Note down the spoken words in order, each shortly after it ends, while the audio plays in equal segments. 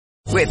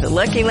With the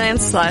Lucky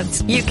Land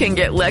Slots, you can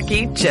get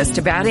lucky just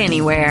about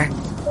anywhere.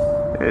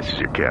 This is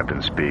your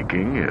captain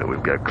speaking.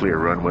 We've got clear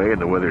runway and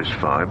the weather's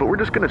fine, but we're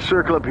just going to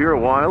circle up here a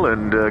while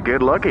and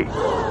get lucky.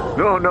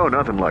 No,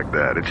 nothing like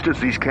that. It's just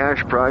these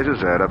cash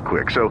prizes add up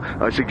quick. So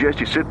I suggest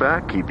you sit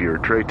back, keep your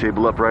tray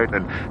table upright,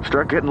 and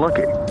start getting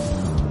lucky.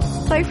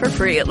 Play for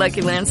free at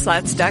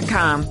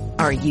LuckyLandSlots.com.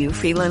 Are you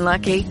feeling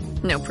lucky?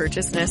 No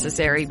purchase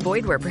necessary.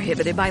 Void where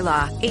prohibited by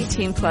law.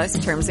 18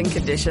 plus terms and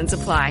conditions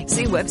apply.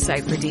 See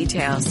website for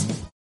details.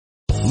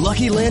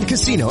 Lucky Land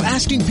Casino,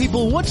 asking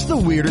people, what's the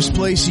weirdest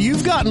place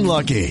you've gotten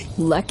lucky?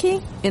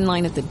 Lucky? In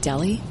line at the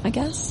deli, I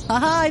guess?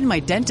 Aha, in my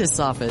dentist's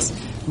office.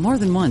 More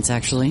than once,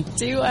 actually.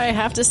 Do I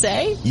have to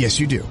say? Yes,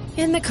 you do.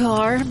 In the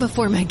car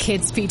before my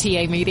kids'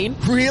 PTA meeting.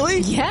 Really?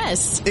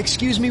 Yes.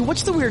 Excuse me,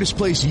 what's the weirdest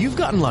place you've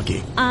gotten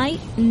lucky? I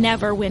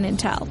never win and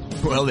tell.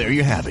 Well, there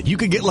you have it. You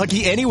can get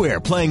lucky anywhere,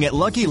 playing at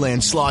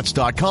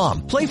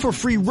LuckyLandSlots.com. Play for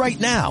free right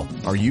now.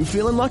 Are you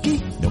feeling lucky?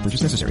 No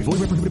purchase necessary. Void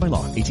where prohibited by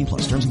law. 18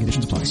 plus. Terms and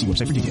conditions apply. See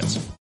website for details.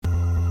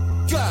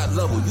 God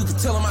level, you can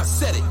tell him I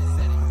said it.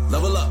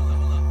 Level up.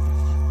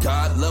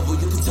 God level,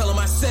 you can tell him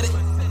I said it.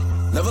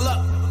 Level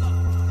up.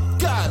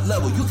 God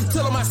level, you can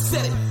tell him I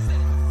said it.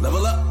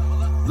 Level up,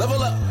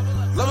 level up,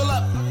 level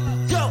up,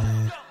 go.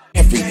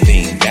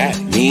 Everything, that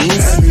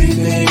means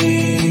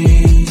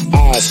everything.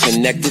 Eyes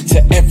connected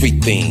to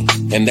everything,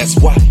 and that's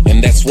why I'm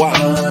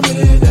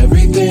in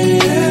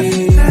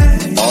everything.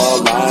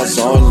 All eyes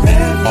on me,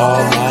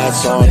 all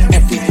eyes on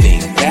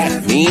everything.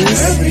 That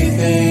means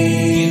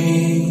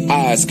everything.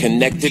 Eyes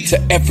connected to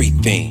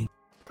everything.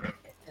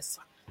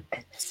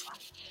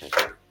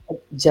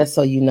 Just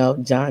so you know,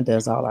 John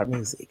does all our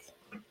music.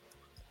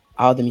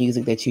 All the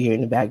music that you hear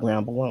in the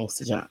background belongs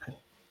to John.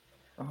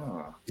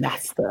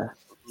 That's the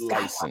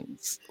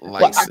license.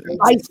 License.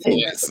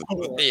 Yes.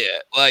 Yeah,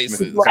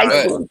 license.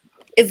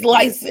 It's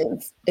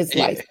licensed. It's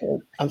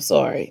licensed. I'm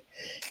sorry,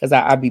 because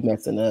I be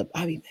messing up.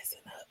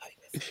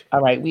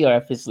 All right, we are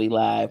officially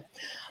live.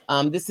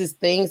 This is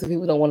Things That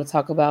People Don't Want to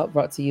Talk About,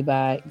 brought to you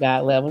by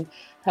God Level.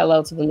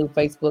 Hello to the new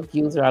Facebook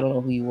user. I don't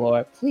know who you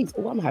are. Please,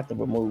 I'm going to have to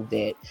remove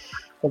that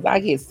because I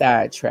get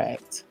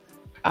sidetracked.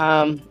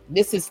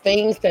 This is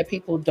Things That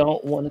People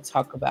Don't Want to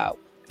Talk About,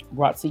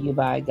 brought to you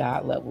by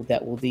God Level.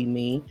 That will be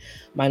me.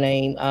 My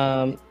name,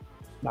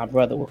 my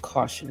brother will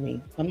caution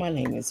me, but my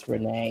name is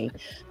Renee.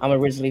 I'm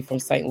originally from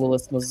St.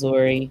 Louis,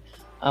 Missouri.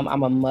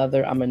 I'm a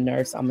mother. I'm a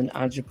nurse. I'm an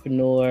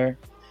entrepreneur.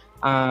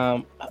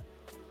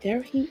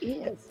 There he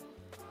is.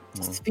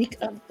 Speak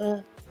of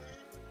the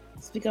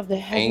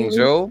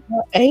angel.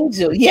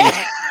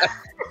 Yeah.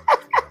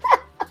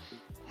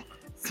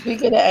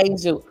 Speak of the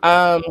angel.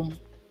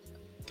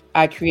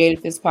 I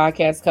created this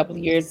podcast a couple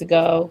of years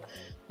ago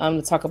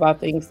to talk about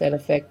things that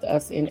affect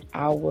us in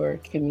our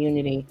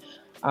community.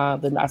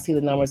 I see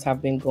the numbers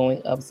have been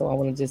going up, so I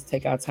want to just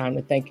take our time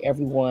to thank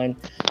everyone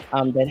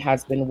that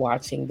has been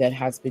watching, that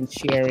has been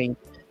sharing,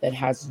 that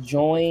has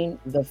joined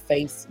the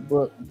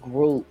Facebook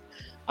group,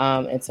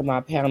 and to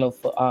my panel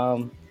for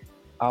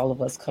all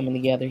of us coming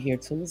together here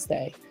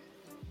Tuesday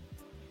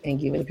and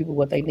giving the people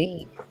what they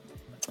need.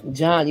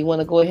 John, you want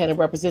to go ahead and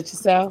represent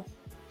yourself?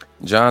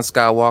 John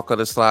Skywalker,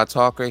 the Sly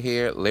Talker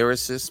here,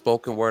 lyricist,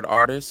 spoken word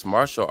artist,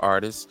 martial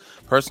artist,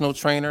 personal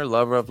trainer,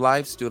 lover of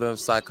life, student of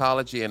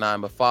psychology, and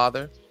I'm a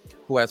father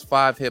who has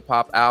 5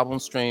 hip-hop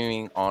albums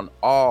streaming on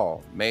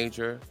all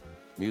major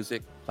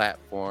music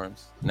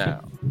platforms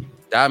now.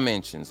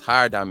 Dimensions,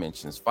 Higher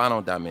Dimensions,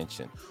 Final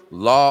Dimension,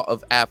 Law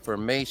of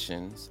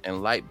Affirmations,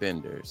 and Light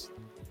Benders.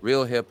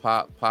 Real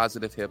hip-hop,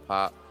 positive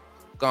hip-hop.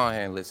 Go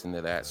ahead and listen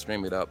to that.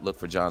 Stream it up. Look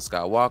for John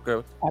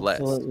Skywalker.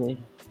 Blessed.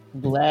 Absolutely.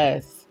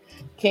 Blessed.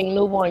 King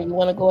Newborn, you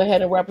want to go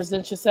ahead and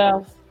represent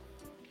yourself?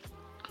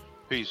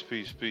 Peace.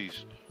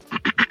 This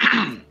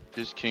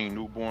is King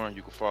Newborn.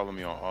 You can follow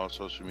me on all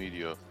social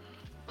media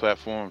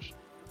platforms.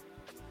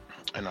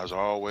 And as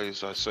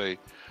always, I say,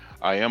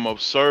 I am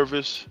of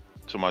service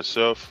to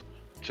myself,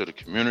 to the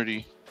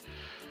community,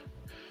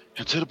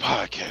 and to the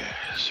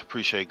podcast.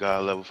 Appreciate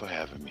God Level for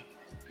having me.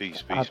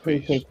 Peace. I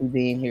appreciate you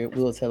being here.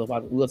 We'll talk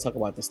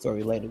about the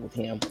story later with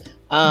him.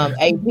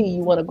 AP,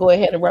 you want to go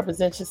ahead and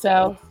represent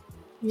yourself?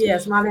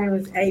 Yes, my name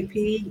is AP.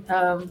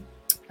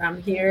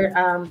 I'm here.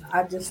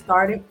 I just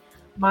started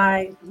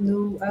my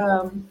new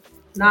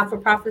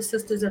not-for-profit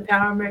Sisters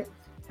Empowerment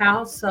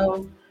House.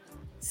 So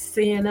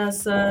seeing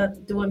us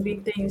doing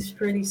big things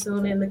pretty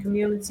soon in the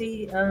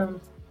community.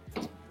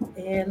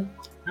 And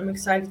I'm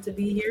excited to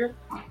be here.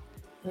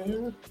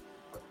 And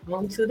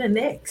on to the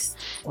next.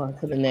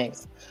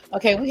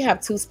 Okay, we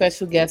have 2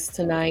 special guests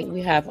tonight.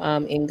 We have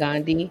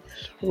Ngandi,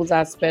 who's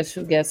our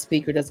special guest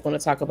speaker that's going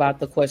to talk about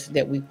the question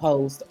that we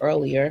posed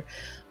earlier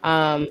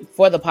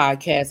for the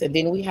podcast. And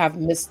then we have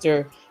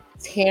Mr.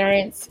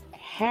 Terrence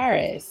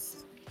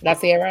Harris. Did I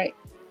say it right?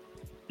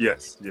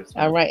 Yes.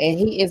 All right, and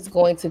he is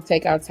going to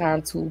take our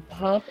time to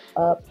pump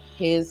up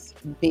his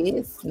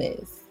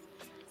business.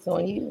 So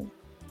on you.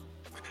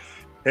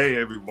 Hey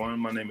everyone,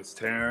 my name is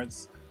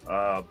Terrence.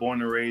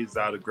 Born and raised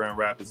out of Grand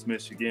Rapids,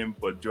 Michigan,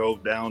 but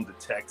drove down to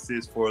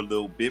Texas for a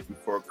little bit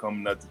before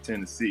coming up to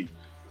Tennessee.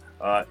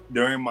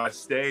 During my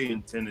stay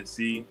in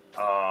Tennessee,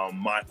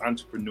 my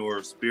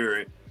entrepreneurial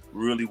spirit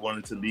really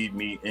wanted to lead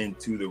me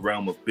into the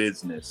realm of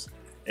business.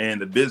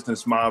 And the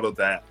business model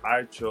that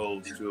I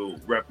chose to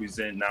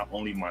represent not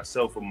only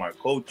myself but my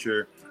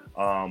culture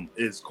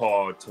is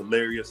called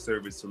Teleria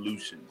Service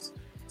Solutions.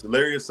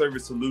 Teleria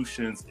Service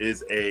Solutions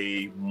is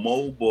a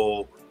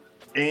mobile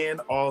and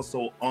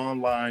also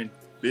online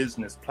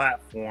business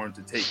platform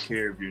to take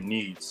care of your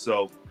needs.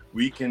 So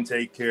we can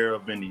take care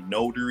of any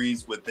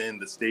notaries within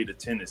the state of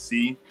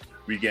Tennessee.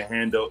 We can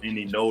handle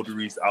any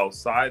notaries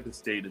outside the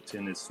state of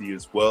Tennessee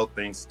as well,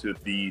 thanks to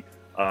the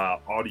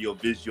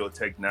audio-visual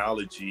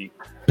technology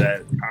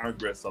that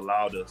Congress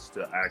allowed us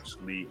to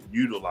actually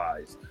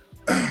utilize.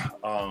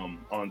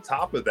 On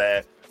top of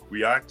that,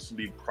 we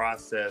actually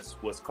process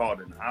what's called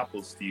an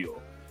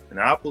apostille. An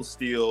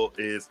apostille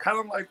is kind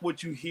of like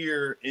what you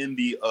hear in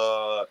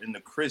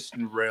the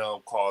Christian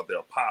realm called the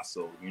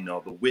apostle,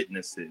 the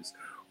witnesses.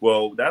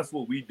 Well, that's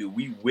what we do.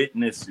 We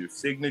witness your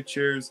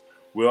signatures.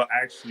 We'll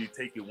actually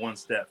take it one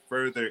step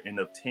further and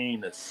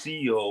obtain a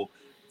seal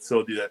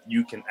so that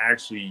you can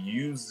actually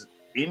use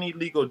any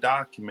legal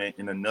document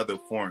in another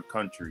foreign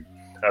country.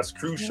 That's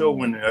crucial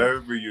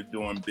whenever you're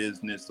doing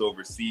business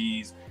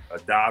overseas,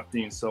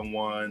 adopting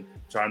someone,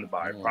 trying to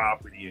buy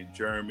property in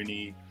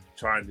Germany,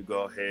 trying to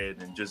go ahead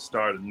and just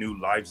start a new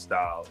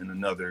lifestyle in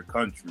another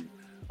country.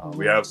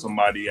 We have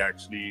somebody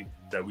actually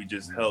that we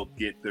just helped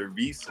get their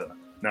visa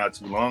not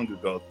too long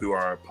ago through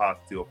our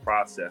apostille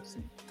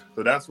processing.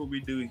 So that's what we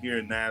do here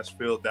in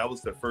Nashville. That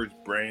was the first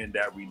brand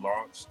that we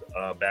launched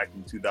back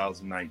in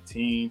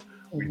 2019.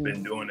 We've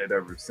been doing it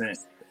ever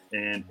since.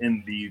 And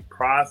in the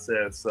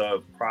process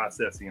of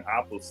processing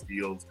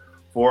apostilles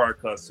for our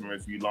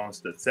customers, we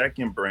launched a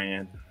second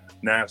brand,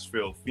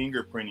 Nashville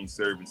Fingerprinting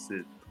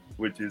Services,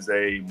 which is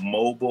a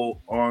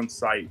mobile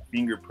on-site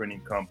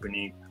fingerprinting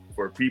company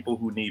for people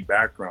who need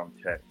background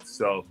checks.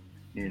 So,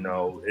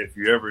 if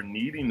you're ever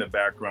needing a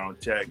background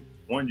check,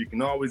 one, you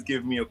can always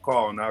give me a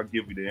call and I'll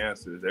give you the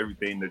answers,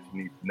 everything that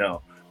you need to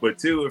know. But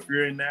two, if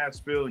you're in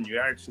Nashville and you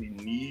actually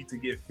need to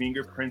get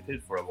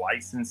fingerprinted for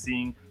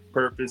licensing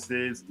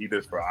purposes,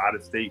 either for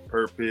out-of-state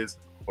purpose,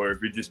 or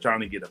if you're just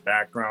trying to get a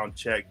background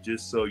check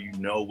just so you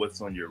know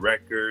what's on your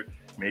record,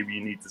 maybe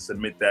you need to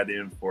submit that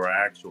in for an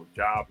actual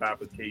job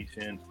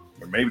application,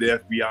 or maybe the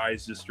FBI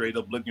is just straight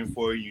up looking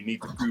for you, you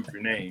need to prove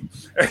your name.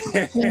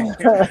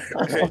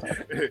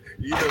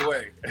 Either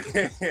way,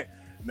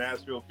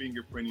 Nashville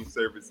Fingerprinting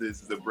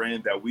Services is a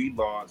brand that we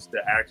launched to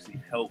actually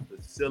help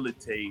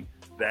facilitate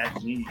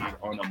that need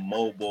on a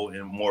mobile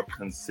and more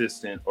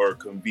consistent or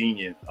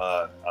convenient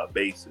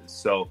basis.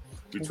 So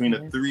between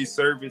the three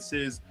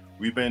services,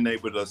 we've been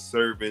able to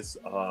service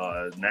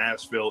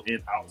Nashville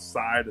and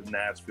outside of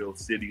Nashville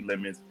city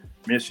limits,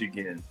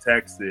 Michigan,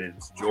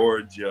 Texas,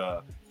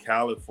 Georgia,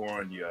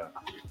 California.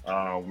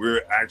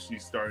 We're actually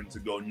starting to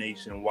go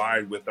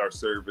nationwide with our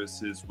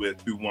services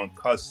through one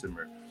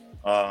customer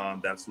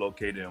that's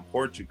located in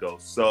Portugal.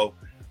 So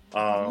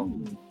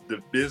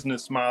the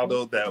business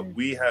model that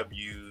we have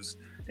used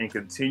and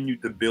continue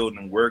to build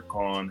and work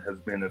on has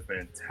been a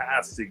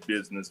fantastic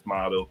business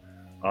model.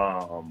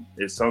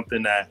 It's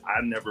something that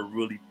I never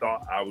really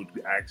thought I would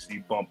actually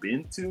bump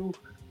into,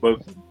 but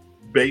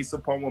based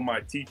upon what my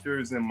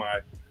teachers and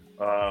my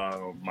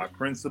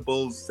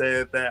principals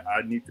said that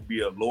I need to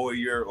be a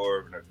lawyer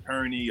or an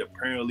attorney.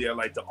 Apparently, I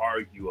like to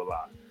argue a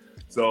lot.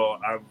 So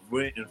I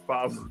went and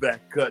followed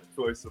that gut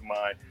choice of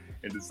mine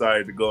and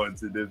decided to go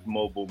into this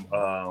mobile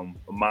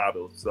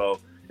model. So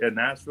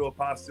Nashville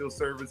Apostille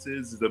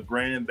Services is a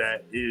brand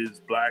that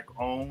is Black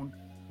owned,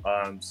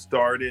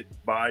 started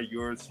by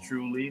yours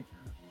truly,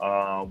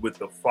 with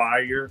the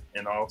fire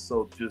and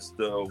also just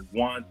the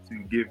want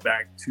to give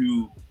back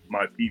to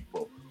my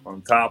people.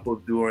 On top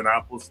of doing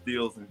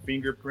apostilles and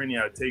fingerprinting,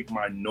 I take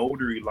my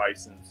notary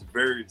license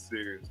very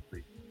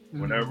seriously.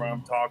 Whenever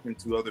I'm talking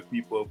to other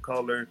people of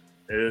color,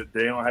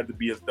 they don't have to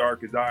be as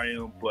dark as I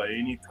am, but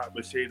any type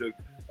of shade of,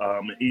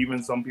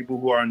 even some people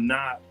who are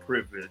not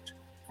privileged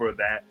for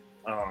that,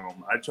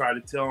 I try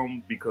to tell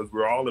them, because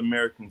we're all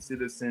American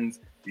citizens,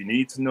 you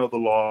need to know the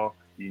law,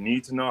 you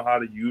need to know how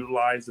to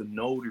utilize a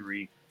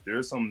notary.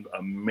 There's some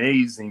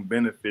amazing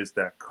benefits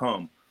that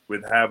come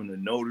with having a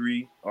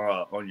notary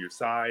on your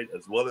side,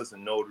 as well as a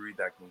notary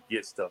that can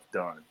get stuff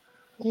done,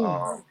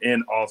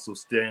 and also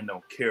stand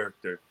on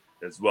character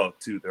as well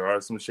too. There are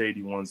some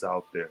shady ones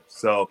out there.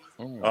 So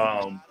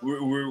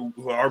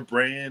our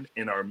brand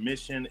and our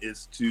mission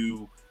is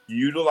to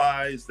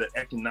utilize the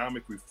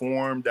economic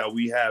reform that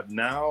we have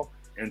now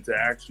and to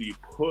actually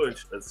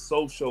push a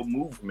social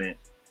movement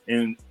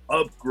and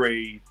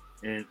upgrade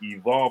and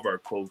evolve our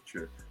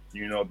culture.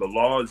 The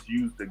law is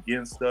used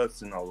against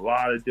us in a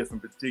lot of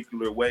different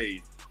particular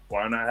ways.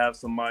 Why not have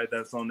somebody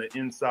that's on the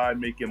inside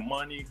making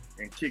money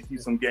and kick you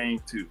some game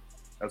too?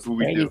 That's what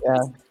we do. There you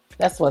go.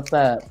 That's what's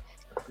up.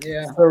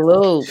 Yeah.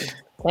 Salute.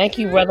 Thank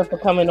you, brother, for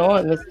coming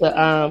on,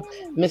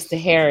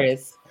 Mr.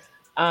 Harris.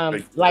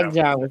 Like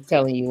John was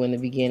telling you in the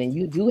beginning,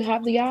 you do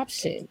have the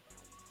option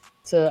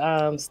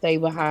to stay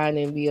behind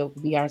and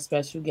be our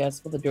special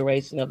guest for the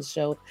duration of the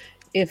show.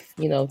 if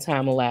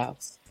time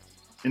allows.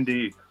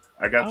 Indeed.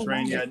 I got All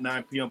training right. at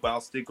 9 p.m., but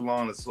I'll stick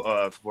along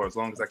for as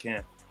long as I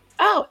can.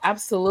 Oh,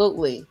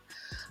 absolutely.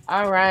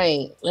 All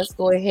right, let's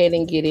go ahead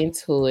and get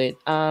into it.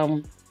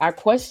 Our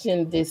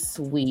question this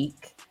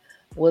week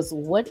was,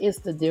 what is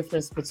the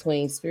difference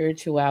between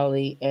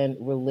spirituality and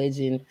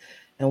religion,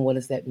 and what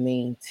does that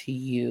mean to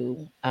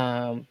you?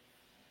 The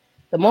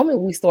moment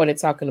we started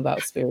talking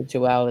about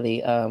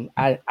spirituality,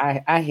 I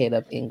head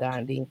up in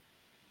Gandhi.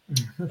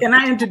 Can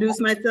I introduce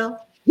myself?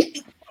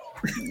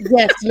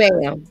 Yes,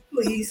 ma'am.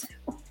 Please.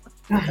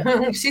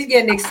 She's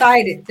getting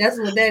excited. That's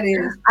what that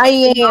is.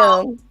 I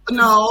am.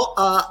 No,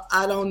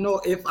 I don't know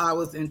if I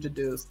was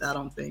introduced. I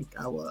don't think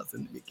I was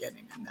in the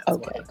beginning. And that's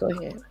Okay, go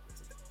ahead.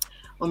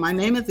 Well, my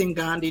name is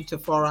Ngandi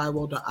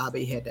Tafariwoda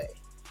Abihede,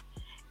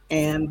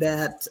 and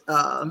that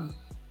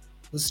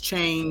was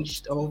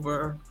changed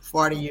over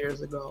 40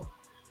 years ago.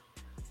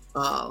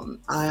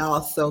 I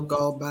also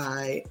go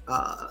by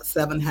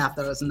Seven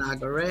Hathors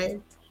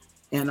Nagare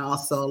and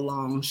also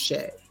Long She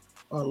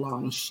or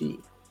Long She.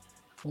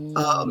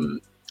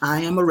 I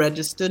am a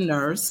registered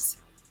nurse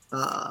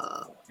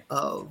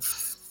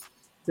of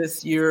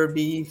this year,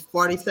 be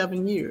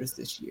 47 years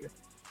this year.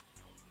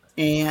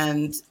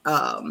 And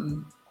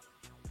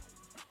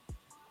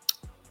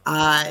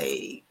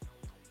I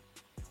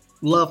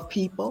love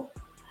people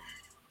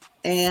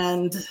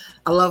and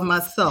I love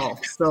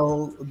myself.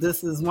 So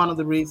this is one of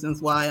the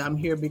reasons why I'm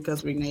here,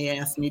 because Renee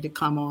asked me to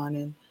come on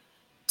and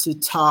to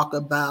talk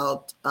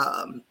about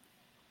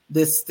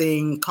this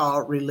thing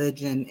called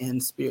religion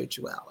and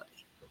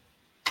spirituality.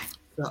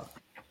 So,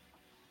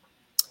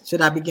 should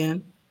I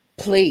begin?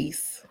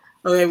 Please.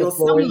 Okay, well,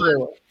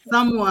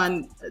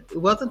 someone,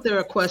 wasn't there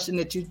a question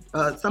that you,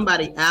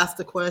 somebody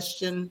asked a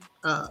question,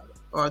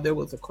 or there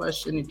was a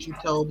question that you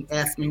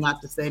asked me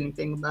not to say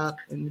anything about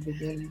in the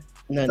beginning?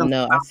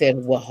 No, I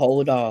said, well,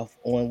 hold off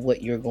on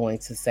what you're going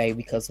to say,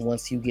 because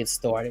once you get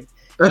started.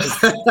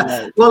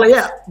 Well,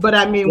 yeah, but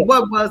I mean,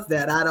 what was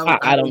that? I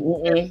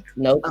don't.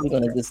 Nope, we're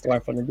going to just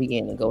start from the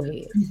beginning. Go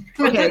ahead.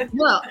 Okay,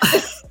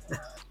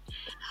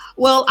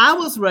 well, I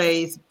was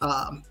raised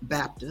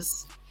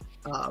Baptist.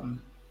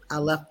 I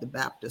left the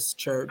Baptist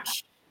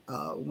church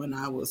when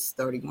I was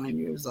 31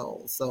 years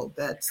old. So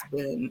that's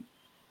been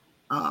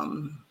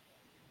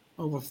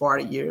over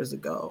 40 years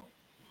ago.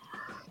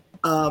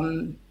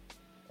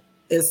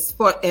 As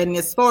far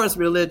as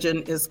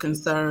religion is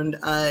concerned,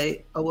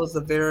 I was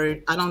I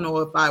don't know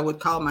if I would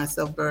call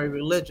myself very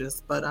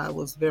religious, but I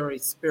was very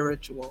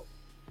spiritual.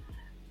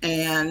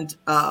 And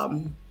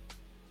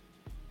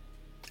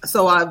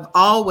so I've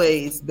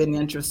always been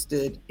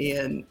interested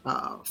in,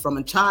 from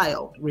a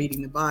child,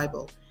 reading the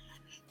Bible.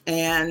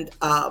 And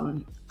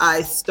I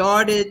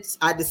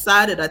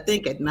decided, I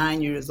think at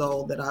 9 years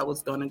old, that I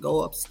was going to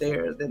go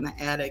upstairs in the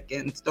attic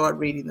and start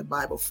reading the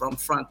Bible from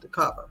front to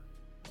cover.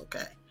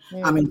 Okay.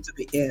 I mean, to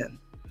the end.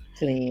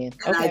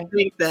 And I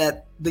think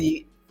that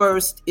the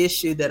first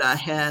issue that I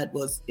had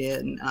was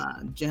in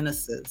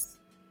Genesis,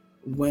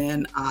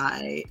 when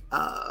I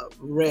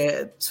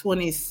read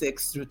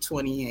 26 through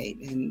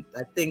 28, and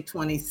I think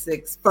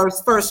 26,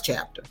 first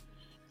chapter,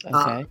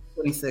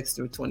 26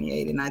 through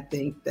 28. And I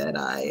think that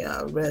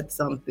I read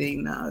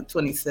something,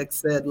 26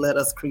 said, let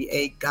us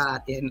create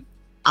God in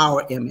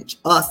our image,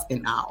 us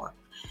in our.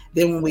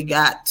 Then when we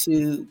got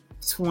to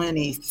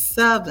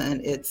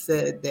 27, it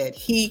said that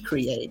he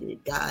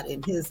created God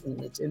in his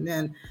image. And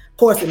then, of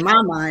course, in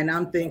my mind,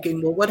 I'm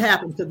thinking, well, what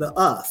happened to the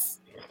us?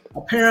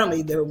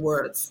 Apparently there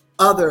was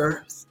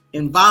others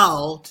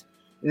involved,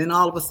 and then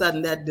all of a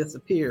sudden that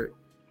disappeared.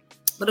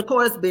 But of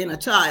course, being a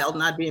child,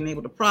 not being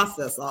able to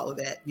process all of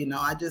that,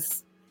 I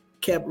just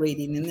kept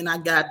reading. And then I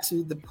got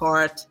to the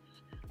part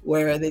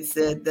where they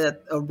said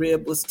that a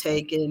rib was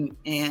taken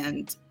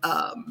and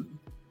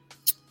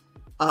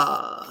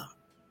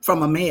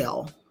from a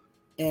male,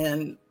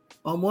 and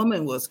a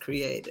woman was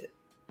created.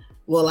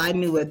 Well, I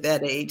knew at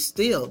that age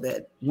still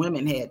that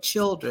women had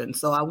children.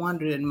 So I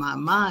wondered in my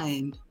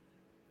mind,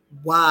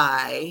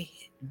 why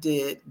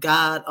did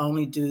God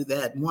only do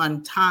that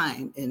one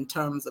time in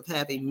terms of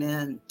having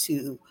men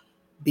to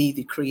be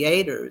the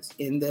creators?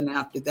 And then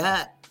after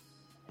that,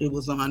 it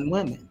was on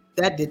women.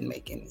 That didn't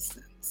make any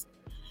sense.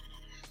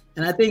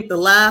 And I think the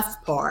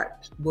last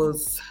part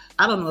was,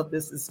 I don't know if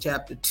this is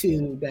chapter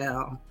 2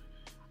 down,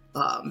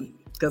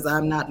 because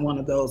I'm not one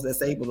of those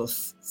that's able to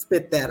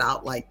spit that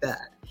out like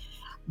that.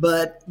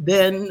 But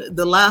then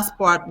the last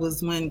part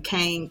was when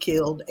Cain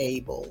killed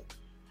Abel.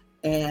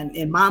 And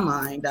in my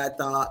mind, I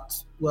thought,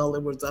 well, there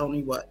was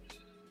only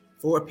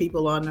 4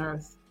 people on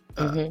earth?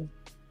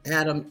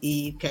 Adam,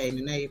 Eve, Cain,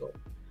 and Abel.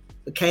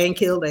 But Cain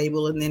killed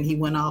Abel, and then he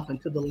went off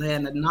into the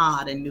land of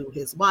Nod and knew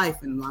his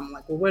wife. And I'm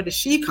like, well, where did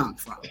she come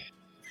from?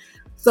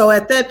 So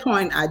at that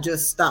point, I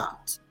just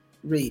stopped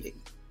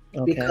reading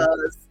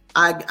because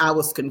I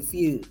was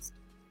confused.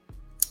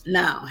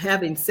 Now,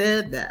 having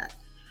said that,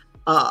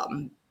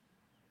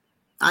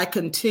 I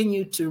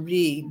continue to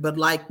read, but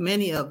like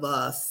many of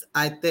us,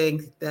 I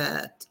think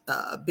that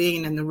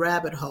being in the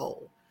rabbit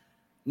hole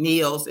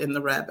Neo's in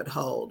the rabbit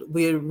hole.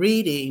 We're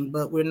reading,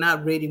 but we're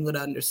not reading with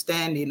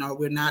understanding, or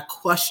we're not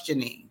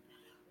questioning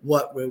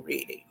what we're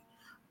reading.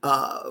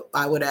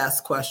 I would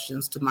ask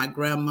questions to my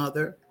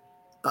grandmother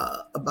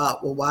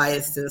about, well, why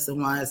is this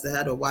and why is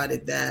that, or why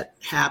did that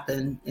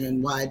happen,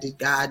 and why did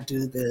God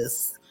do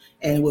this?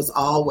 And it was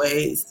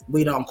always,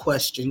 we don't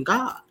question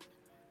God,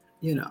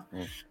 you know.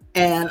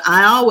 And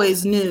I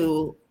always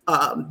knew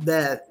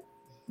that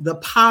the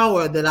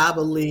power that I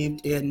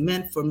believed in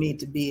meant for me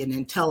to be an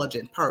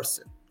intelligent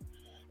person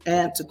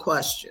and to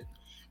question.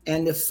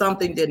 And if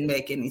something didn't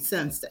make any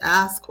sense, to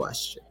ask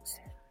questions.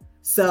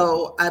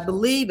 So I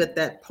believe at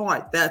that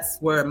point, that's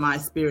where my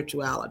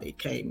spirituality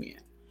came in.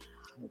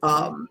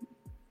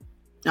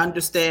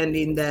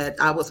 Understanding that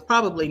I was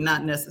probably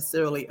not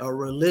necessarily a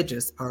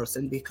religious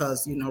person,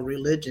 because, you know,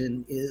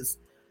 religion is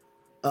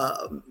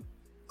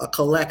a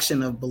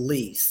collection of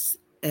beliefs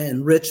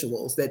and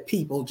rituals that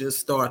people just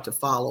start to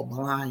follow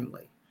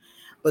blindly.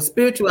 But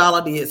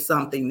spirituality is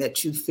something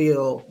that you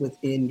feel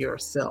within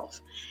yourself.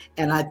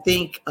 And I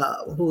think,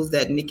 who's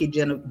that? Nikki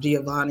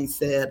Giovanni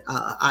said,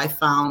 I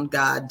found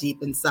God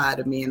deep inside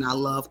of me and I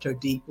loved her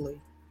deeply.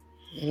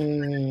 I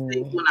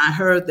think when I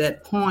heard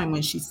that poem,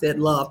 when she said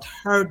loved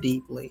her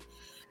deeply,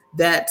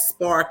 that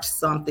sparked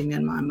something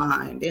in my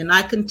mind. And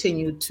I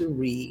continued to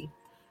read.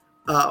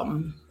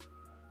 And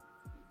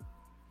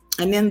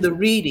in the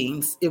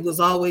readings, it was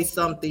always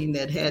something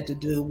that had to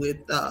do with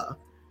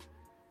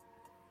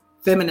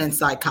feminine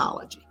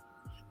psychology,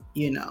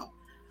 you know.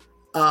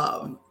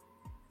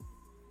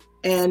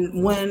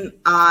 And when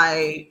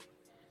I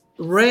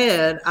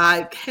read,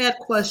 I had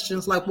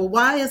questions like, well,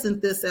 why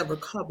isn't this ever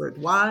covered?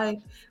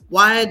 Why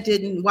weren't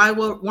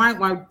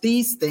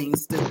these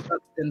things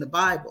discussed in the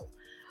Bible?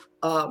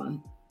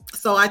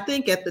 So I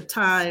think at the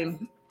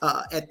time,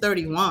 at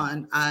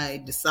 31,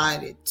 I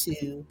decided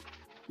to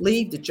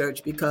leave the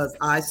church because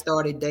I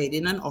started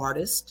dating an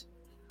artist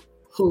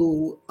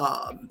who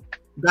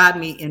got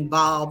me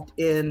involved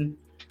in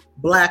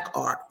Black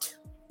art.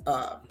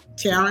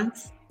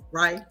 Terrence,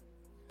 right?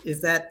 Is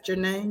that your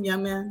name,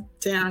 young man?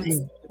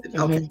 Terrence?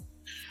 Okay.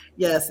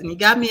 Yes, and he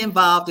got me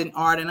involved in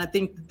art, and I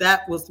think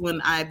that was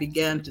when I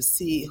began to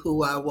see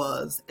who I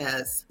was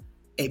as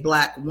a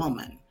Black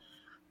woman.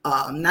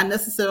 Not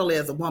necessarily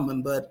as a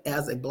woman, but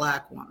as a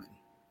Black woman.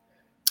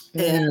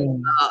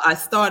 And I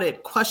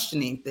started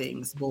questioning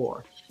things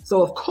more.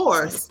 So, of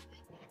course,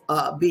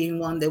 being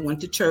one that went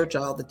to church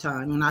all the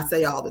time, when I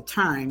say all the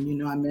time, you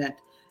know, I meant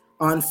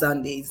on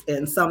Sundays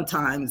and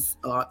sometimes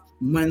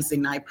Wednesday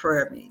night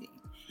prayer meeting.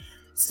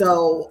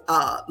 So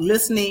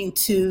listening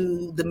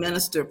to the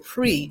minister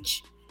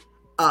preach,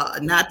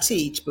 not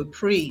teach, but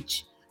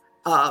preach,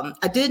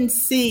 I didn't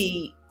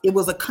see, it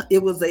was a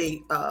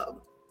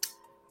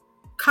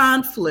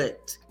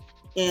conflict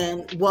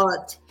in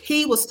what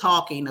he was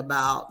talking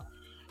about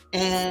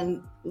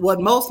and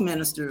what most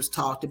ministers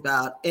talked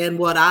about, and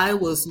what I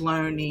was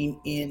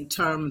learning in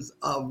terms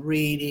of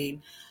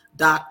reading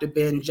Dr.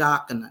 Ben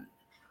Jochannan,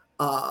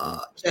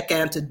 Cheikh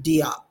Anta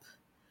Diop,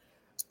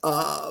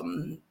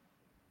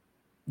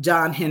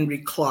 John Henry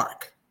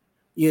Clark,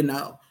 you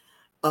know,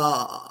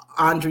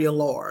 Andrea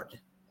Lord,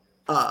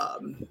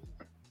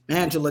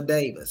 Angela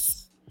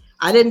Davis.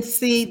 I didn't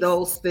see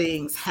those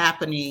things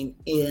happening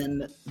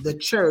in the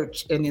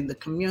church and in the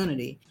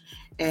community.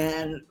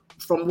 And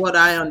from what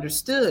I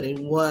understood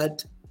and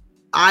what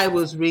I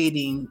was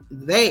reading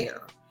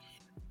there,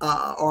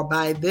 or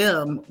by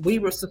them, we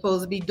were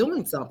supposed to be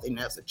doing something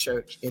as a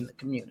church in the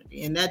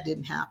community, and that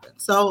didn't happen.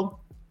 So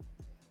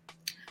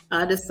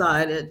I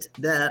decided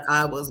that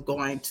I was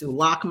going to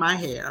lock my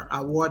hair.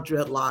 I wore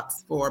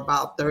dreadlocks for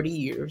about 30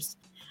 years.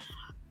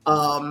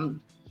 I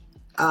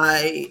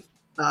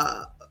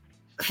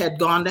had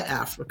gone to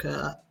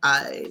Africa.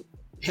 I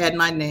had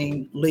my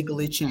name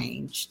legally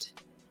changed.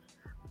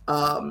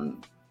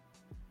 And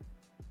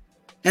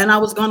I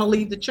was going to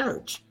leave the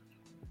church.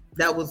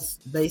 That was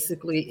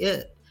basically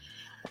it.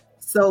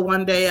 So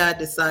one day I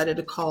decided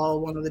to call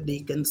one of the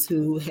deacons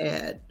who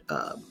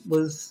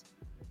was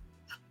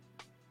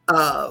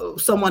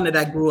someone that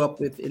I grew up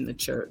with in the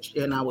church.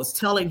 And I was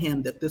telling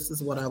him that this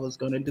is what I was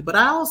going to do. But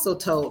I also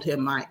told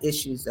him my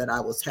issues that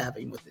I was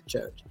having with the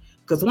church.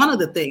 Because one of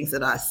the things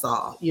that I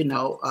saw, you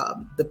know,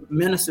 the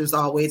ministers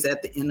always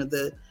at the end of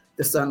the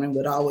sermon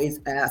would always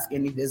ask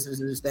any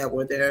visitors that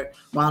were there,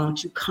 why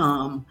don't you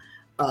come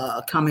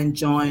and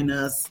join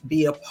us,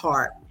 be a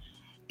part.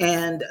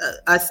 And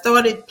I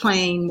started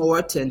paying more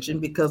attention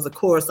because, of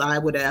course, I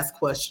would ask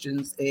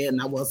questions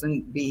and I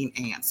wasn't being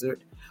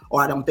answered,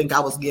 or I don't think I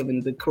was given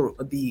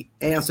the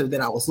answer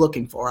that I was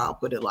looking for. I'll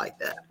put it like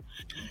that.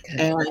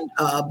 Okay. And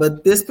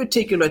but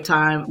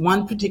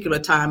one particular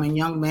time, a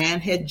young man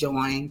had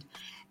joined,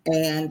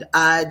 and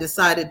I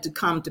decided to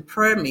come to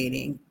prayer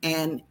meeting,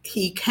 and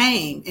he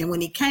came. And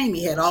when he came,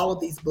 he had all of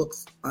these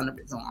books under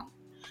his arm.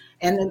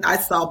 And then I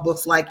saw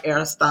books like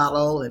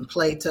Aristotle and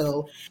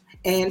Plato.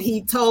 And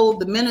he told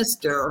the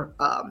minister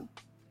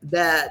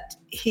that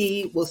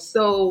he was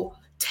so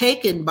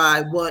taken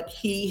by what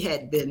he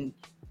had been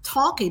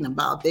talking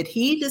about that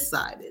he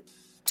decided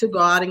to go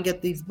out and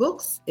get these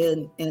books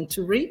and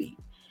to read.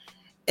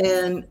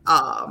 And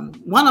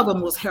one of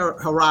them was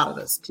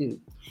Herodotus too.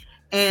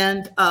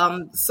 And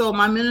so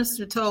my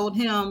minister told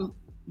him,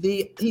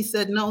 he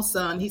said, no,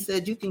 son, he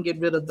said, you can get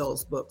rid of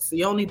those books.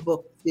 The only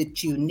book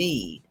that you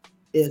need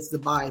is the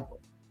Bible.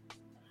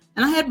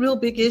 And I had real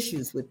big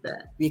issues with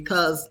that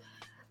because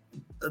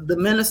the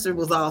minister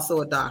was also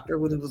a doctor,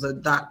 when he was a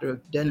doctor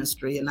of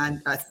dentistry. And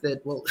I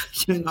said, well,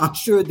 I'm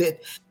sure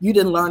that you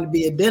didn't learn to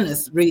be a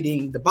dentist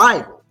reading the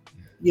Bible,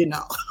 you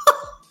know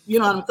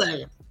what I'm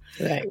saying?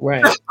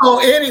 Right. So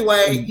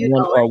anyway,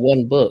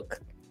 one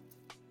book.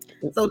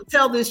 So to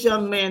tell this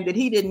young man that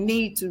he didn't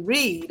need to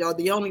read, or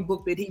the only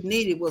book that he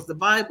needed was the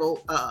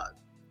Bible,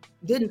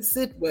 didn't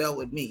sit well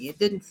with me. It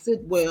didn't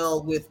sit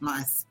well with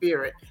my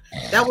spirit.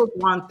 That was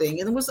one thing.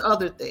 And there was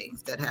other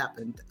things that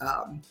happened,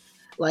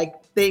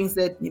 like things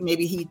that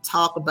maybe he'd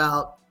talk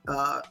about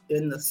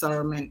in the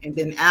sermon. And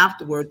then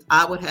afterwards,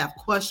 I would have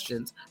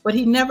questions, but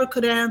he never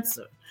could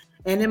answer.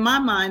 And in my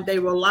mind, they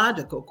were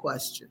logical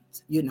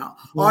questions,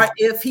 or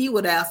if he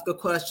would ask a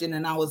question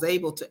and I was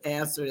able to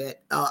answer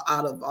it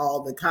out of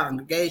all the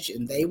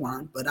congregation, they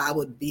weren't, but I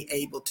would be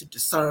able to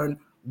discern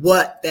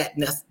what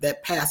that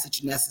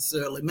passage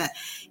necessarily meant.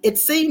 It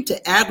seemed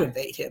to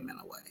aggravate him in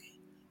a way,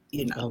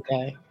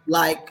 Okay.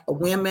 Like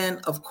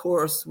women, of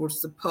course, were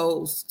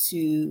supposed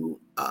to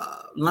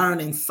learn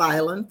in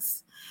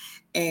silence.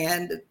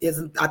 And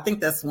I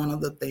think that's one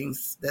of the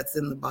things that's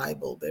in the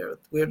Bible there.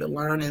 We're to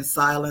learn in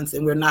silence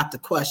and we're not to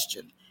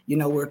question.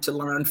 We're to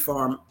learn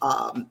from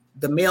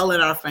the male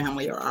in our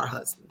family or our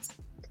husbands.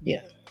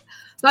 Yeah.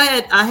 So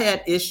I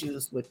had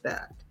issues with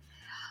that.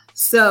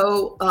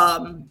 So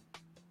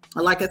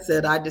like I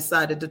said, I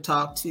decided to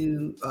talk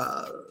to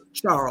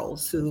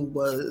Charles, who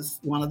was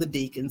one of the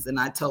deacons, and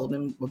I told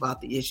him about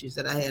the issues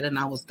that I had, and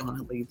I was going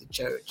to leave the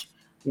church.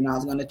 I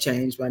was going to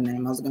change my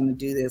name. I was going to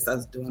do this. I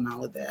was doing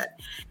all of that.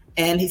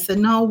 And he said,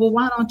 no, well,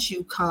 why don't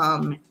you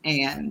come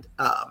and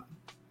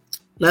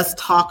let's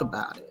talk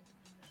about it.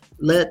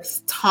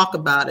 Let's talk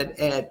about it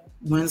at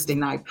Wednesday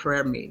night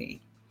prayer meeting.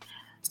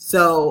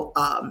 So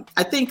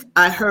I think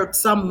I heard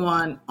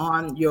someone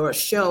on your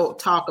show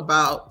talk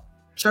about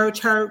church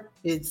hurt.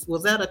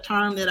 Was that a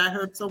term that I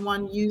heard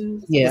someone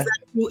use? Yeah. Was that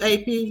you,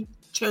 AP?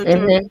 Church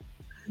Mm-hmm. hurt?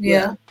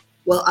 Yeah.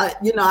 Well, I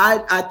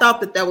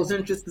thought that was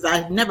interesting because I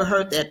had never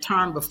heard that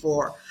term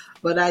before,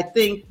 but I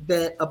think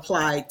that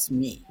applied to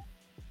me,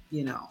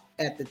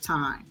 at the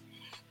time.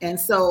 And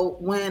so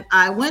when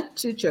I went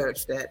to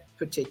church that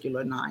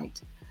particular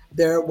night,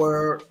 there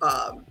were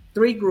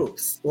 3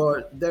 groups,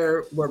 or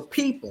there were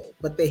people,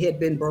 but they had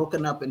been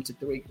broken up into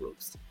 3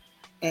 groups.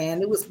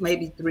 And it was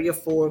maybe 3 or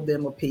 4 of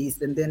them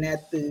apiece. And then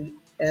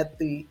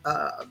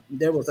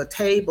there was a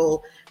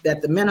table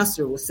that the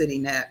minister was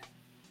sitting at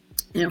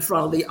in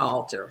front of the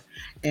altar.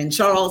 And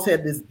Charles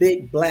had this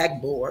big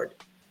blackboard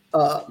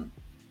up,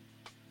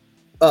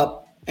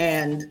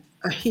 and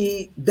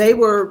they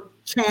were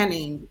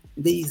chanting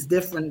these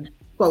different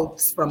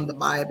quotes from the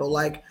Bible,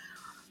 like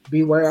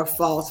beware of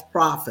false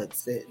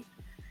prophets and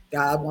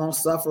God won't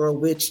suffer a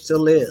witch to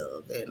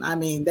live. And I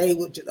mean, they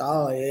would just,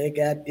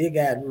 it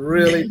got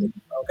really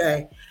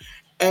okay.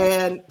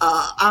 And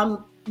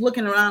I'm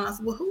looking around, I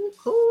said, well, who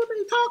are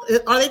they talking?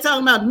 Are they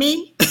talking about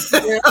me?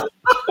 Yeah.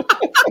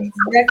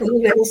 Exactly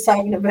who they was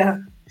talking about.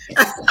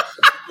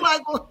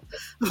 Like,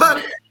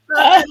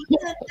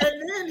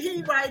 and then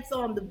he writes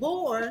on the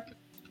board,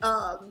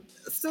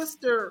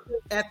 sister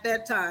at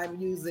that time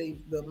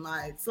using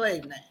my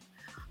slave name.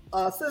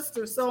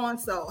 Sister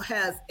so-and-so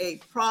has a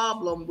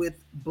problem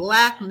with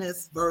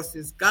blackness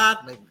versus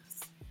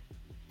godliness.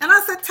 And I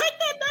said, take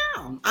that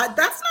down.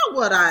 That's not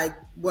what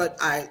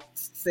I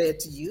said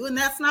to you. And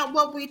that's not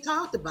what we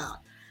talked about.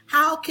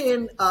 How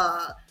can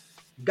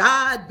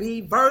God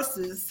be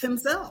versus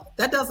himself?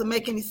 That doesn't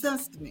make any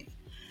sense to me.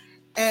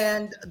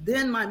 And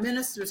then my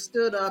minister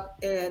stood up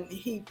and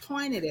he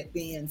pointed at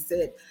me and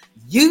said,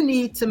 you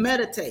need to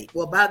meditate.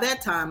 Well, by that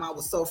time I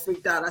was so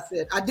freaked out. I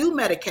said, I do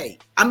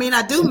meditate. I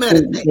do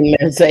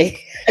meditate.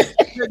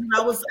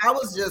 I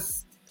was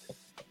just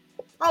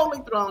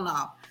totally thrown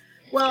off.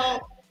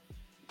 Well,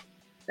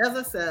 as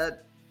I said,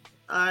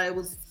 I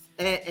was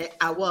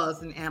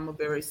and am a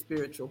very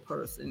spiritual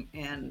person.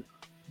 And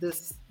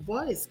this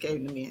voice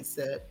came to me and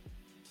said,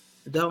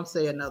 don't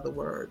say another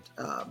word.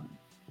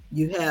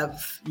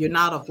 You're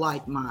not of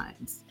like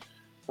minds.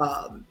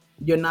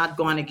 You're not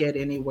going to get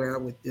anywhere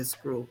with this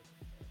group.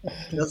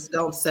 Just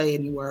don't say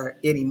anywhere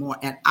anymore,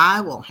 and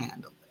I will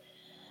handle it.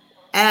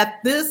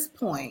 At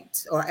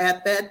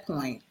that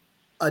point,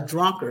 a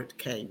drunkard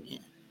came in.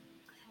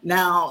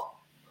 Now,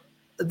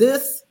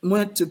 this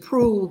went to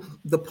prove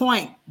the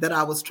point that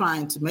I was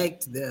trying to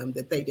make to them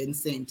that they didn't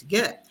seem to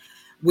get,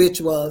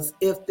 which was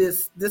if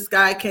this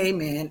guy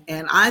came in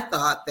and I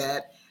thought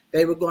that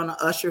they were going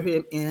to usher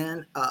him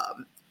in,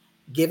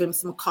 give him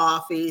some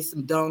coffee,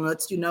 some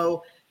donuts,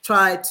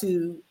 try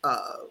to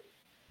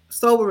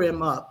sober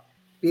him up,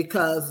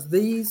 because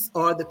these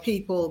are the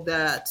people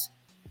that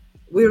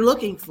we're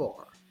looking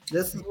for.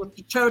 This is what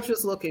the church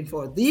is looking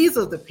for. These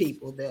are the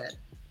people that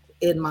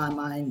in my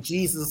mind,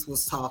 Jesus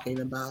was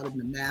talking about in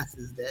the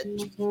masses that,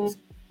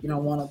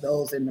 one of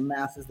those in the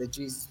masses that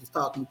Jesus was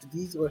talking to.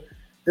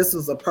 This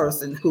was a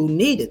person who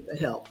needed the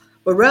help.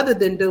 But rather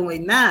than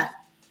doing that,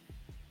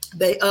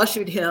 they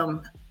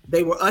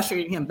were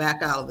ushering him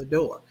back out of the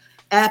door.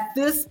 At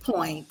this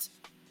point,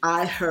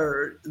 I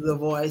heard the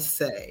voice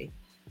say,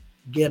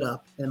 "Get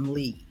up and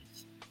leave."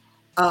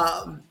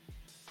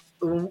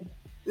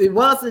 It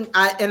wasn't,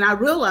 I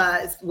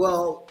realized,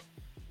 well,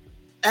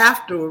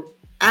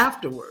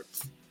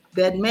 afterwards,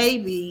 that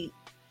maybe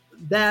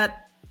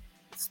that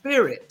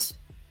spirit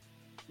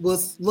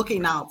was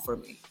looking out for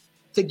me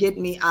to get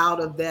me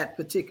out of that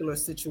particular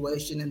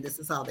situation. And this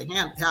is how it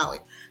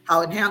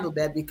handled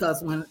that,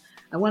 because when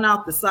I went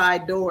out the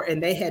side door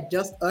and they had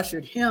just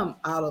ushered him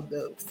out of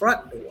the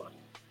front door,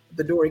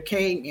 the door he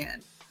came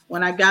in,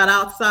 when I got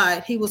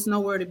outside, he was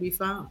nowhere to be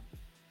found.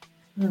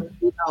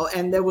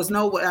 And there was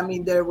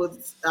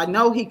I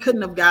know he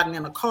couldn't have gotten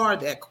in a car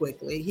that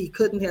quickly. He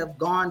couldn't have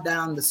gone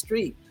down the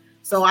street.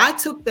 So I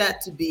took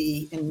that to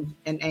be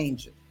an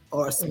angel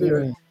or a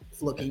spirit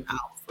looking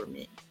out for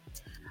me.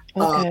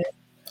 Okay.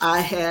 I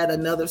had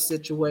another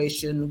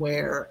situation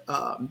where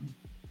I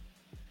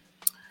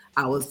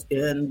was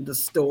in the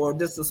store.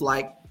 This is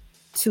like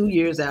 2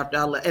 years after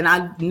I left, and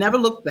I never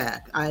looked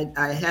back. I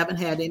haven't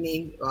had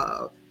any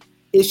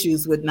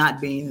issues with not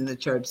being in the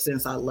church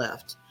since I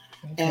left.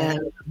 Okay.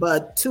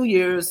 But 3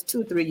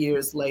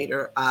 years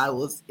later, I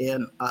was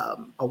in a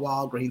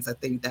Walgreens, I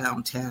think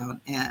downtown,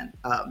 and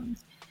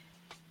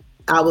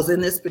I was in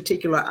this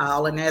particular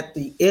aisle, and at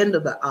the end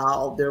of the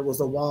aisle there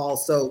was a wall,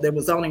 so there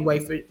was only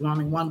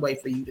one way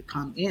for you to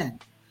come in,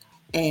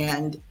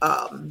 and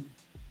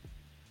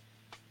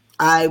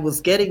I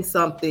was getting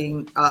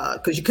something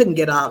because you couldn't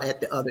get out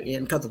at the other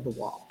end because of the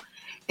wall,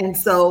 and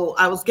so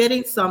I was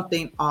getting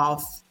something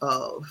off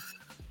of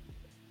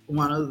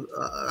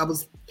I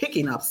was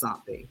picking up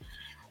something,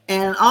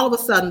 and all of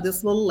a sudden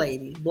this little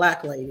lady,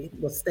 black lady,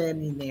 was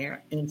standing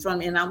there in front of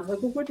me, and I was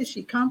like, well, where did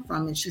she come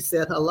from? And she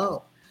said,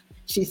 hello.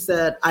 She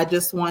said, I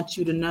just want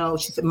you to know,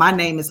 she said, my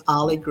name is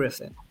Ollie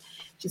Griffin.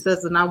 She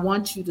says, and I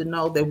want you to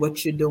know that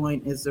what you're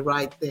doing is the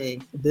right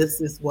thing.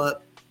 This is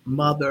what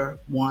Mother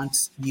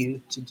wants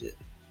you to do.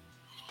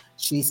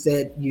 She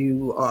said,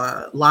 you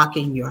are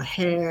locking your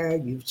hair,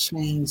 you've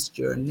changed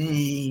your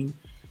name,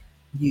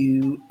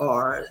 you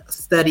are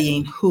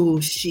studying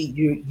who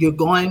you're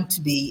going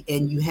to be,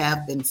 and you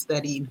have been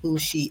studying who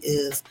she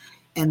is,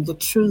 and the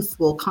truth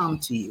will come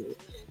to you.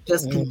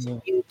 Just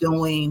continue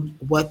doing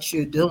what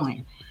you're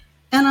doing.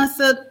 And I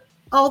said,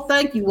 oh,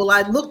 thank you. Well,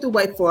 I looked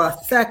away for a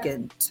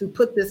second to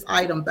put this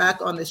item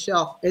back on the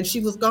shelf, and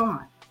she was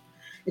gone.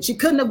 And she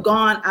couldn't have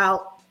gone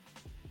out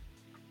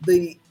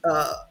the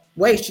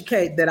way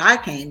that I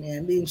came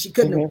in, and she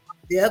couldn't have gone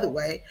the other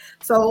way.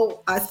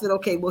 So I said,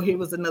 okay, well, here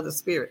was another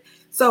spirit.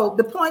 So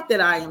the point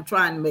that I am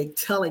trying to make,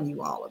 telling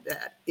you all of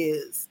that,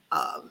 is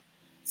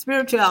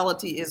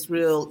spirituality is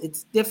real.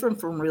 It's different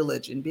from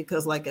religion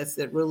because, like I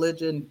said,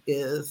 religion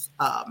is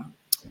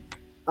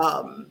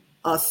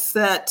a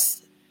set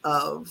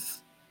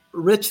of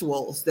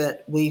rituals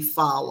that we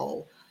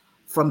follow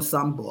from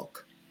some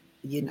book,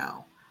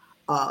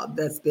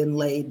 that's been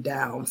laid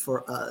down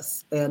for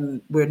us,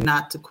 and we're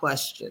not to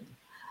question.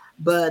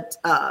 But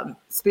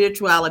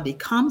spirituality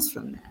comes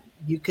from that.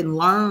 You can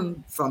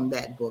learn from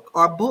that book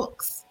or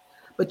books,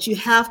 but you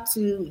have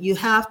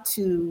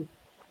to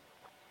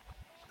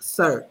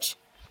search.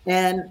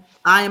 And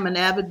I am an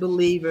avid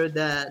believer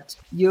that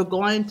you're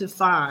going to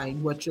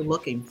find what you're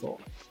looking for.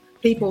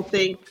 People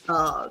think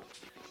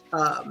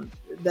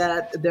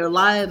that their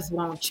lives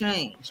won't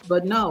change.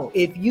 But no,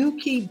 if you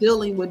keep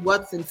dealing with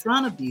what's in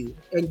front of you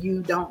and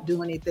you don't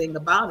do anything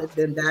about it,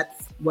 then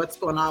that's what's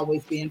going to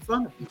always be in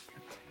front of you.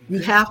 You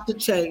have to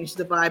change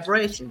the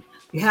vibration.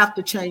 You have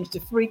to change the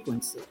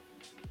frequency.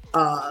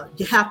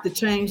 You have to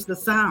change the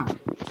sound.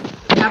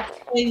 You have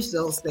to change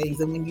those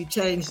things. And when you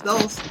change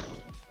those,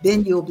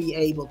 then you'll be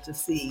able to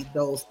see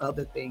those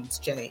other things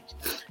change.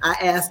 I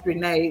asked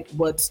Renee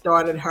what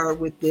started her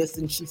with this,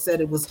 and she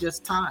said it was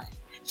just time.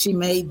 She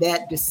made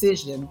that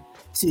decision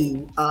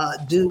to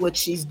do what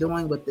she's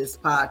doing with this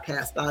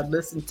podcast. I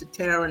listened to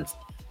Terrence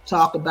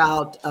talk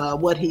about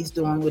what he's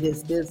doing with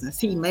his business.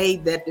 He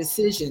made that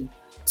decision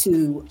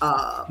to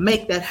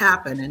make that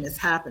happen, and it's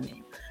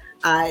happening.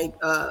 I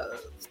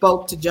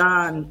spoke to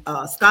John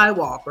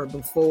Skywalker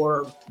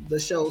before the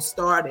show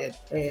started,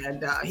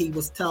 and he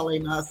was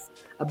telling us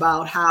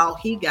about how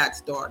he got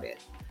started.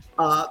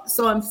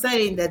 So I'm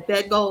saying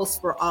that goes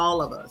for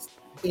all of us.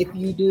 If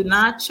you do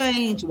not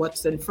change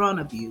what's in front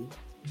of you,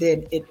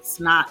 then it's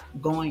not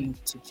going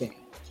to change.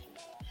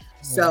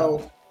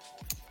 So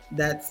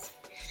that's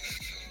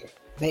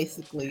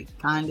basically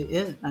kind of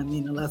it. I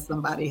mean, unless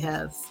somebody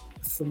has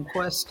some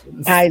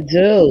questions. I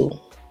do.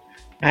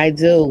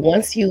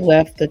 Once you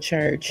left the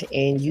church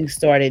and you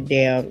started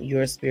down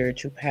your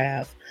spiritual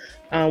path,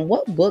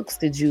 what books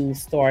did you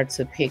start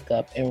to pick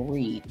up and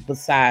read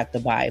beside the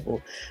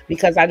Bible?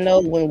 Because I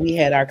know when we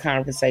had our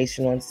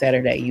conversation on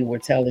Saturday, you were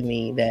telling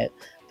me that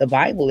the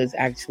Bible is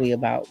actually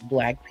about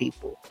Black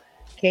people.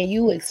 Can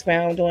you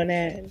expound on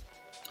that?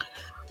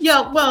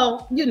 Yeah,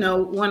 well,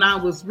 when I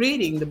was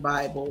reading the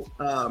Bible,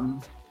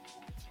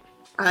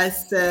 I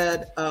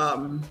said,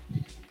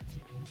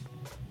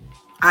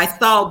 I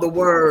saw the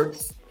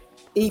words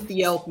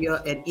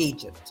Ethiopia and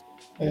Egypt.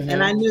 Mm-hmm.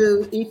 And I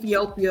knew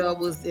Ethiopia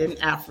was in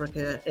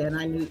Africa, and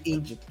I knew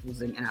Egypt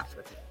was in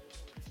Africa.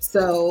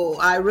 So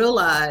I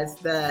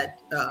realized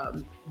that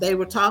they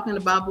were talking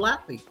about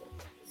Black people.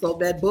 So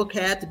that book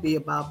had to be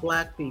about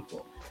Black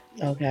people.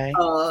 Okay.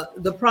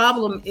 The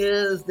problem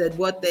is that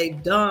what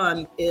they've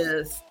done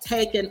is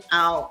taken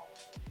out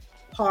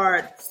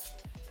parts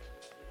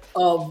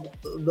of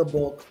the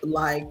book,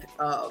 like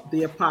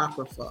the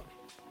Apocrypha,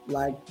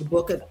 like the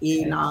Book of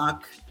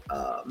Enoch,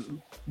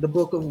 the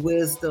Book of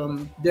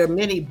Wisdom. There are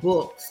many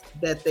books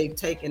that they've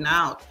taken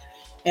out.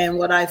 And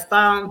what I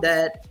found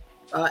that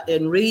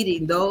in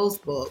reading those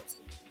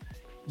books,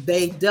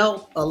 they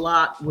dealt a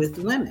lot with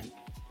women.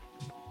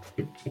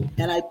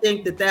 And I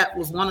think that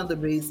was one of the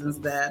reasons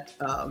that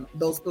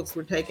those books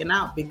were taken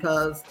out,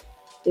 because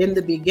in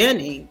the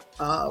beginning,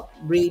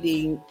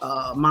 reading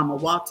Mama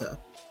Wata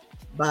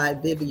by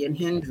Vivian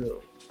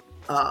Hindrew,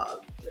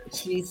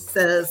 she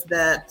says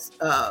that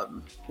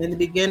in the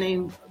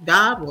beginning,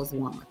 God was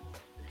woman.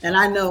 And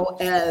I know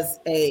as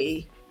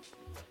a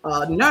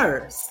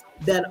nurse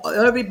that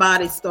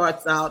everybody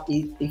starts out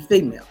a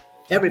female.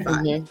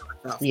 Everybody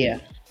starts out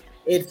female.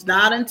 It's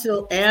not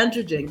until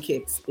androgen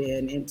kicks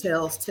in and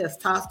tells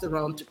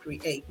testosterone to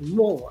create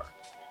more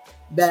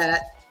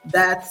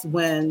that's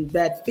when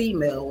that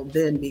female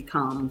then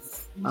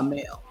becomes a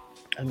male.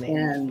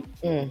 And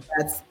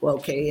that's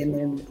okay. And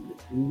then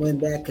when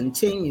that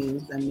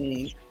continues, I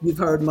mean, you've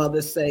heard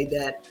mothers say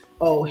that,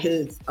 oh,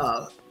 his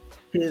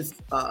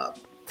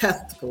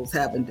testicles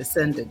haven't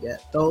descended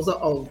yet. Those are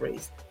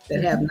ovaries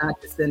that have not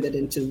descended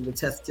into the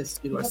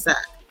testicular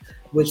sac,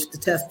 which the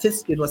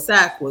testicular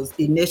sac was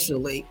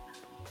initially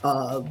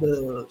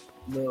the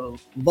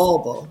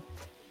vulva,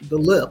 the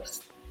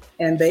lips,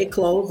 and they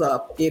close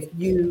up. If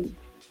you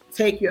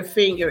take your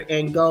finger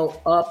and go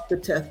up the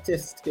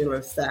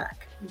testicular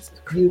sac,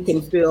 you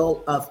can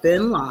feel a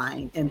thin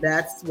line, and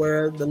that's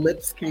where the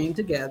lips came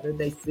together.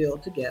 They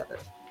filled together,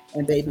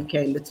 and they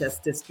became the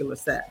testicular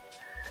sac.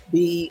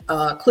 The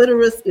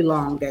clitoris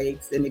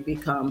elongates, and it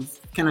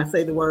becomes, can I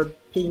say the word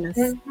penis?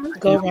 Mm-hmm.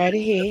 Go right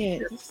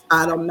ahead.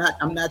 I'm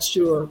not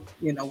sure,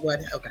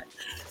 what, okay.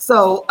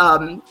 So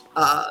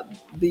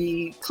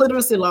the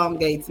clitoris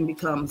elongates and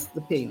becomes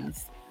the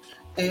penis.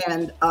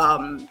 And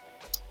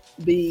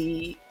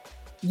the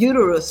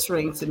uterus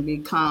shrinks and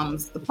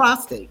becomes the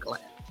prostate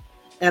gland.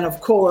 And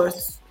of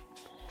course,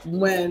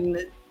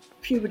 when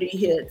puberty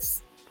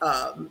hits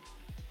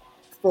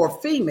for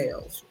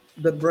females,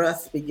 the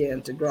breasts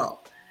begin to grow.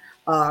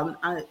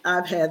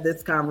 I've had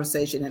this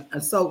conversation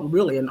and so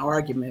really an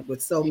argument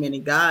with so many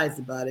guys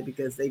about it,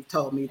 because they've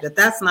told me that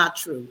that's not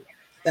true.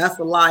 That's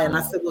a lie. And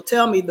I said, well,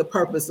 tell me the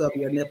purpose of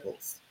your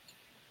nipples.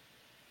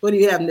 What do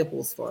you have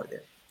nipples for then?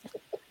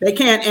 They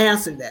can't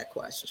answer that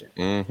question.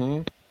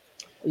 Mm-hmm.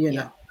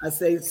 I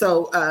say,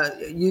 so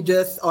you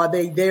just, are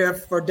they there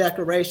for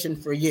decoration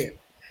for you?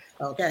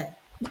 Okay.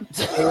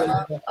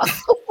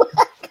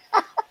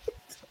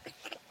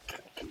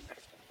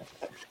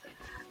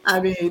 I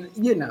mean,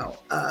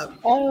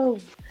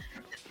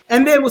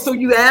 and then, so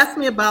you asked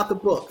me about the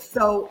book.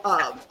 So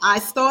I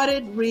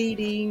started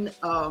reading,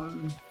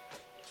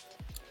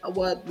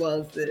 what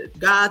was it?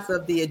 Gods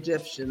of the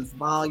Egyptians,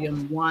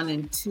 volume 1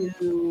 and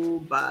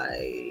 2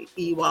 by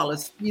E.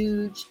 Wallace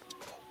Fuge.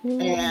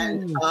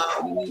 And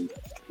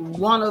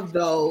one of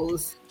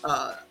those,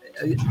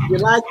 you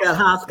like that,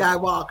 huh,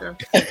 Skywalker?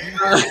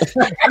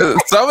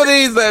 Some of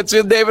these that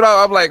you, David,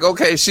 I'm like,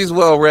 okay, she's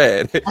well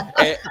read.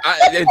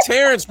 And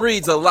Terrence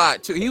reads a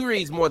lot too. He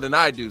reads more than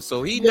I do,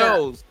 so he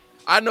knows.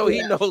 I know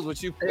he knows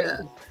what you.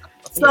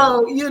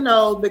 So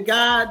the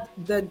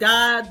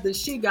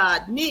she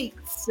god Neek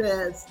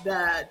says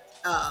that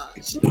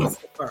she was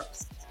the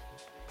first,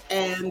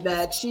 and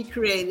that she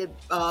created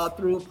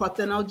through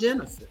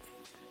parthenogenesis,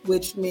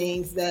 which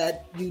means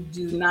that you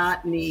do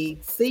not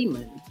need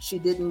semen. She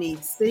didn't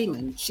need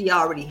semen. She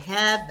already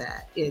had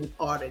that in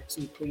order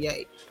to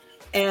create.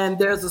 And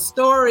there's a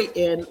story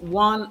in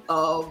one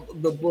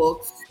of the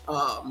books,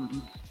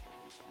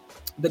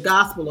 The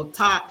Gospel of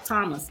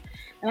Thomas.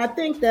 And I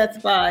think that's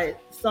by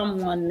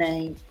someone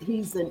named,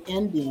 he's an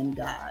Indian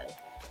guy.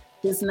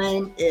 His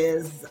name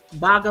is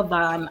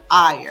Bhagavan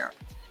Iyer.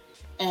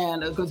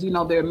 And because,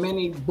 there are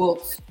many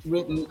books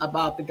written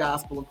about the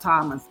Gospel of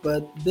Thomas,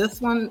 but this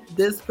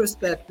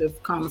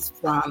perspective comes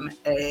from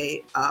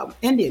a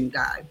Indian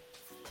guy.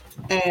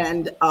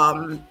 And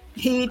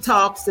he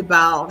talks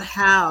about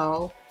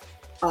how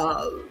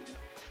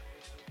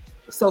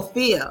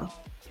Sophia,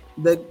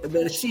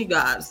 the she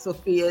god,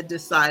 Sophia,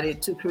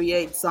 decided to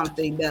create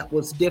something that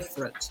was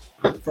different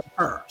from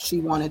her. She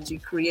wanted to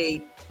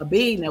create a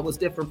being that was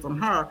different from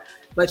her,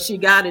 but she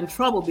got in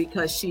trouble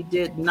because she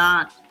did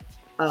not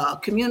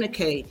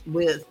communicate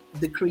with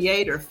the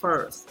creator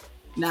first.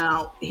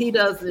 Now, he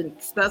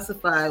doesn't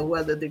specify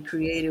whether the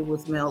creator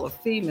was male or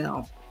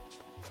female,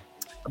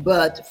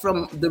 But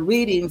from the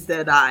readings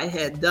that I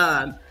had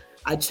done,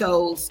 I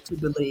chose to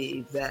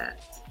believe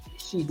that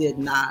she did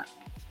not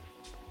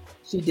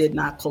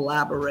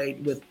collaborate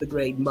with the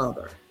Great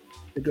Mother,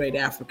 the Great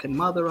African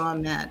Mother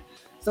on that.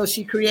 So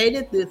she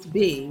created this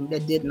being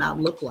that did not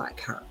look like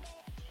her.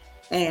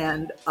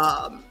 And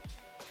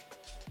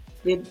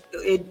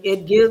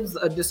it gives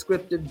a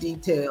descriptive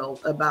detail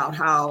about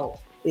how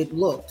it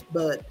looked,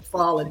 but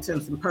for all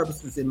intents and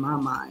purposes, in my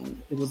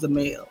mind, it was a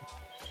male.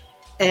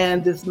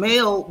 And this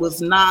male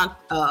was not,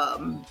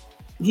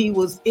 he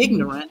was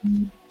ignorant,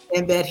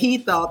 and that he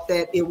thought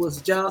that it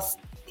was just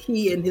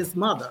he and his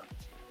mother.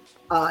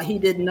 He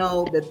didn't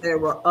know that there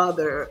were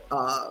other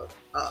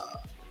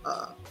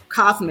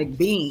cosmic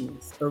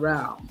beings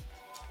around.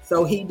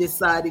 So he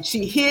decided,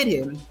 she hid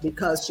him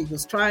because she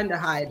was trying to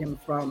hide him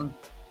from,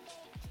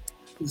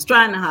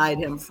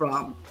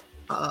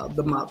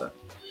 the mother.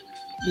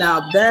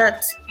 Now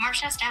that,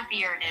 Marcia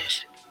Staffy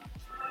Heritage.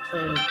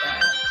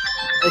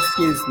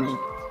 Excuse me.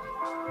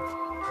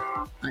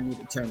 I need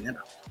to turn that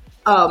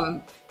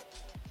off.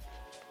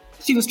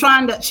 She was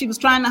trying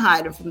to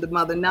hide him from the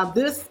mother. Now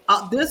this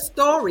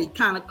story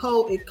kind of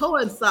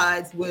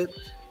coincides with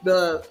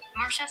the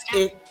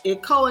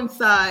it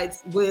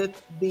coincides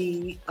with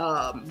the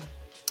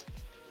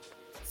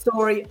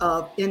story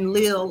of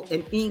Enlil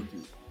and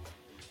Enki.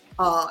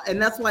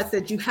 And that's why I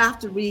said you have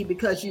to read,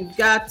 because you've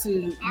got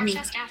to.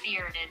 Marcia Staffy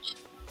Heritage.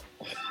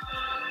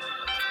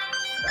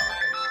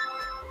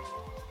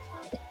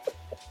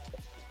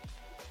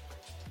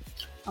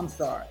 I'm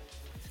sorry.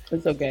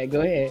 It's okay.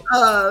 Go ahead.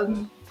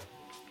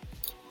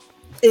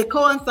 It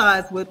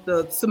coincides with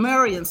the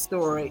Sumerian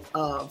story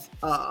of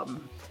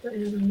Marcia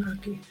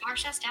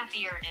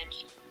Staffy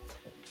Heritage.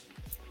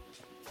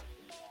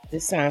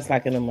 This sounds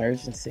like an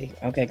emergency.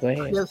 Okay, go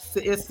ahead.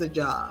 It's the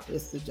job.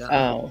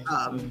 Oh.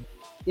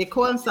 It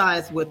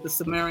coincides with the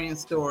Sumerian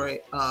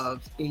story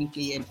of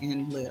Enki and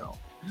Enlil.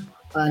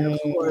 And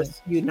of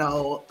course,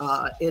 Enlil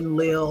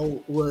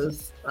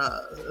was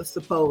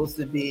supposed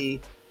to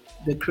be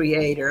the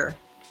creator,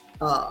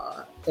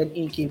 and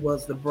Enki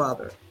was the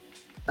brother.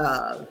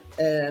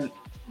 And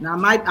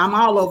now I'm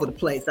all over the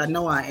place. I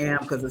know I am,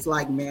 because it's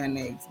like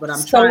mayonnaise, but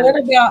I'm trying. So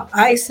what about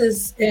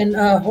Isis and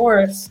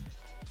Horus?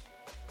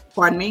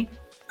 Pardon me?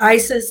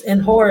 Isis and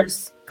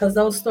Horus, because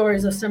those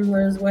stories are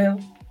similar as well.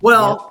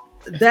 Well,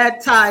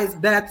 that's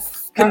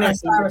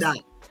connected to that.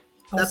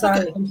 That's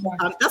okay.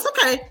 That's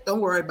okay. Don't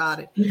worry about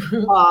it.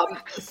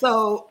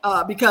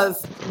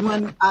 Because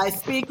when I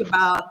speak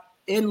about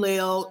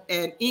Enlil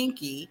and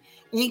Enki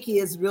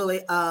is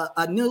really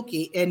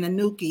Anuki, and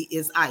Anuki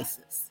is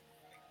Isis.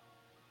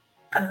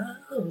 Oh.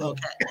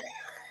 Okay.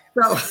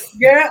 So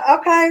yeah,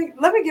 okay.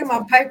 Let me get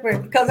my paper,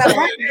 because I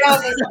write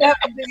down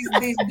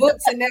these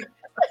books and that.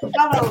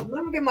 Oh,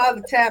 let me get my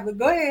other tablet.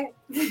 Go ahead.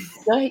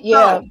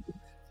 Yeah.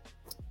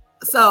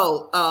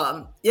 So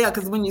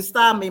because when you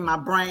stop me, my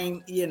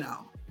brain,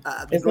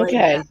 it's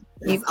okay.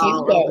 Keep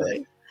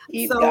going.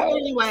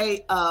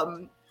 Anyway,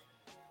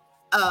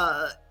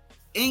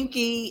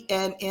 Enki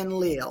and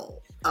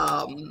Enlil.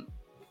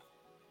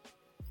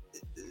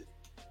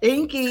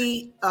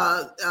 Enki,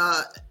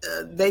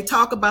 they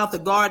talk about the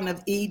Garden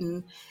of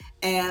Eden,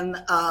 and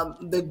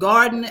the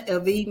Garden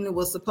of Eden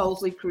was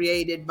supposedly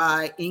created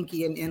by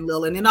Enki and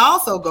Enlil, and it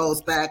also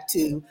goes back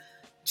to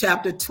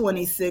chapter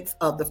 26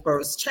 of the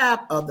first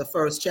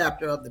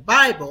chapter of the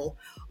Bible,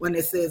 when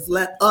it says,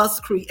 "Let us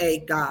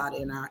create God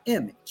in our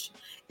image."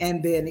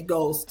 And then it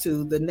goes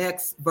to the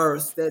next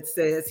verse that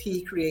says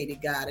He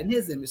created God in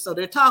His image. So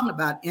they're talking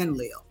about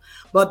Enlil,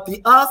 but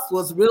the us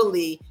was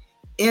really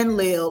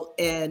Enlil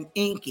and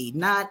Enki,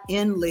 not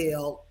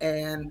Enlil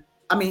and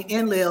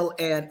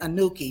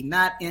Anuki,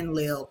 not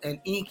Enlil and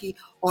Enki,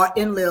 or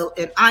Enlil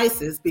and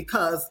Isis,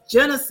 because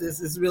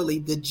Genesis is really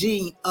the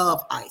gene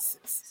of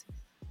Isis.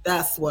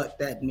 That's what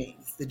that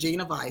means, the gene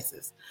of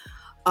Isis.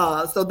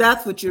 So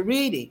that's what you're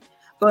reading.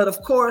 But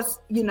of course,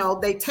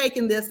 they've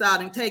taken this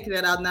out and taken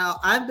it out. Now,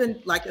 I've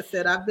been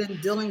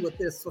dealing with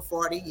this for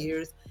 40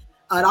 years.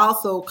 It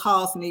also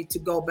caused me to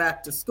go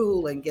back to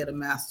school and get a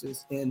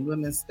master's in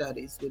women's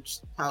studies, which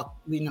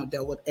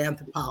dealt with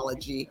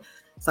anthropology,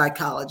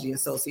 psychology, and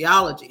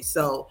sociology.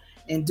 So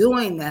in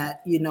doing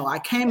that, I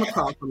came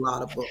across a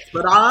lot of books,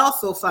 but I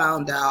also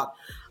found out,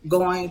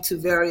 going to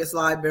various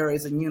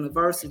libraries and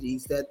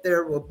universities, that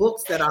there were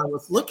books that I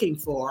was looking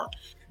for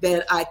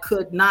that I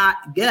could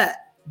not get,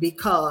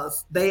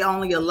 because they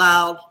only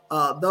allowed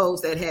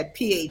those that had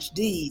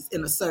PhDs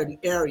in a certain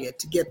area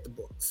to get the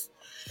books.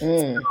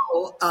 So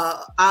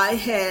I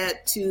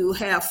had to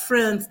have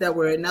friends that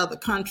were in other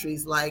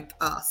countries like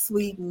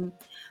Sweden,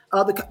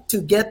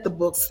 to get the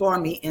books for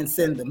me and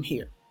send them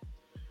here.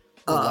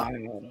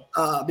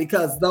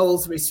 Because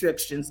those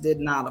restrictions did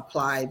not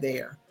apply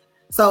there.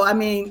 So,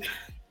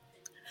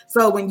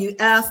 when you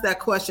ask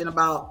that question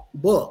about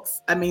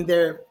books,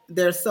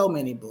 there's so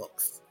many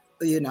books,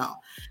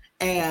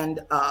 and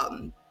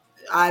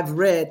I've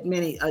read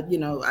many,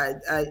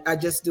 I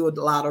just do a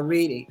lot of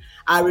reading.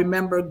 I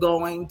remember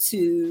going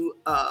to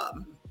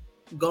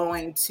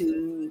going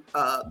to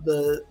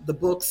the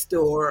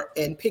bookstore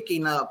and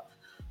picking up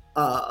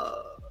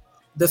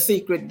The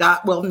Secret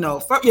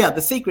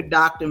The Secret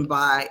Doctrine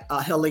by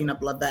Helena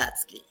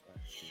Blavatsky.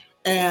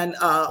 And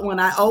when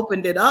I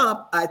opened it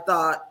up, I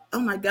thought, oh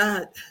my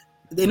God.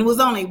 Then it was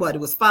only it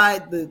was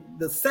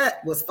the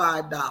set was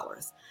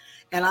 $5.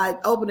 And I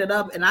opened it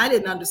up and I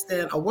didn't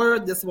understand a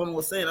word this woman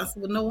was saying. I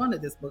said, well, no wonder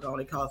this book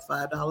only costs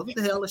 $5. What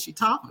the hell is she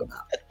talking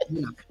about?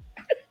 You know.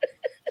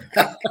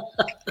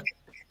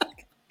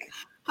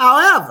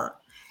 However,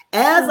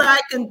 as I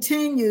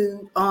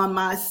continued on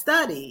my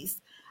studies,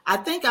 I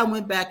think I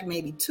went back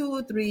maybe 2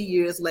 or 3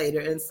 years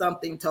later and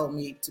something told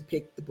me to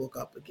pick the book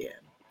up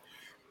again.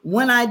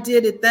 When I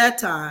did it that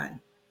time,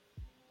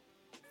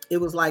 it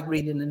was like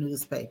reading the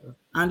newspaper.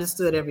 I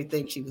understood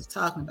everything she was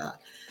talking about.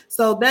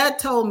 So that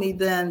told me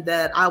then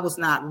that I was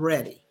not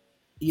ready.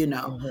 You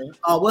know,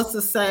 what's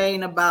the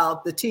saying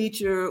about the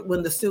teacher?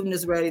 When the student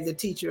is ready, the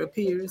teacher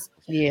appears.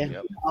 Yeah. You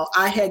know,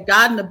 I had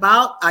gotten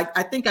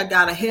I think I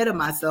got ahead of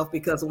myself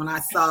because when I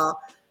saw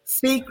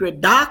Secret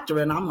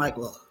Doctrine, I'm like,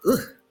 well,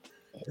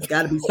 there's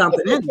got to be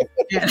something in there.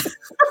 And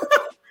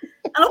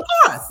of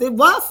course, it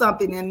was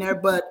something in there,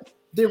 but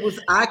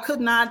I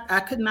could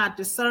not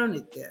discern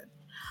it then.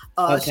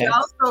 She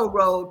also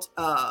wrote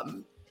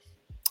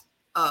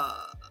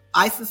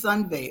Isis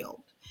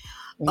Unveiled.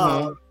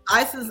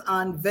 Isis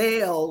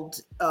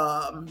Unveiled,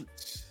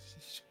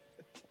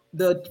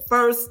 the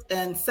first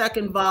and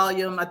second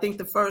volume, I think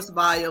the first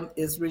volume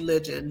is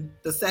religion.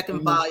 The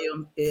second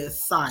volume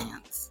is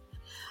science.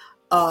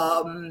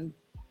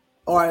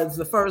 Or is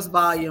the first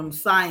volume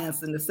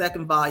science and the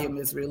second volume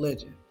is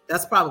religion.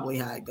 That's probably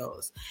how it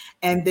goes.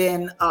 And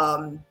then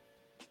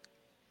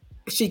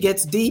she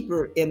gets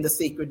deeper in The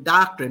Secret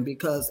Doctrine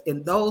because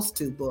in those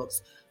two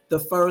books, the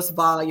first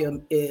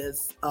volume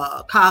is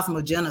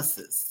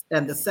cosmogenesis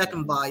and the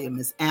second volume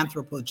is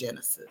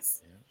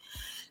anthropogenesis.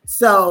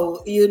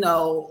 So, you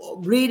know,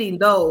 reading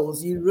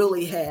those, you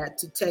really had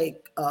to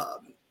take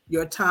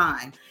your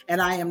time.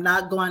 And I am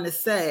not going to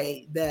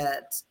say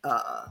that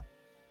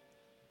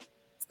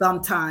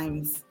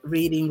sometimes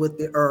reading with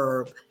the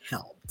herb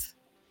helped,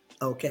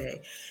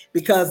 okay?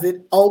 Because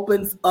it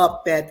opens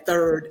up that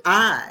third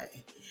eye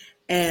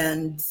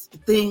and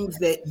things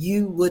that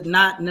you would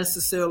not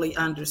necessarily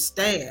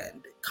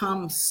understand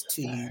comes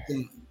to you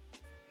then.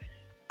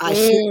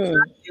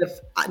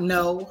 If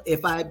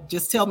I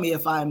just tell me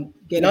if I'm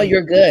getting. No,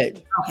 you're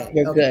good. Okay.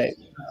 You're good.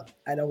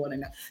 I don't want to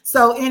know.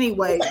 So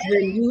anyway,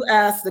 when you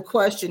asked the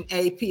question,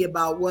 AP,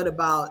 about what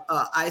about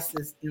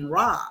Isis and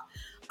Ra,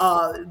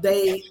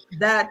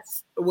 that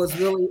was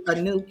really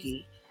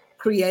Anuki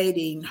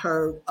creating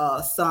her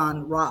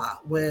son Ra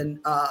when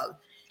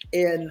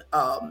in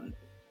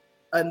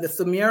the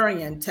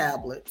Sumerian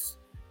tablets,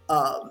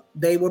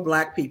 they were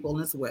Black people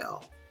as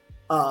well.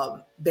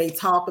 They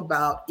talk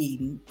about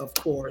Eden, of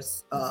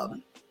course.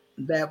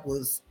 That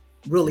was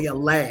really a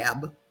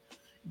lab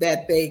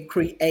that they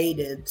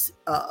created,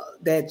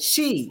 that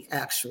she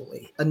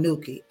actually,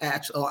 Anuki,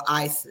 or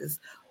Isis,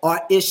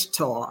 or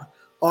Ishtar,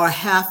 or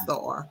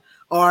Hathor,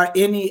 or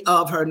any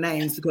of her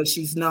names, because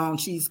she's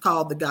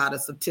called the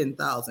goddess of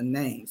 10,000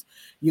 names.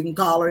 You can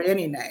call her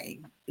any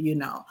name, you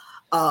know.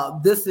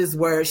 This is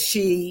where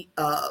she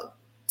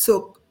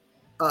took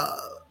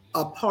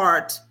a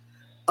part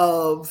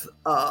of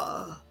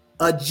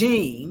a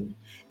gene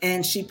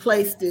and she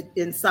placed it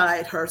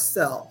inside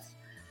herself.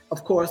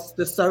 Of course,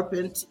 the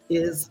serpent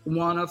is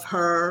one of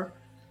her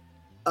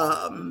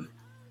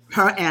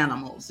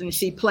animals, and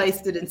she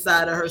placed it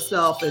inside of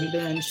herself, and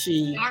then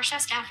she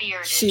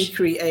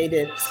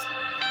created.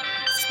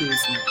 Excuse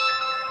me.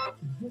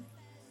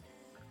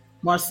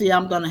 Marcia,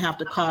 I'm going to have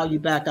to call you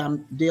back.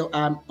 I'm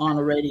on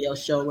a radio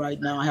show right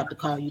now. I have to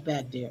call you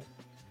back, dear.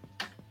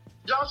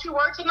 Don't you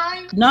work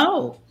tonight?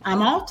 No,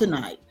 I'm off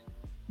tonight.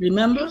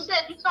 Remember? You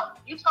said you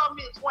told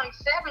me the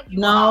 27th.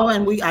 No,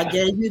 and I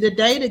gave you the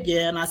date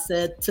again. I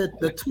said to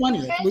the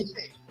 20th. I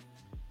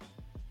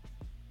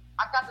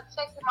got the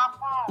text in my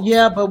phone.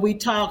 Yeah, but we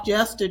talked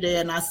yesterday,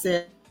 and I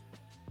said,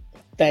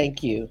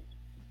 "Thank you,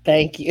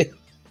 thank you."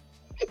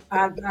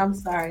 I'm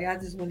sorry. I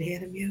just went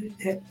ahead and muted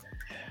it.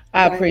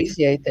 I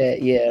appreciate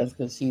that. Yeah,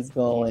 because she's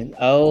going.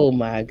 Oh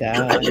my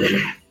God.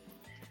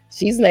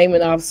 She's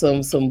naming off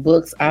some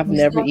books I've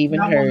never even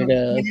heard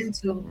of.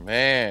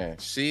 Man,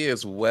 she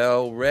is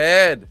well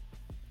read.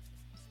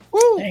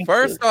 Woo!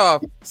 First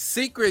off,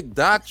 Secret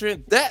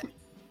Doctrine. That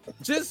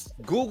just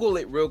Google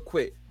it real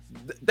quick.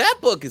 That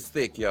book is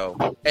thick, yo.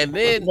 And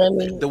then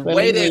the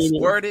way that it's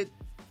worded,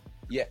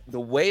 the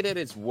way that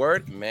it's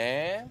worded,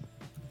 man,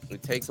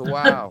 it takes a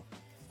while.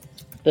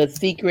 The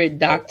Secret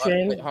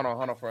Doctrine. Wait, hold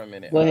on for a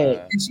minute. Go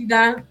ahead. Is she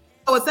done?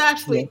 Oh, it's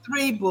actually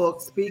 3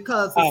 books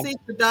because the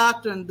Secret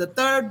Doctrine, the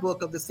third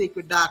book of the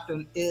Secret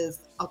Doctrine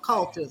is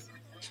occultism.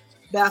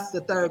 That's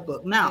the third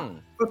book. Now,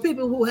 for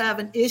people who have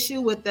an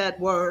issue with that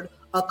word,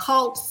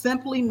 occult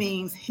simply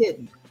means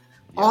hidden.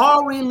 Yeah.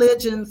 All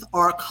religions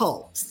are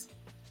cults.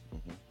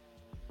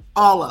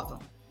 All of them.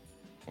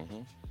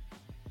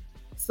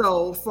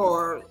 So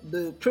for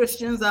the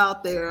Christians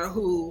out there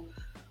who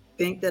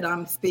think that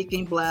I'm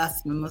speaking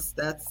blasphemous,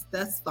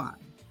 that's fine.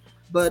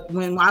 But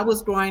when I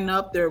was growing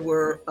up, there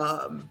were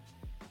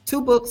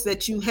 2 books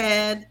that you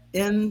had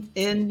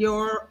in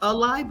your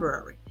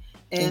library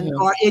and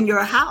or in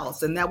your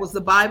house, and that was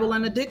the Bible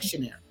and a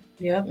dictionary.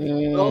 Yeah,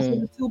 those were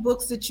the 2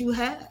 books that you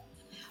had.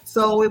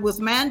 So it was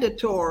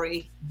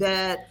mandatory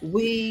that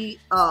we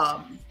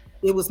learned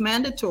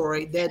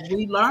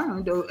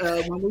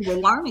when we were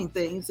learning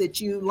things,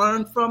 that you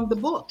learned from the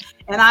book,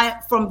 and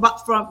from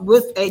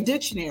with a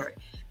dictionary.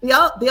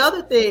 The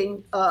other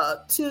thing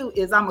too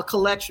is I'm a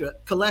collector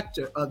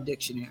of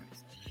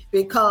dictionaries,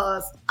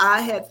 because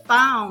I had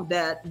found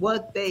that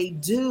what they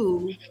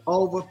do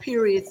over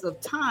periods of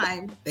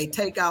time, they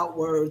take out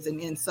words and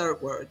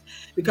insert words.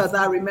 Because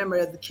I remember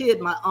as a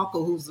kid, my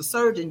uncle, who's a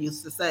surgeon,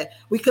 used to say,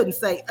 we couldn't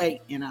say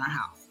ain't in our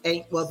house.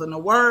 Ain't wasn't a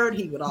word.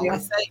 He would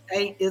always say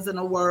ain't isn't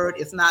a word.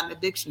 It's not in the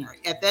dictionary.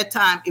 At that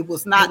time, it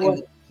was not in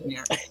the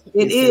dictionary.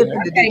 It is in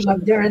the came dictionary.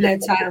 up during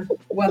that time.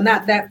 Well,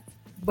 not that,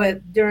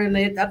 but during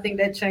it, I think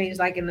that changed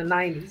like in the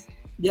 90s.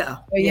 Yeah.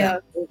 But yeah.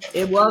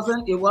 It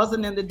wasn't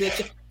in the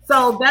dictionary.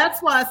 So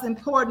that's why it's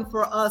important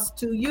for us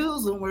to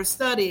use when we're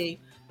studying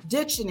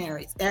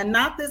dictionaries, and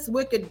not this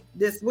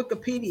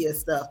Wikipedia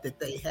stuff that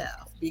they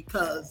have,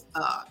 because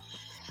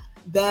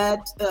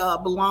that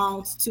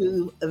belongs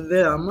to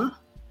them,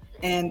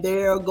 and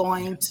they're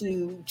going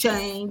to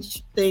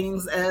change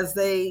things as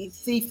they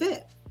see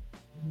fit,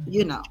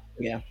 you know.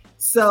 Yeah.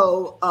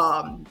 So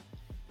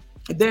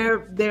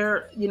there's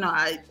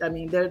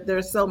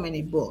so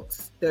many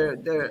books.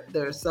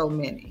 There's so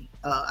many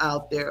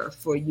out there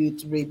for you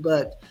to read,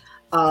 but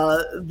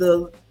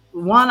the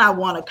one I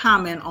want to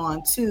comment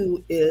on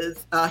too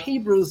is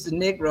Hebrews the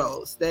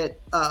Negroes, that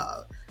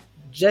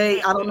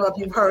Jay, I don't know if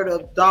you've heard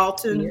of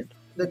Dalton,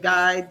 the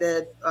guy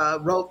that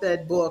wrote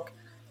that book.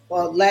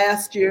 Well,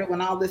 last year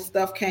when all this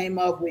stuff came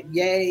up with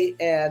Ye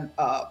and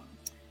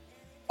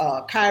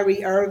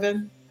Kyrie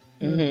Irving,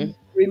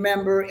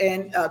 remember,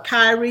 and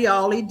Kyrie,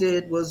 all he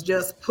did was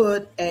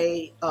put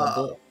a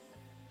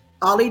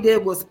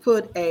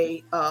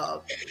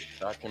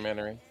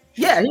documentary.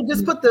 Yeah, he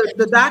just put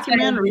the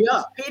documentary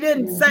up. He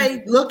didn't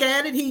say look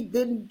at it. He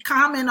didn't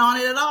comment on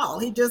it at all.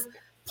 He just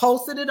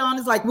posted it on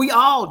his, like we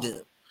all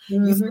do.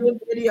 You see a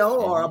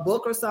video or a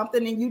book or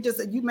something, and you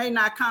may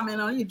not comment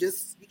on it. You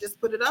just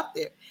put it up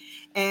there.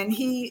 And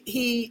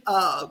he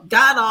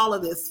got all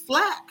of this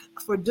flack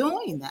for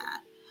doing that,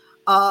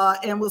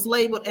 and was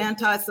labeled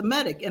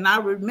anti-Semitic. And I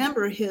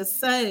remember his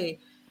saying,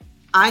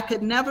 I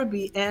could never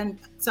be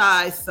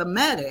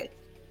anti-Semitic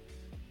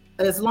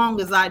as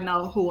long as I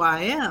know who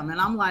I am.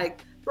 And I'm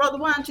like, brother,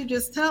 why don't you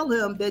just tell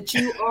him that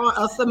you are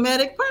a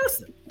Semitic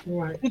person?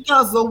 Right.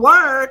 Because the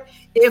word,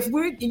 if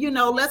we're,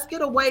 let's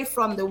get away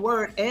from the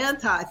word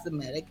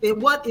anti-Semitic. Then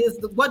what does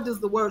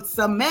the word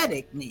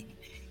Semitic mean?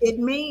 It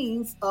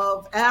means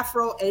of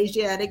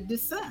Afro-Asiatic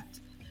descent.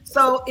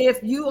 So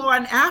if you are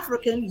an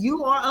African,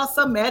 you are a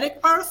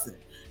Semitic person.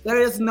 There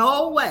is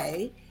no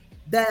way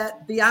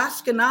that the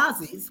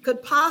Ashkenazis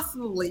could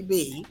possibly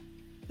be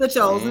the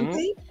chosen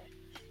people.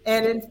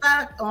 And in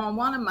fact, on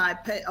on my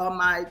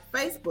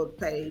Facebook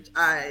page,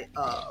 I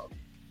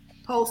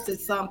posted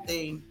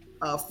something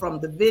from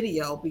the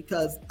video,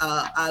 because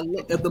I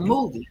looked at the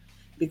movie,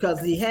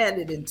 because he had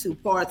it in 2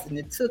 parts, and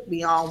it took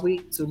me all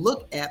week to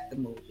look at the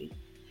movie.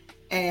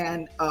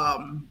 And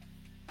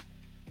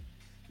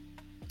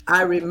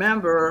I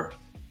remember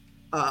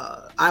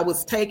I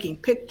was taking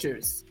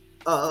pictures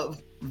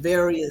of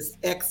various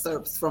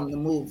excerpts from the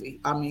movie.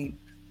 I mean,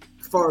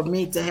 for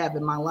me to have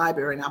in my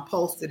library, and I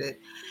posted it.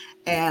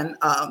 And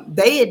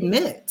they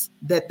admit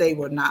that they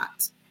were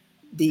not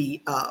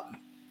the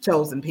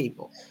chosen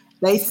people.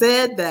 They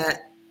said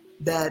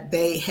that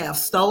they have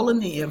stolen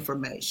the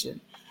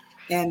information,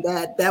 and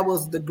that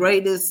was the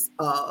greatest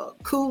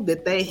coup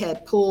that they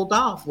had pulled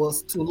off,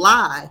 was to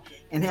lie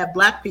and have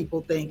Black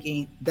people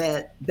thinking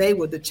that they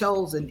were the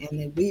chosen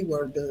and that we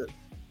were the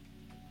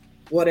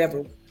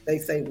whatever they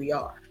say we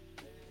are.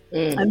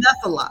 And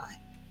that's a lie,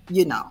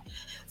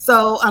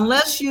 So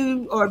unless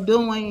you are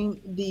doing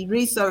the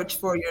research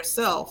for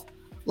yourself,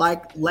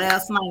 like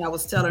last night I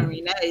was telling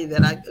Renee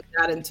that I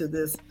got into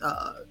this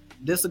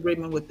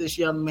disagreement with this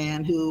young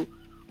man who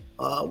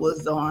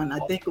was on, I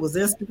think it was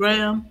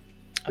Instagram.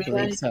 I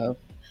believe so.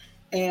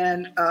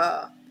 And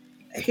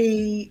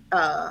he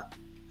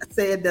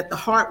said that the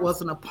heart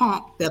wasn't a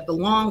pump, that the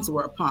lungs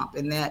were a pump,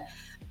 and that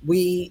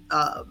we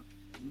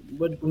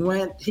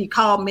he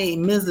called me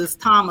Mrs.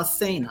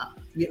 Thomasina,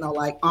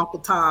 like Uncle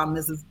Tom,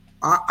 Mrs.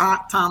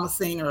 Aunt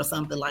Thomasina or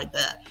something like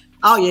that.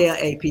 Oh yeah,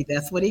 AP,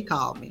 that's what he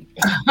called me.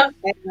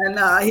 And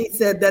he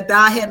said that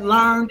I had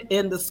learned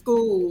in the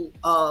school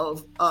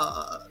of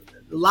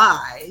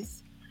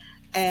lies,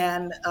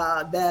 and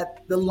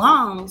that the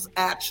lungs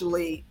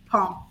actually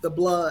pump the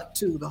blood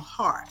to the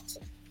heart,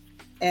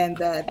 and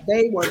that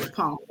they were the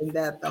pump, and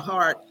that the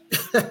heart,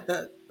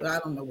 I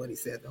don't know what he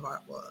said the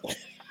heart was.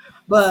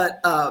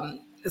 But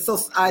so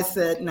I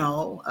said,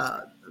 no,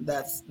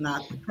 that's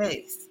not the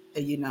case.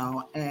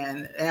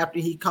 And after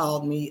he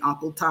called me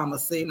Uncle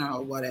Thomasina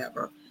or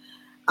whatever,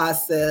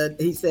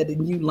 he said,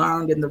 and you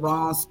learned in the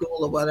wrong school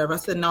or whatever. I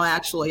said, no,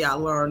 actually, I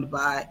learned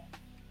by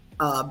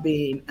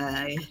being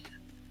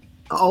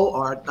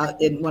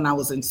when I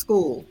was in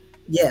school.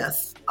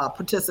 Yes,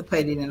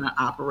 participating in an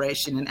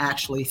operation and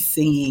actually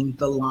seeing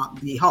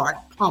the heart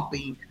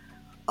pumping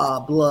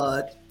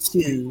blood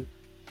to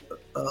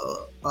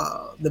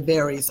the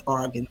various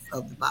organs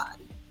of the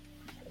body.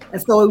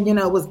 And so,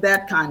 it was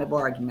that kind of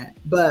argument.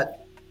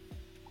 But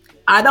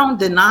I don't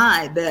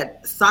deny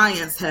that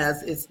science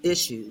has its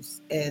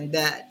issues and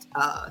that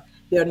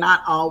they're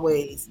not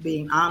always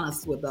being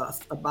honest with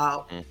us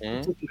about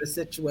particular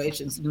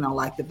situations,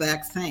 like the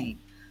vaccine.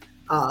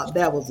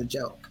 That was a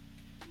joke.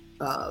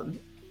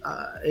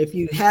 If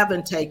you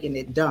haven't taken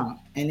it, don't.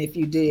 And if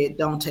you did,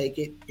 don't take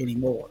it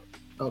anymore.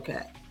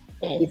 Okay.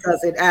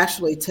 Because it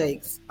actually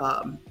takes,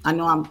 I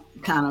know I'm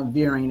kind of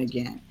veering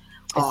again.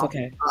 It's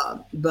okay.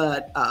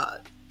 But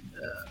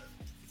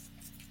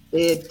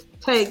it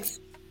takes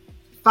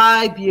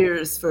 5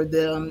 years for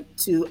them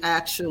to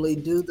actually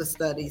do the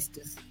studies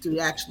to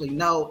actually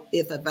know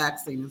if a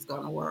vaccine is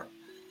going to work.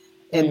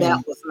 And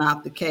that was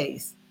not the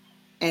case.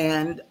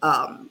 And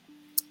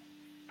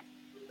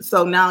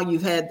so now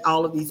you've had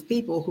all of these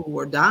people who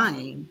were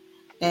dying,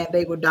 and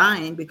they were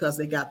dying because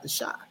they got the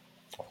shot,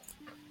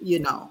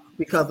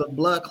 because of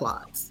blood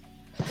clots.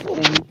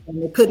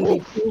 And it couldn't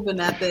be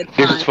proven at that time.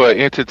 This is for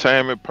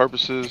entertainment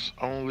purposes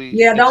only.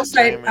 Yeah, don't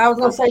say. I was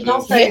gonna say,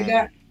 don't say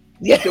that.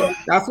 Yeah,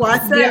 that's why I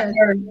said.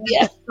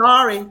 Yeah.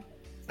 Sorry.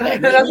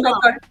 That's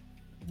okay.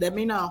 Let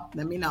me know.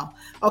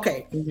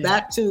 Okay,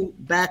 back to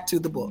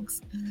the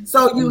books.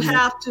 So you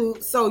have to.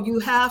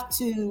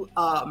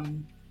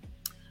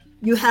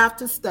 You have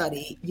to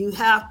study. You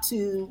have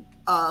to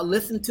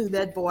listen to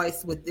that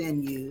voice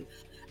within you,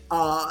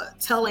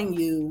 telling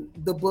you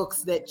the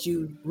books that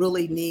you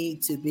really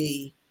need to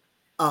be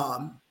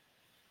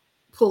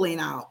pulling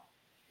out,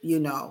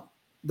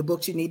 the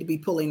books you need to be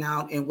pulling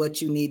out and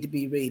what you need to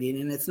be reading.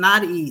 And it's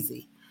not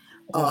easy.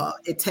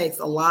 It takes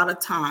a lot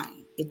of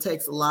time.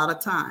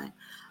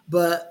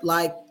 But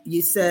like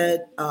you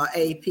said,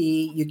 AP,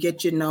 you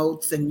get your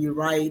notes and you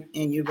write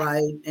and you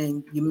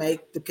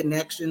make the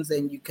connections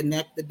and you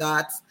connect the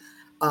dots.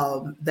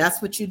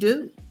 That's what you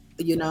do,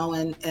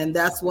 and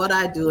that's what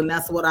I do. And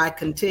that's what I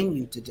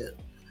continue to do,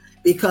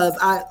 because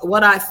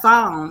what I have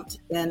found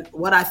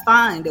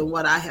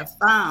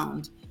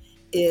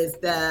is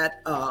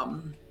that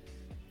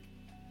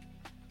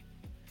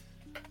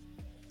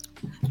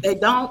they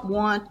don't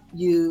want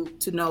you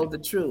to know the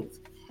truth.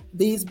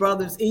 These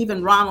brothers,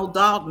 even Ronald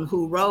Dalton,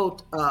 who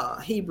wrote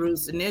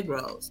Hebrews to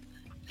Negroes,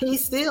 he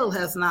still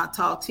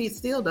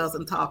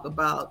doesn't talk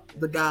about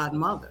the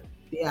godmother,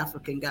 the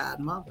African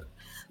godmother.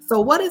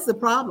 So what is the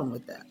problem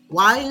with that?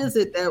 Why is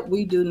it that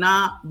we do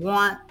not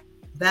want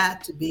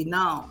that to be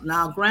known?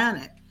 Now,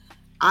 granted,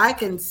 I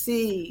can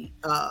see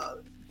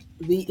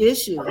the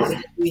issues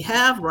that we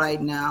have right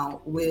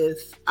now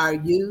with our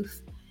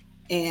youth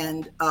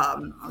and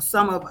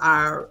some of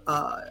our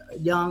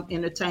young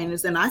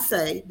entertainers. And I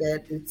say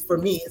that for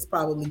me, it's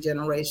probably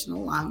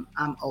generational.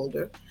 I'm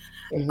older.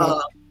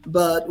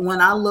 But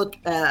when I look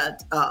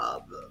at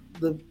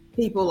the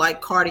people like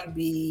Cardi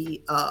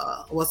B,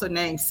 what's her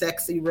name?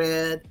 Sexy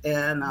Red,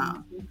 and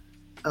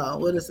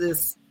what is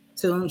this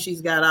tune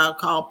she's got out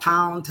called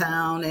Pound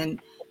Town? And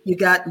you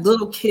got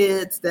little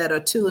kids that are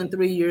 2 and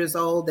 3 years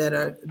old, that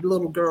are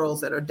little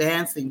girls that are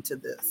dancing to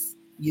this,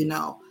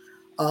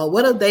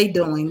 what are they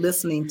doing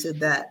listening to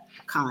that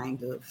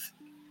kind of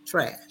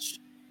trash?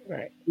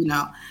 Right.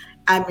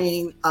 I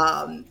mean,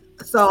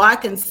 so I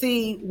can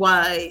see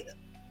why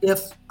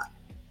if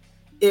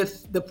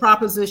the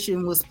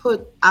proposition was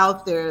put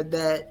out there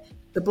that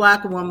the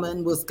Black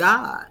woman was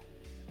God,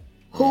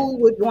 who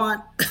would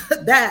want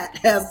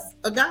that as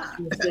a God?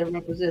 It's their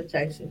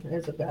representation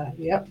as a God.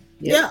 Yep.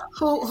 Yeah.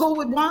 Who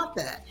would want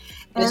that?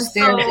 And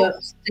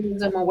steers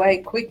them away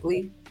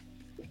quickly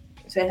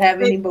to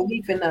have any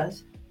belief in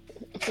us.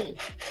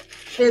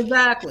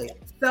 Exactly.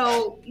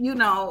 So,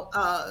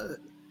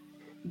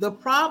 the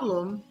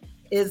problem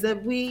is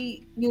that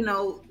we,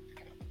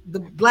 the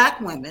Black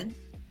women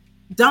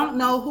don't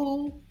know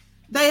who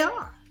they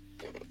are.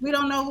 We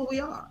don't know who we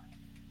are,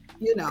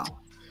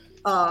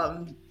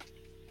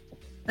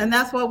 and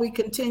that's why we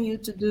continue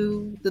to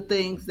do the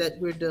things that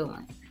we're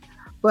doing.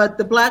 But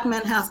the Black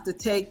man has to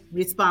take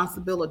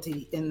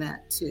responsibility in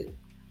that too,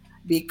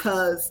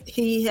 because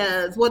he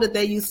has, what did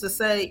they used to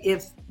say?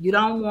 If you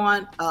don't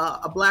want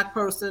a Black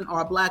person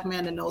or a Black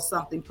man to know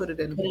something, put it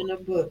in a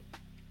book.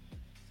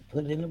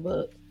 Put it in a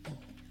book.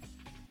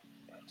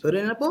 Put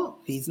it in a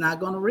book. He's not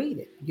going to read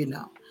it,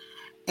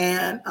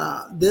 And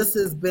this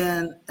has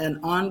been an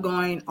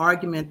ongoing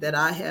argument that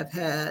I have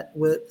had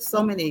with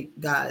so many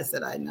guys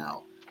that I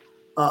know.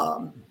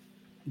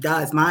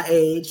 Guys my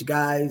age,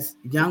 guys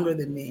younger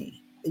than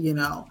me,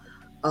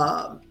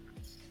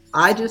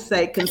 I just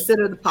say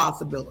consider the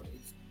possibilities.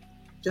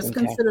 Just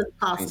consider the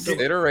possibilities.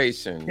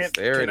 Considerations.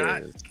 There it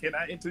is. Can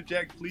I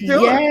interject, please?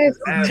 Yes.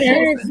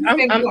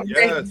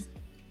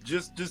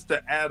 Just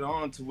to add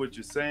on to what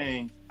you're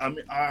saying, I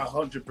mean, I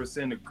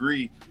 100%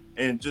 agree.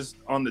 And just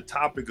on the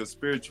topic of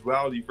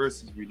spirituality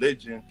versus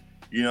religion,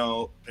 you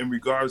know, in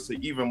regards to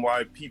even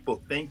why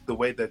people think the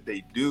way that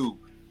they do,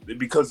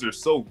 because they're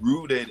so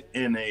rooted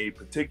in a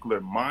particular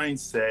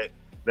mindset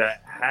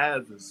that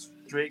has a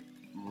strict,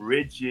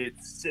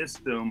 rigid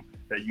system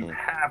that you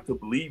have to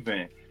believe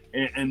in.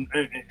 And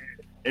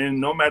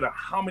no matter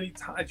how many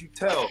times you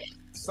tell,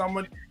 some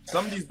of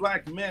these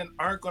black men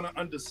aren't going to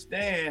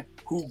understand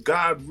who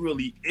God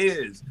really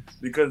is,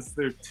 because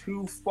they're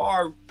too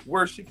far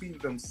worshiping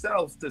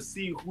themselves to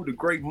see who the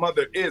great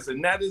mother is.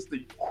 And that is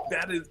the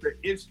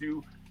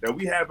issue that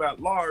we have at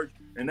large.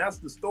 And that's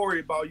the story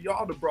about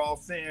Yaldabaoth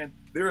saying,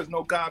 there is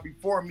no God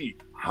before me.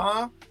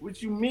 Huh?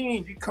 What you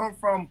mean? You come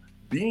from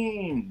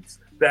beings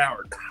that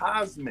are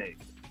cosmic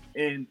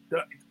and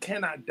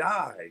cannot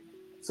die.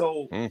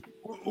 So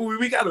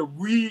we got to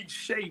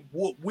reshape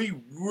what we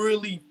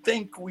really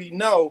think we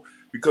know,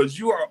 because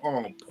you are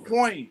on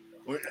point.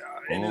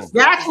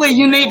 Actually,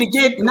 you need to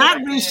get,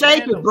 not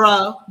reshape it,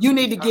 bro. You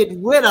need to get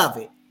rid of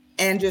it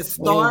and just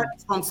start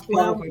from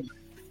square one.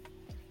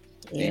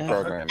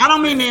 Deprogramming. I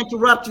don't mean to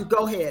interrupt you.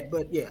 Go ahead,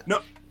 but yeah.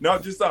 No,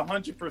 just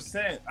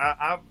 100%.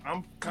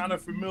 I'm kind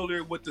of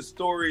familiar with the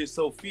story of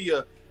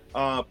Sophia.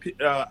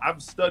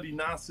 I've studied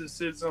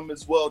Gnosticism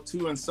as well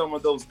too, and some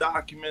of those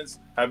documents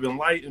have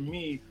enlightened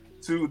me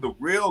to the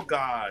real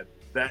God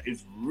that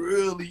is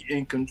really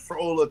in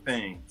control of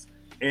things.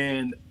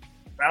 And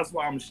that's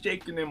why I'm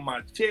shaking in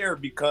my chair,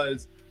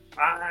 because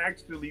I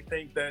actually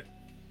think that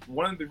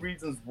one of the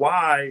reasons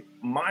why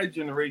my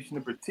generation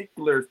in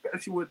particular,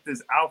 especially with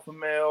this alpha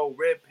male,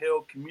 red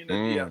pill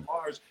community at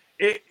large,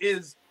 it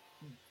is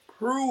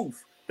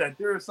proof that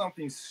there is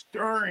something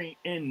stirring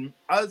in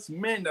us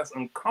men that's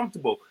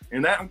uncomfortable.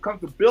 And that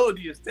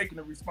uncomfortability is taking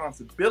the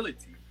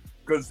responsibility,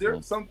 because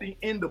there's something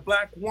in the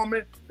black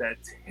woman that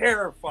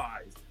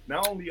terrifies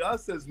not only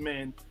us as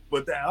men,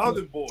 but that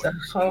other boy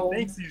who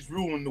thinks he's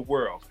ruling the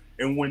world.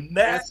 And when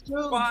that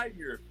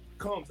fire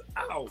comes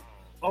out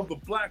of the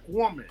black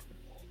woman,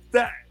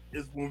 that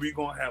is when we're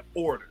going to have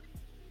order.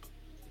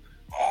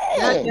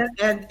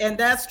 And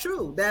that's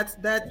true.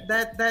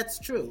 That's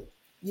true.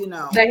 You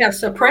know, they have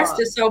suppressed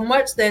it so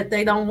much that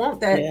they don't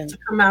want that to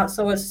come out.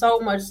 So it's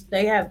so much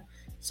they have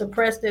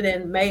suppressed it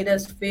and made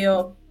us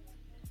feel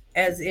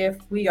as if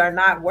we are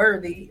not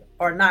worthy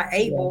or not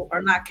able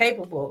or not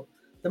capable.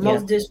 The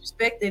most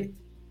disrespected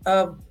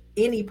of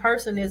any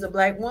person is a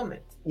black woman.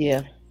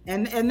 Yeah.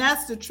 And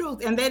that's the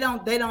truth. And they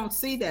don't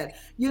see that.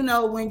 You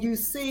know, when you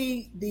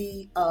see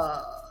the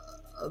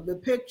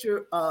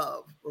picture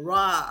of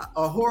Ra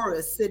or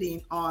Horus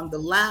sitting on the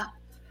lap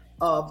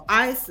of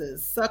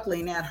Isis,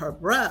 suckling at her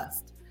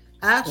breast,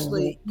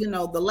 actually, you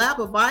know, the lap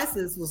of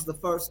Isis was the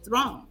first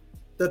throne.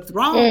 The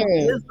throne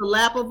is the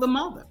lap of the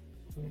mother.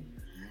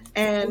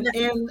 And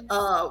in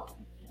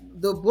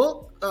the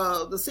book,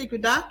 The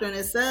Secret Doctrine,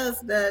 it says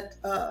that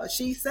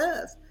she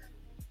says,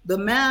 the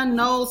man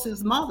knows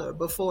his mother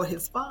before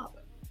his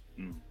father.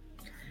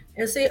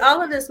 And see,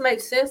 all of this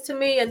makes sense to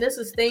me. And this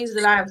is things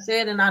that I have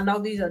said, and I know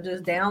these are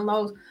just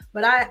downloads,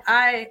 but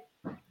I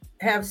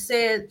have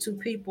said to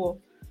people,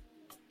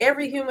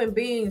 every human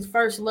being's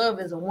first love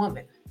is a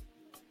woman.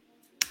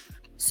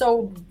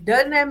 So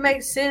doesn't that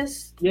make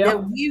sense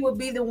that we would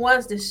be the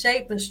ones to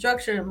shape and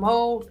structure and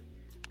mold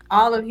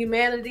all of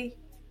humanity?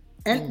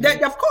 And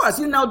that, of course,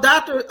 you know,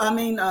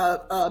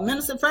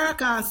 Minister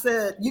Farrakhan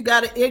said, you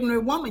got an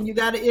ignorant woman, you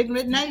got an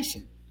ignorant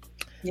nation.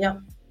 Yeah.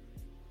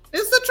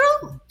 It's the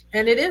truth.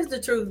 And it is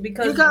the truth,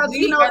 because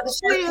you know,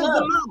 she is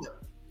the mother.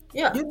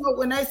 Yeah. You know,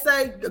 when they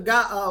say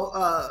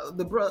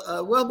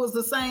what was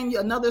the saying?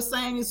 Another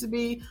saying used to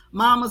be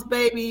mama's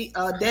baby,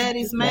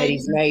 daddy's maybe.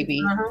 Daddy's maybe.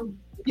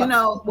 You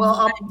know,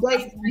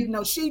 you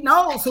know, she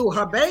knows who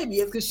her baby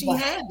is because she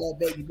had that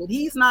baby, but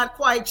he's not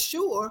quite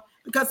sure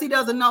because he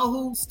doesn't know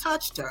who's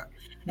touched her.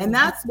 And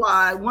that's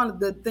why one of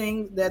the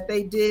things that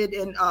they did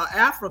in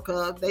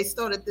Africa, they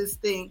started this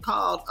thing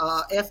called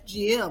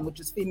FGM, which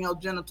is female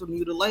genital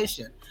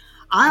mutilation.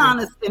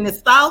 And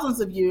it's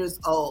thousands of years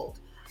old.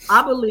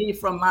 I believe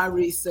from my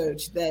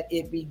research that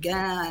it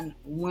began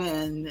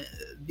when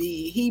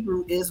the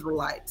Hebrew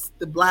Israelites,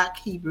 the Black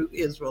Hebrew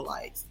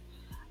Israelites,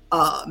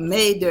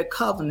 made their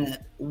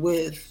covenant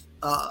with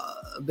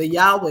the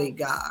Yahweh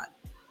God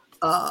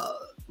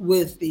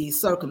with the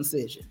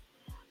circumcision.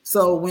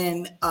 So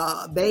when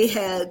they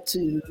had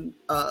to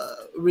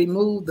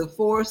remove the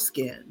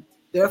foreskin,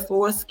 their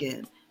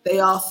foreskin, they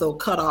also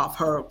cut off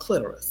her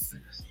clitoris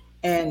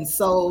and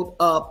sewed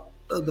up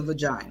the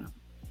vagina,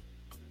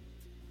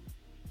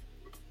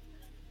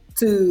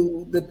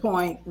 to the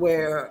point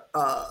where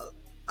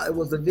it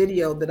was a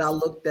video that I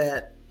looked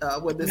at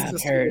where this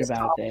sister was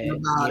talking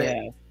about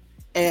it.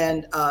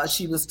 And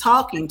she was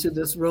talking to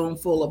this room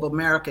full of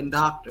American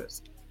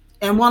doctors.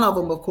 And one of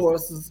them, of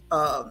course, is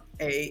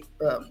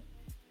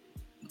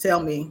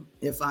tell me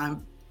if I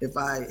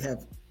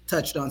have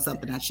touched on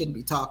something I shouldn't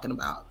be talking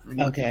about.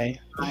 Okay.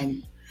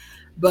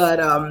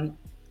 But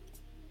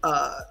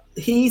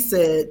he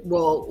said,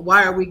 well,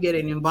 why are we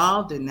getting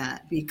involved in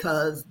that?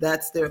 Because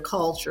that's their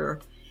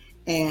culture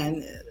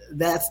and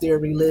that's their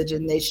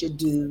religion. They should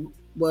do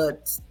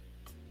what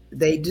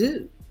they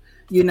do,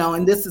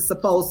 and this is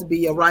supposed to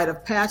be a rite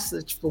of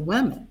passage for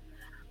women.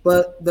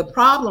 But the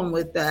problem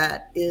with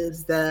that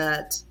is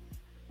that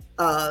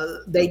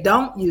they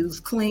don't use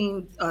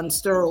clean,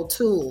 unsterile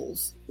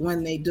tools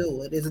when they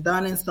do it. It's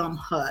done in some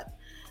hut.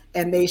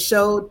 And they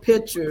showed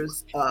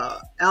pictures.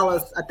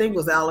 Alice, I think it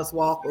was Alice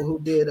Walker who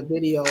did a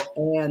video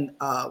and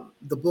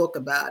the book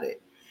about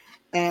it.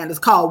 And it's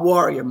called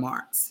Warrior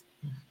Marks.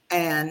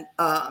 And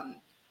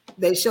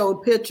they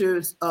showed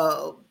pictures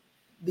of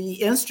the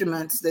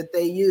instruments that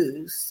they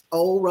use,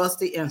 old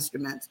rusty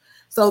instruments.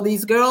 So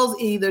these girls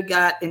either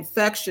got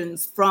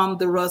infections from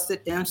the rusted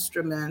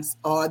instruments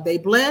or they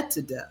bled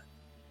to death.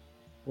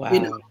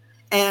 Wow.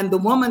 And the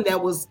woman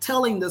that was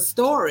telling the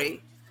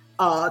story,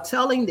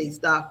 telling these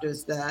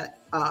doctors that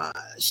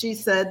she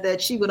said that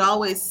she would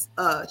always,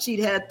 she'd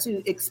had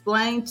to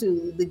explain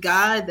to the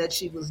guy that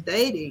she was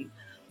dating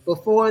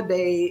before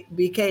they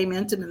became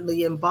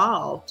intimately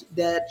involved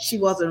that she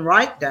wasn't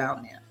right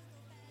down there,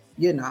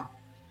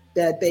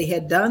 that they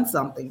had done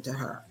something to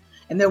her.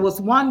 And there was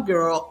one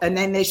girl, and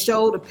then they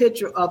showed a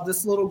picture of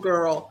this little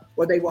girl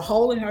where they were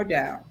holding her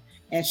down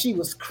and she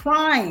was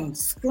crying,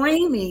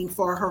 screaming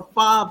for her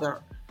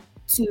father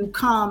to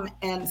come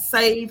and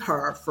save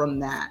her from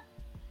that,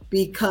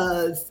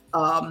 because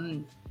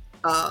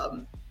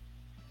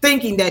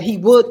thinking that he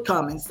would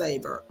come and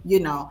save her,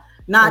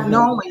 not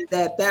knowing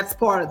that that's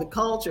part of the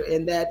culture,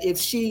 and that if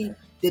she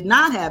did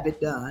not have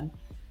it done,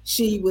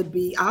 she would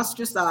be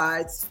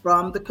ostracized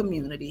from the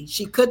community.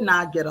 She could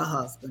not get a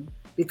husband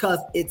because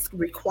it's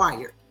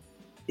required.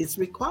 It's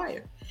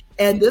required.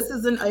 And this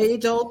is an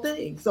age-old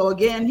thing. So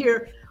again,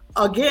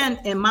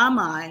 in my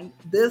mind,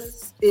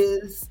 this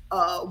is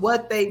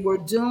what they were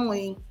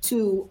doing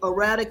to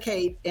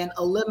eradicate and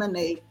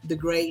eliminate the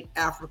great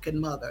African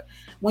mother.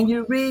 When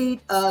you read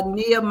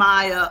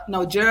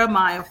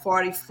Jeremiah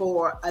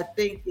 44, I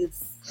think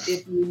it's,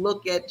 if you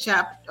look at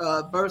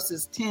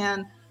verses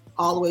 10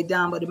 all the way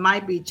down, but it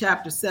might be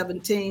chapter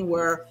 17,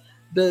 where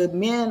the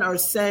men are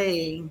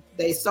saying,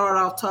 they start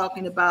off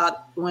talking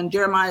about when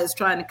Jeremiah is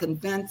trying to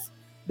convince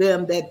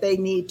them that they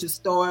need to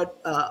start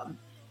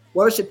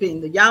worshiping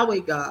the Yahweh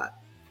God,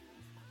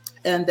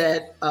 and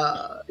that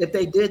if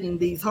they didn't,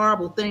 these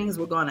horrible things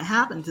were going to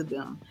happen to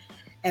them.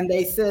 And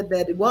they said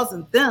that it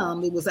wasn't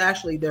them, it was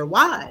actually their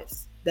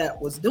wives that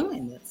was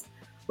doing this.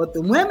 But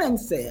the women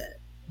said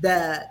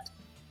that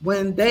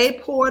when they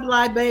poured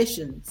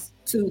libations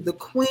to the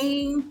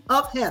Queen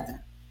of Heaven,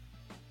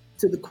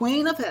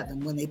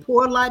 when they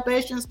poured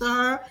libations to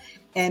her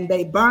and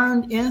they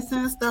burned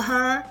incense to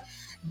her,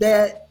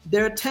 that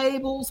their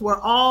tables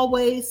were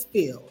always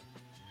filled,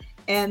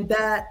 and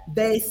that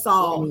they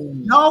saw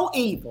no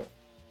evil.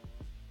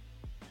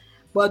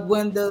 But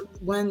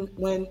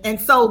and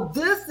so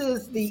this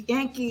is the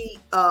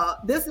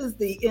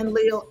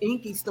Enlil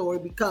Enki story,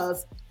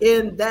 because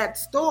in that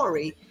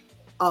story,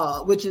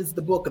 which is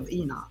the book of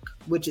Enoch,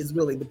 which is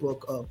really the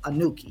book of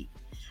Anuki,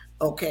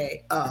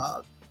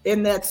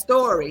 in that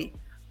story,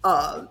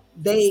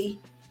 they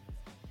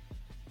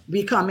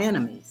become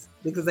enemies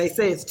because they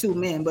say it's two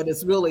men, but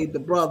it's really the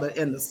brother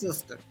and the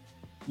sister,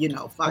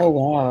 fighting. Oh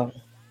wow.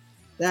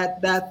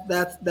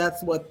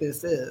 That's what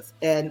this is.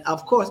 And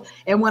of course,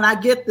 and when I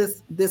get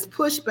this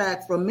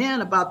pushback from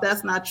men about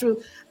that's not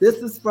true, this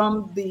is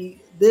from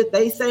they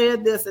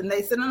said this and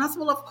they said, and I said,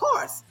 well, of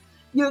course,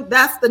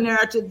 that's the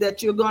narrative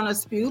that you're going to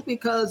spew,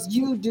 because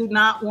you do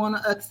not want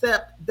to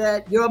accept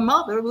that your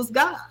mother was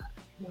God.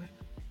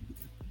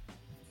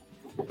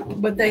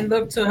 But they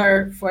look to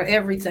her for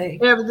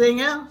everything.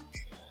 Everything else.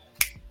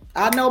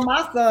 I know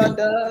my son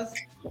does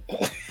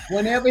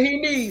whenever he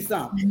needs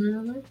something.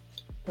 Mm-hmm.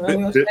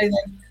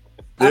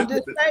 I'm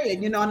just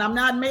saying, and I'm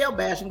not male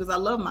bashing because I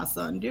love my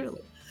son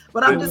dearly.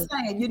 But I'm just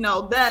saying,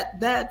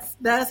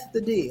 that's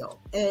the deal.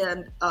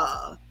 And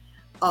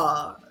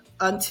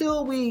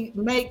until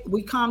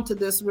we come to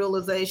this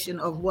realization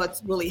of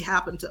what's really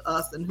happened to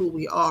us and who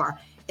we are,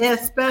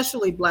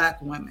 especially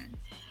Black women,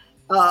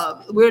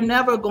 we're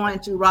never going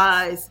to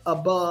rise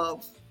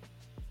above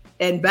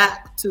and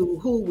back to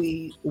who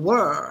we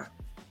were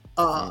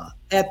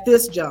at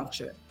this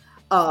juncture.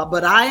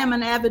 But I am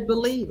an avid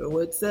believer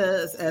where it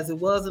says, as it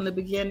was in the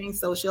beginning,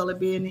 so shall it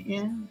be in the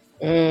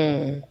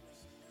end.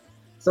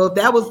 So if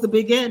that was the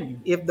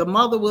beginning, if the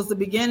mother was the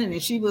beginning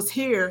and she was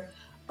here,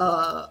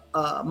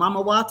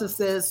 Mama Wata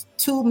says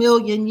 2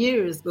 million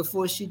years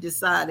before she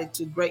decided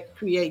to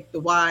create the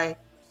Y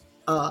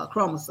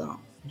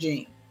chromosome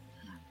gene.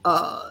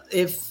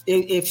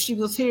 If she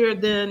was here,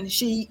 then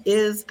she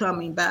is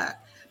coming back.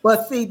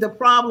 But see, the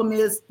problem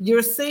is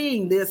you're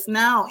seeing this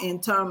now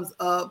in terms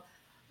of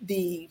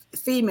the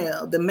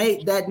female,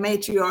 that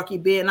matriarchy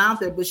being out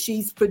there, but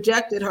she's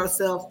projected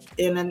herself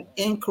in an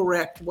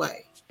incorrect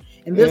way.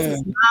 And this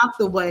is not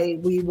the way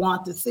we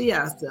want to see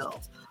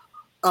ourselves.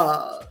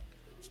 I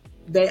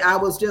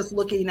was just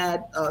looking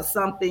at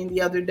something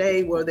the other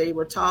day where they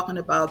were talking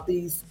about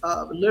these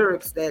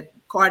lyrics that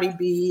Cardi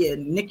B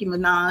and Nicki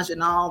Minaj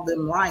and all of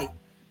them write.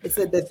 They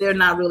said that they're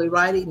not really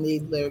writing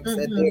these lyrics,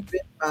 that they're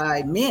written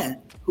by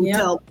men who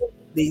tell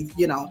these,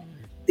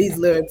 these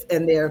lyrics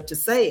and they're to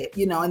say it,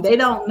 and they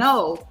don't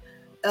know.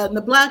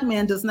 The black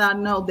man does not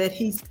know that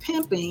he's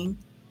pimping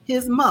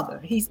his mother.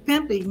 He's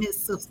pimping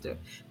his sister.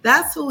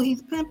 That's who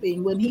he's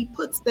pimping when he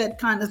puts that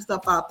kind of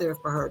stuff out there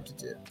for her to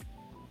do.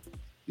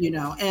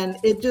 And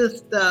it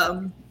just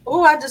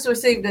I just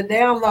received a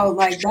download.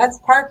 Like, that's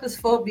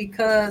purposeful,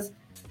 because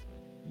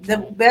the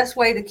best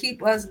way to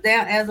keep us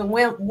down as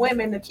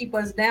women, to keep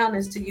us down,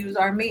 is to use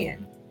our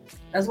men.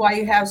 That's why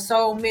you have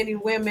so many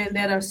women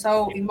that are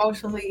so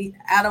emotionally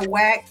out of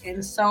whack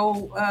and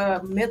so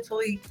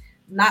mentally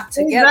not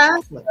together,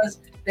 because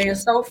they are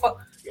so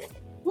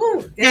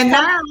and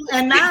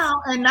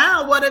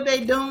now what are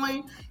they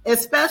doing,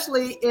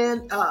 especially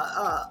in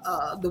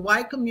the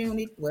white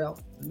community? Well,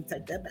 let me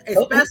take that back.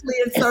 Especially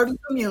in certain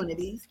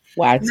communities.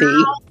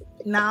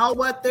 Now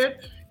what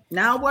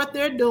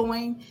they're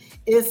doing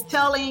is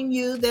telling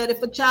you that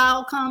if a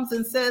child comes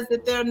and says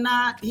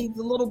that he's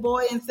a little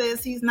boy, and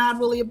says he's not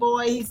really a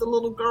boy, he's a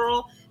little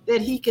girl, that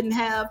he can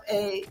have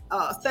a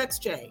sex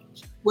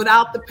change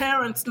without the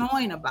parents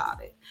knowing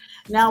about it.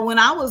 Now, when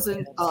I was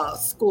in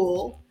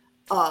school,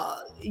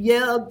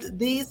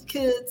 these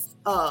kids,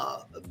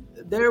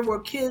 there were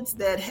kids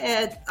that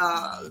had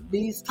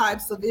these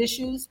types of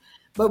issues,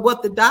 but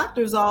what the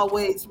doctors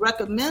always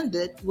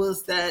recommended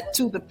was that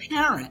to the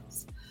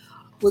parents,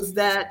 was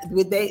that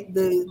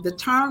the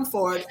term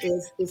for it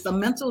is a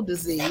mental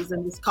disease,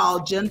 and it's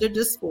called gender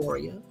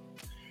dysphoria.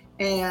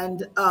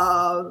 And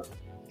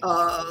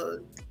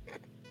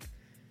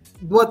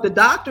what the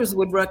doctors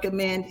would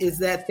recommend is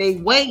that they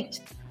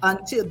wait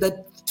until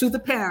the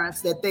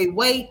parents that they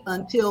wait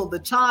until the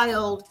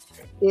child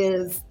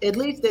is at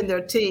least in their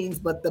teens,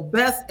 but the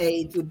best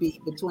age would be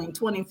between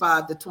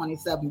 25 to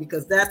 27,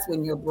 because that's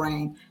when your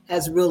brain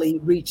has really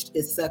reached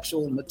its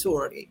sexual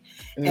maturity.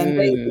 And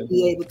they would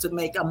be able to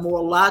make a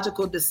more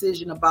logical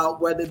decision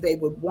about whether they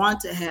would want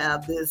to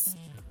have this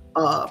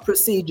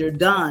procedure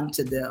done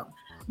to them.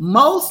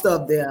 Most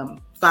of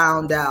them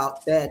found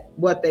out that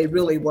what they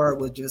really were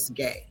was just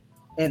gay,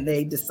 and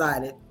they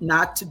decided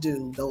not to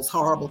do those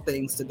horrible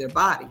things to their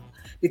body.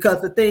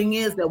 Because the thing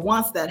is that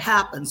once that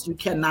happens, you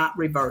cannot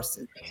reverse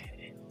it.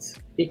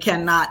 It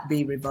cannot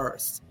be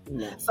reversed.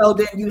 No. So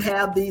then you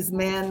have these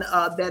men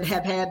that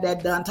have had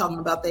that done, talking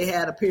about they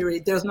had a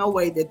period. There's no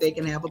way that they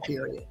can have a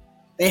period.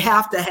 They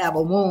have to have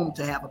a womb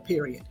to have a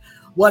period.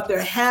 What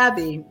they're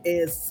having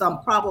is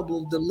some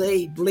probable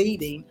delayed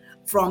bleeding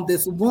from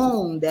this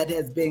wound that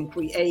has been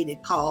created,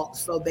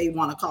 so they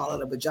want to call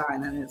it a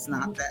vagina, and it's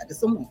not that.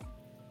 It's a womb.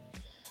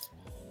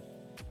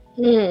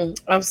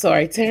 I'm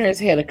sorry. Terrence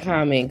had a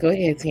comment. Go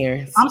ahead,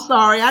 Terrence. I'm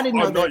sorry. I didn't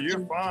know that. No,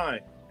 you're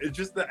fine. It's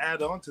just to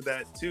add on to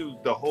that, too,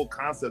 the whole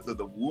concept of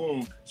the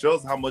womb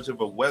shows how much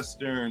of a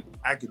Western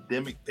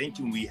academic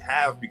thinking we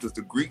have, because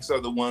the Greeks are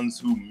the ones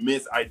who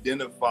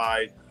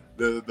misidentified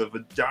the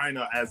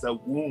vagina as a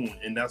womb,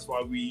 and that's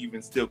why we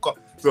even still call.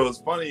 So it's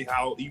funny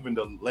how even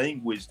the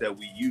language that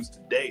we use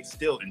today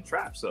still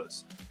entraps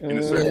us in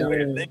a certain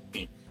way of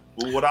thinking.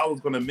 But what I was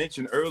going to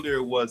mention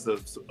earlier was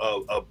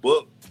a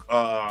book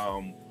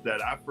that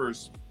I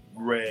first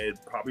read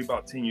probably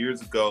about 10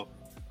 years ago,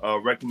 a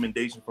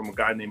recommendation from a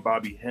guy named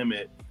Bobby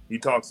Hemmett. He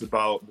talks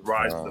about the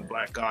rise of the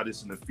Black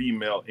goddess and the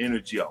female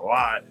energy a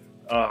lot.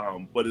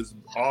 But his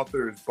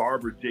author is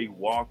Barbara J.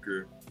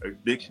 Walker, a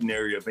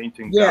dictionary of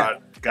ancient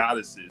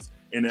goddesses.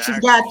 And she's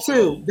got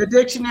two, the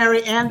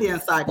dictionary and the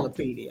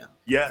encyclopedia.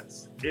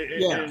 Yes.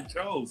 It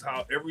shows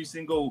how every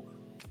single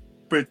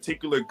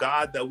particular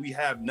god that we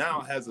have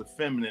now has a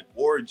feminine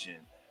origin,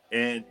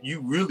 and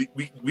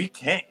we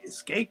can't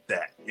escape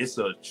that. It's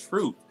a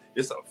truth.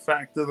 It's a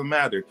fact of the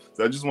matter.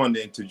 So I just wanted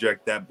to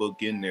interject that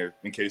book in there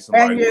in case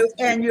somebody.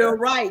 And you're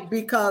right,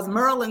 because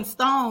Merlin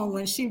Stone,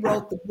 when she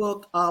wrote the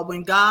book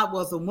When God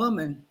Was a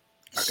Woman,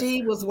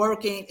 she was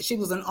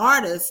an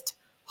artist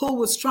who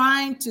was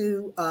trying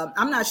to.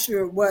 I'm not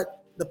sure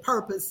what her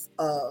purpose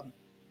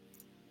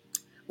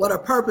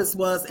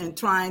was in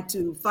trying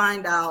to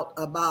find out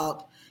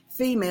about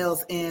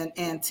females in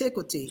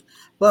antiquity.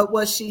 But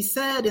what she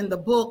said in the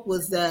book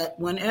was that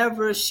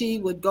whenever she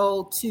would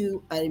go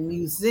to a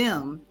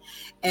museum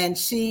and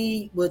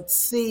she would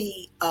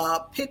see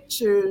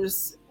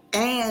pictures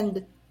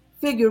and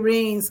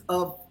figurines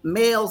of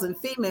males and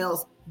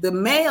females, the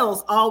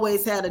males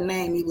always had a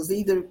name. He was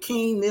either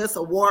king this,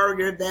 a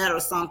warrior that, or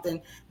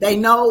something. They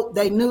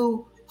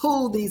knew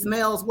who these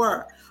males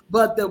were.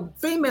 But the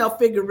female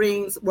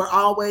figurines were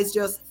always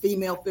just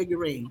female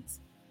figurines.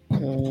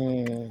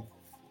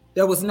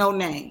 There was no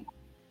name.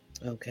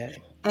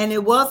 Okay. And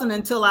it wasn't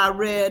until I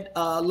read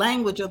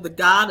Language of the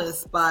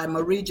Goddess by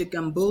Marija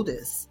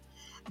Gambudis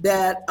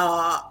that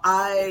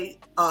I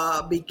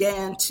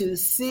began to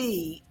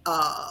see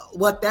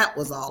what that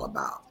was all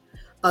about.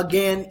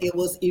 Again, it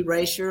was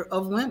erasure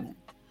of women.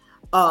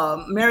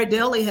 Mary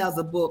Daly has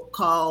a book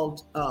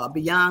called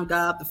Beyond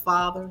God the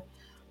Father.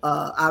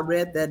 I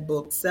read that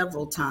book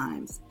several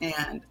times,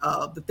 and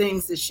the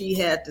things that she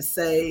had to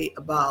say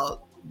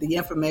about the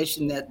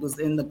information that was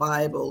in the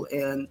Bible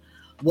and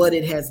what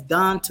it has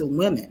done to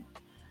women,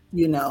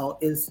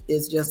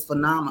 is just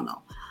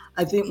phenomenal.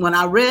 I think when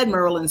I read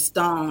Merlin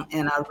Stone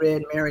and I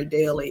read Mary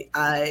Daly,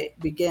 I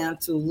began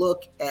to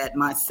look at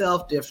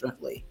myself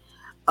differently,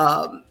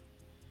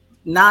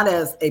 not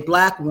as a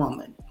Black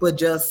woman, but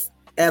just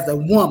as a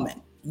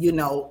woman, you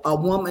know, a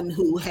woman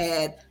who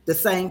had the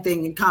same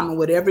thing in common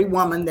with every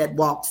woman that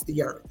walks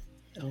the earth.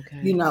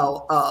 Okay. You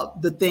know,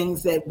 the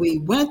things that we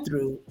went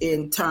through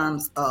in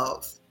terms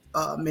of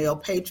male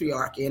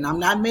patriarchy. And I'm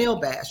not male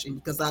bashing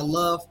because I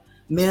love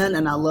men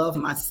and I love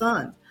my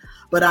son.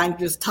 But I'm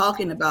just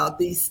talking about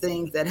these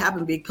things that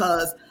happen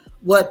because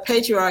what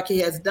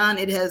patriarchy has done,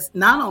 it has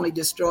not only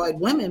destroyed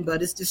women,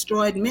 but it's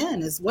destroyed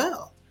men as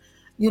well.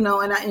 You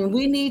know, and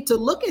we need to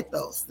look at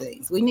those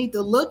things. We need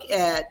to look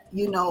at,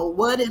 you know,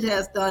 what it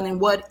has done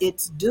and what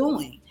it's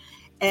doing.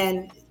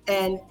 And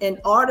in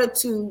order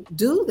to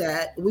do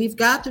that, we've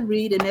got to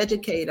read and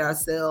educate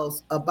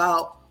ourselves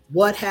about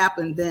what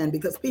happened then,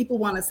 because people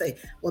want to say,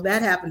 well,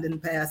 that happened in the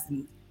past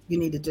and you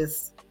need to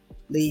just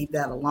leave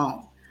that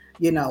alone.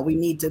 You know, we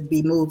need to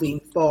be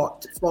moving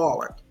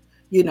forward.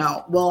 You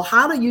know, well,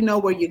 how do you know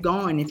where you're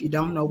going if you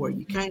don't know where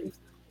you came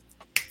from?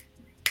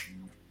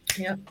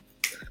 Yep.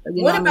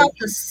 What about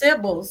the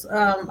Sibyls?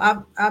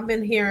 I've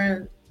been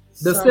hearing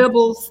the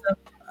Sibyls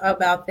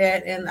about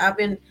that, and I've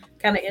been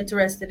kind of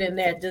interested in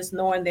that, just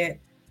knowing that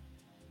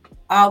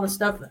all the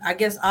stuff, I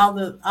guess all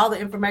the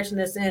information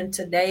that's in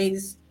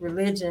today's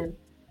religion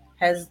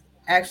has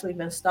actually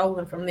been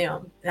stolen from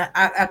them.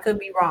 I could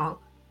be wrong.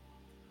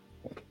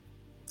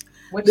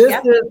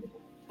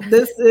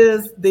 This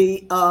is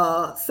the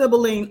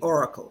Sibylline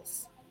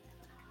Oracles.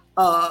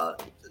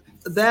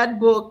 That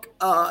book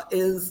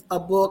is a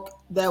book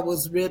that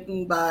was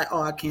written by,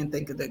 I can't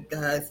think of the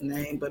guy's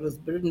name, but it was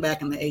written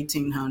back in the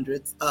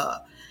 1800s.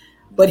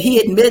 But he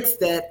admits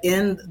that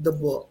in the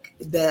book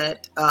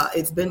that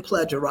it's been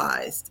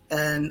plagiarized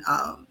and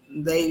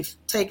they've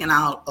taken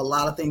out a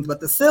lot of things, but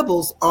the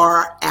Sibyls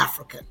are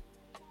African.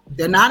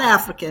 They're not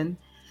African.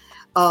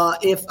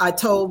 If I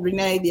told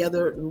Renee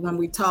when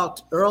we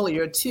talked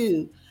earlier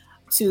to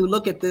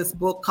look at this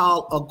book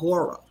called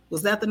Agora.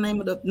 Was that the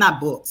name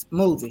of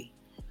movie?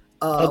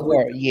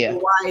 Agora, yeah.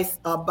 Wife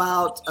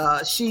about,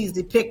 she's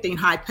depicting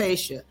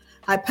Hypatia.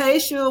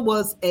 Hypatia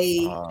was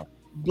a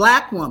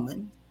Black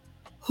woman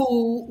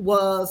who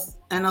was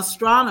an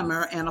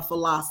astronomer and a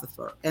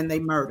philosopher, and they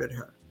murdered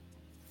her.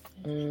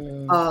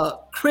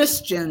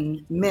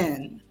 Christian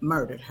men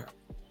murdered her.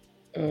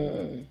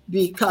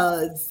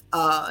 Because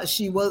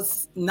she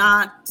was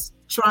not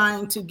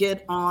trying to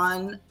get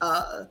on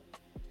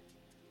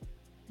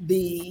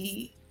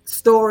the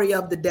story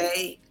of the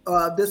day.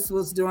 This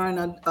was during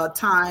a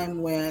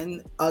time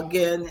when,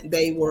 again,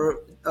 they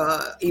were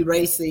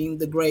erasing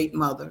the Great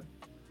Mother.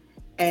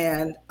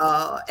 And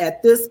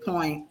at this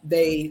point,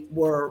 they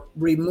were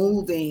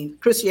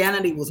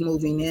Christianity was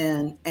moving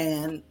in,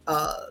 and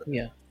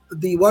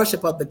the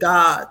worship of the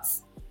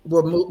gods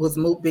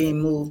was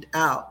being moved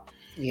out.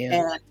 Yeah.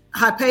 And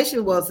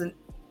Hypatia wasn't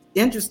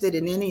interested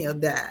in any of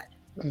that.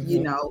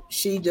 You know,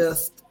 she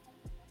just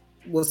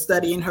was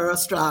studying her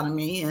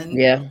astronomy and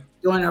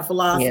doing her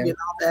philosophy and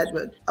all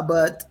that.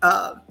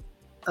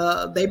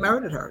 But they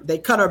murdered her. They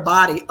cut her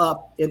body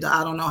up into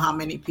I don't know how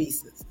many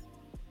pieces.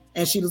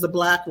 And she was a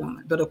Black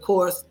woman. But of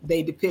course,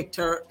 they depict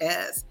her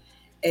as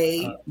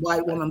a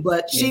white woman.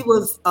 But she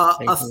was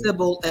a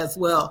Sibyl as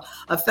well.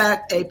 In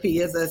fact, AP,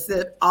 as I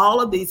said,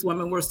 all of these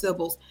women were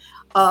Sibyls.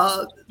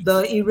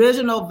 The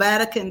original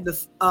Vatican,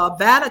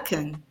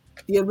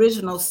 the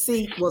original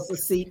seat was the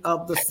seat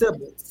of the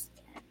Sibyls,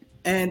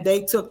 and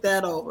they took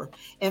that over.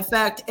 In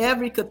fact,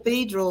 every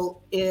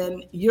cathedral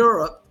in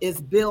Europe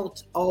is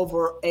built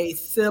over a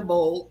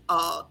Sibyl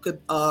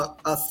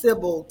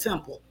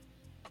temple.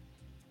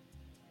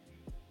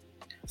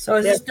 So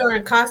is this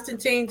during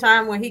Constantine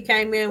time when he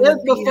came in?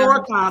 It's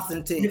before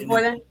Constantine.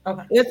 Before that?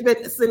 Okay.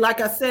 It's been, like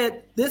I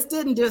said, this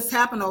didn't just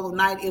happen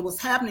overnight. It was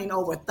happening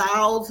over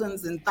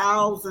thousands and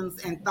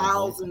thousands and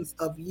thousands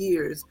of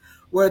years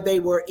where they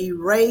were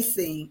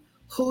erasing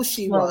who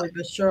she was.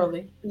 But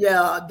surely.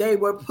 Yeah, they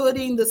were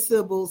putting the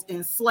Sibyls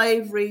in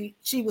slavery.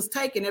 She was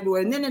taken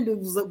everywhere. And then it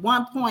was at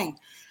one point,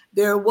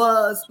 there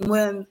was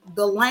when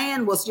the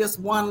land was just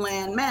one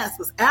land mass,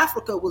 because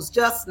Africa was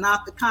just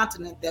not the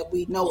continent that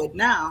we know it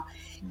now.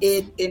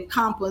 It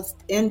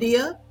encompassed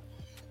India,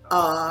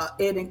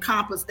 it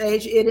encompassed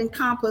Asia, it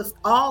encompassed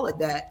all of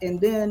that.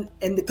 And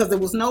because there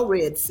was no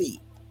Red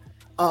Sea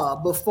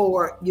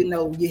before,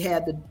 you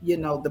had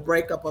the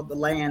breakup of the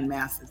land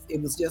masses.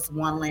 It was just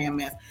one land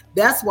mass.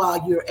 That's why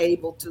you're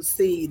able to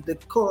see the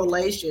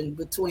correlation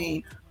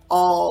between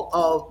all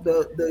of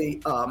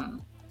the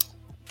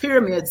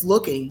pyramids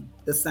looking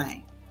the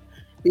same,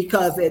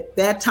 because at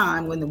that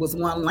time when there was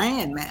one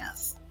land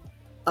mass,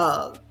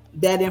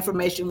 that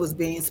information was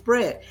being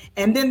spread.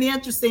 And then the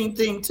interesting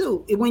thing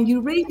too, when you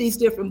read these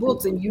different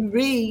books and you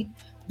read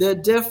the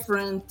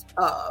different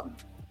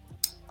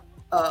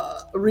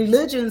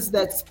religions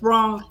that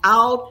sprung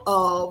out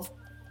of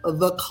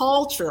the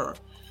culture,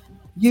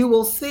 you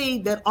will see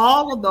that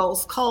all of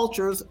those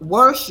cultures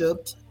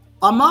worshipped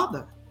a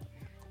mother,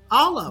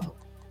 all of them.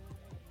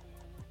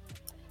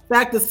 In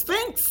fact, the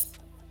Sphinx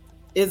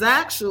is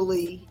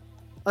actually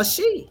a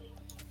she.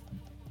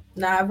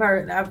 No, I've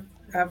heard that.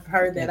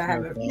 I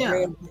haven't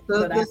read.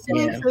 The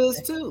Sphinx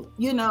is too.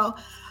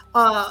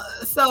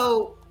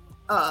 So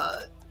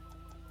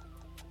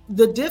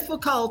the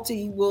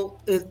difficulty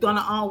is going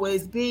to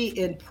always be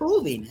in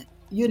proving it.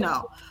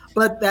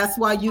 But that's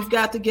why you've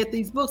got to get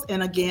these books.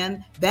 And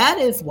again, that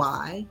is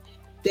why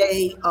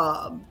they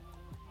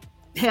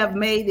have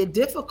made it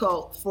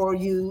difficult for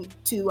you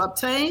to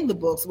obtain the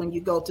books when you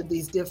go to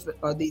these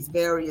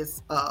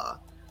various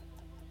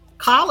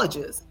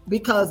colleges,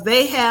 because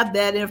they have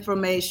that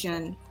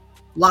information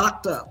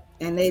locked up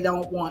and they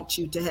don't want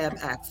you to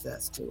have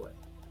access to it.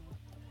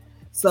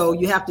 So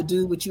you have to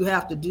do what you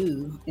have to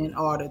do in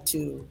order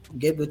to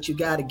get what you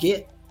got to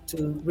get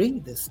to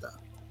read this stuff,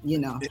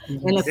 And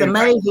it's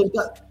amazing.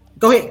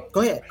 Go ahead.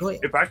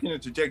 If I can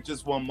interject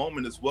just one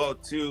moment as well,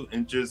 too,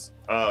 and just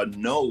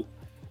note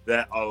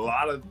that a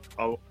lot of,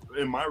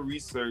 in my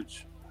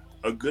research,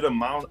 a good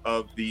amount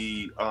of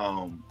the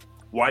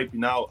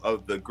wiping out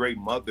of the Great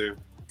Mother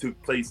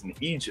took place in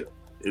Egypt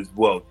as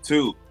well,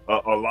 too.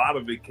 A lot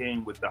of it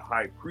came with the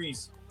high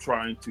priest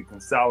trying to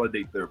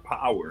consolidate their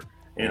power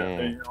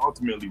and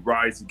ultimately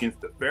rise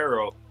against the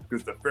Pharaoh,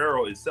 because the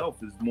Pharaoh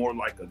itself is more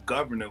like a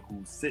governor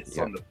who sits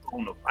on the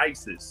throne of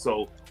Isis.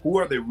 So who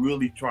are they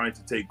really trying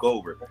to take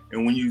over?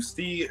 And when you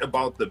see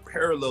about the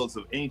parallels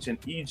of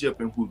ancient Egypt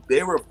and who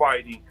they were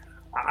fighting,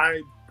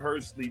 I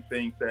personally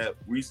think that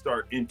we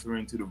start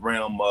entering into the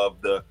realm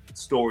of the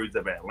stories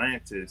of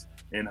Atlantis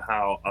and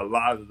how a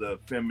lot of the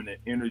feminine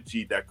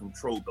energy that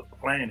controlled the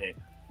planet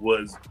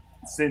was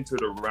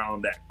centered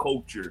around that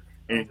culture.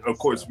 And of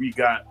course, we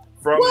got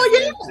from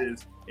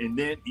Atlantis and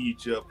then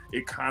Egypt.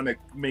 It kind of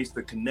makes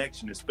the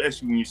connection,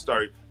 especially when you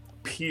start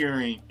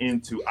peering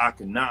into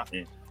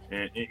Akhenaten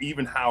and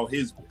even how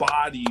his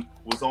body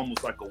was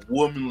almost like a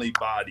womanly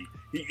body.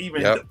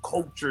 The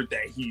culture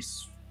that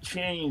he's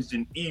changed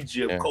in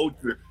Egypt,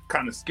 culture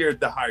kind of scared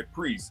the high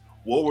priest.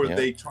 What were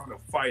they trying to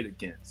fight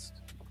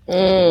against?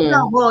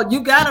 Well,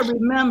 you got to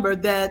remember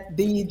that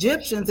the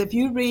Egyptians, if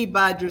you read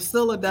by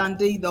Drusilla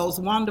Dundee, those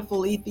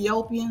wonderful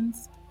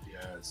Ethiopians,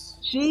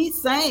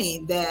 she's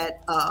saying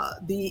that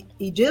the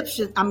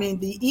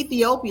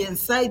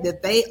Ethiopians say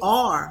that they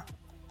are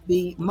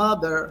the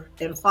mother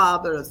and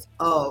fathers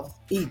of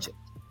Egypt.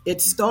 It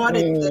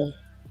started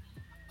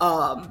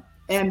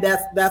and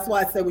that's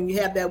why I say when you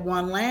have that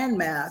one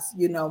landmass,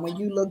 when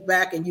you look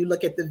back and you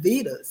look at the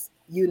Vedas,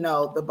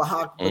 the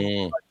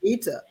Bhagavad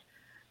Gita,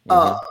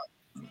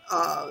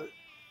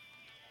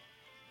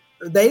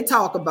 they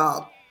talk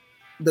about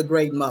the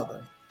Great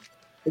Mother,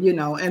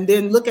 and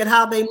then look at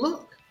how they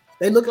look.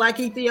 They look like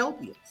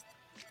Ethiopians.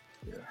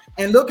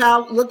 And look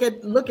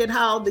at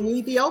how the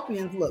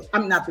Ethiopians look.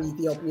 I'm not the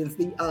Ethiopians,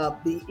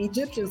 the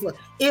Egyptians look.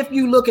 If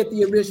you look at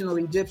the original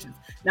Egyptians.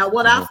 Now,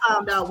 what I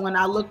found out when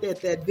I looked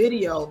at that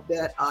video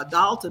that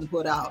Dalton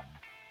put out,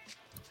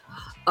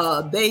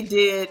 they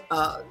did.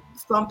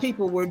 Some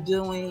people were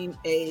doing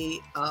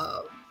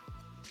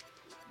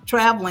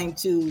traveling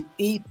to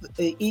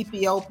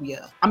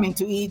Ethiopia.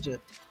 To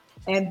Egypt,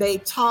 and they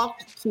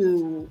talked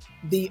to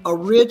the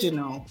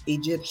original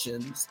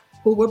Egyptians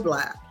who were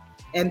Black.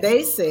 And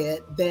they said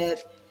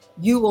that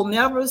you will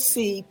never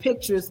see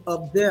pictures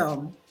of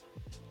them,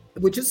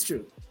 which is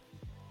true,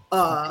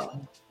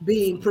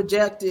 being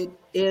projected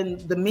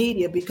in the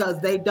media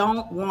because the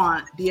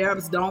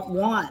Arabs don't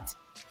want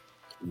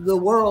the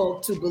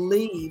world to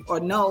believe or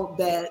know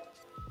that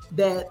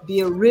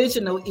the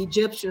original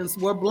Egyptians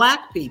were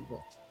Black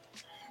people.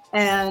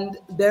 And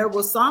there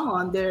was some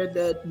on there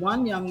that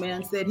one young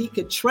man said he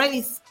could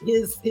trace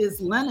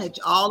his lineage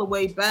all the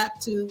way back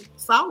to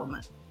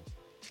Solomon.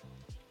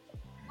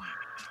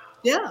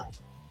 Yeah,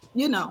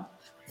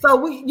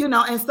 so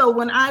and so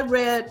when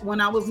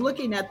I was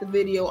looking at the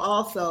video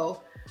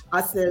also,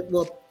 I said,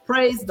 well,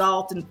 praise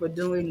Dalton for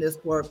doing this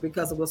work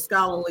because it was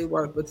scholarly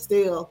work, but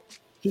still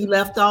he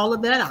left all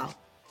of that out.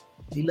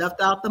 He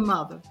left out the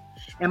mother.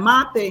 And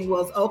my thing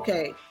was,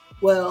 okay,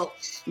 well,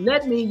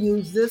 let me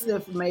use this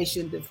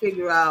information to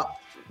figure out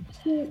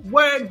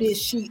where did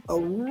she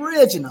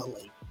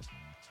originally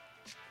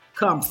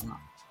come from?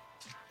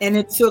 And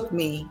it took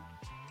me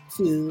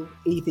to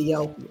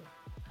Ethiopia.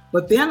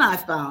 But then I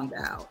found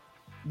out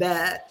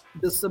that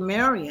the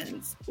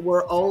Sumerians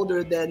were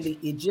older than the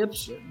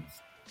Egyptians.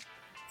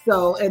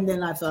 And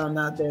then I found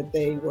out that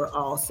they were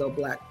also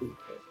Black people.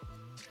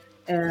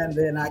 And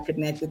then I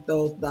connected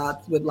those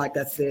dots with, like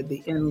I said,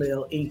 the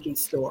Enlil Enki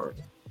story,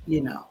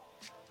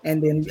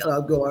 And then,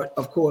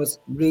 of course,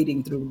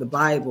 reading through the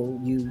Bible,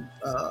 you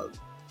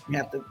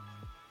have to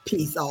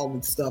piece all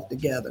the stuff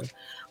together.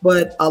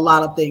 But a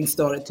lot of things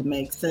started to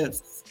make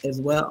sense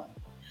as well.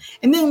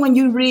 And then when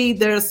you read,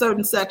 there are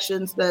certain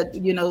sections that,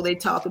 they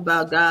talk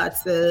about God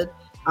said,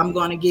 I'm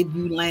going to give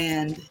you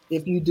land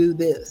if you do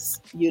this,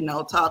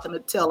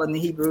 telling the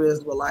Hebrew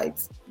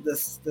Israelites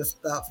this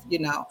stuff,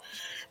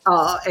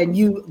 and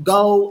you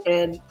go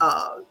and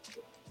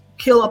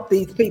kill up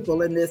these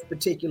people in this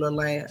particular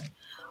land.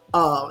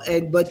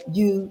 But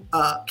you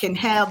can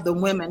have the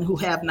women who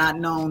have not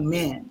known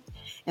men.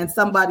 And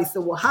somebody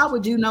said, well, how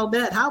would you know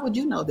that? How would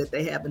you know that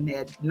they haven't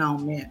had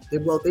known men?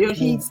 Well, there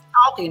he's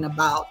talking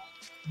about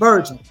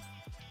virgins.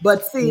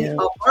 But see, a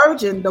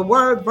virgin, the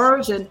word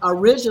virgin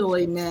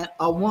originally meant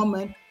a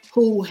woman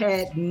who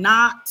had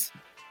not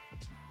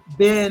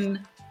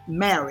been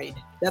married.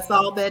 That's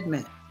all that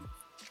meant.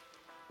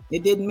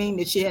 It didn't mean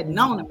that she had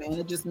known a man.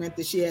 It just meant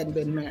that she hadn't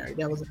been married.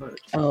 That was a virgin.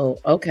 Oh,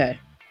 okay.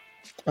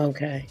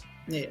 Okay.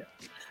 Yeah.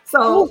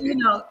 So,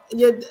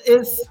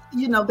 it's,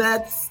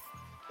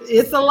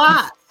 it's a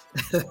lot.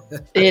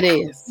 It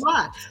is. It's a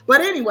lot.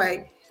 But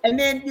anyway, and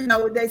then,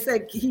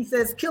 he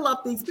says, kill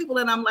up these people.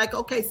 And I'm like,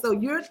 okay, so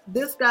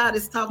this God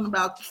is talking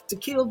about to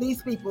kill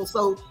these people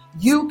so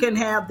you can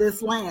have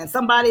this land.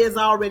 Somebody is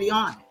already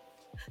on it.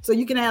 So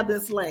you can have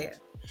this land.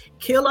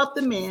 Kill up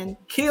the men,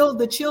 kill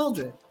the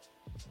children.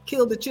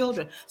 Kill the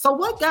children. So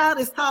what God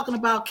is talking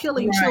about,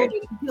 killing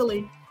children,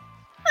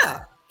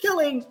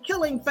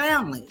 killing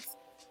families.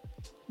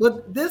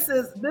 But this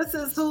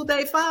is who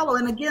they follow.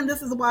 And again,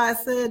 this is why I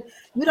said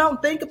you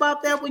don't think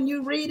about that when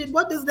you read it.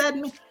 What does that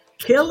mean?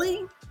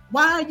 Killing?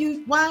 Why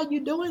are you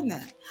doing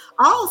that?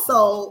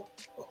 Also,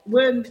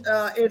 when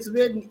it's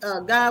written,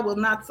 God will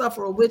not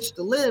suffer a witch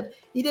to live,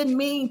 he didn't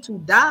mean to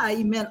die,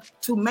 he meant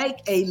to make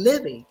a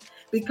living,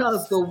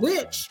 because the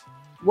witch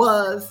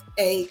was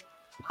a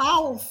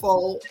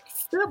powerful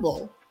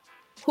sibyl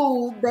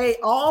who they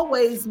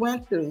always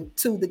went to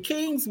the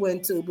kings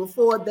went to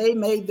before they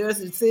made their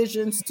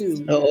decisions to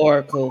the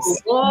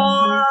oracles,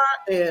 war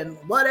and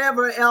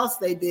whatever else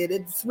they did.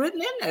 It's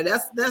written in there.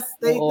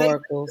 They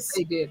oracles.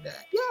 They did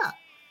that. Yeah,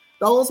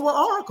 those were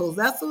oracles.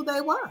 That's who they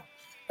were,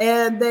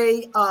 and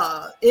they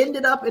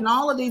ended up in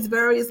all of these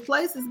various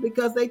places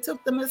because they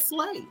took them as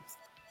slaves.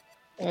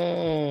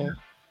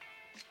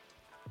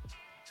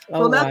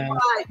 So that's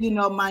why,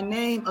 my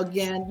name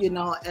again,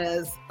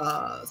 as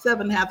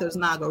Seven Hathors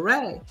Naga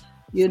Ray,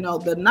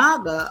 the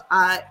Naga,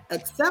 I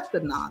accept the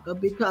Naga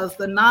because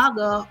the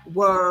Naga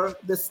were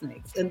the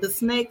snakes, and the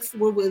snakes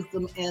were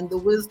wisdom, and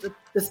the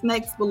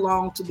snakes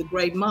belong to the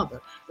Great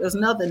Mother. There's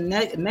nothing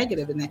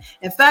negative in that.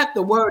 In fact,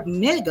 the word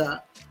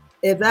nigga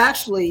is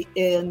actually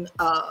in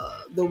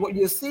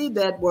you see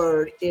that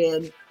word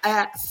in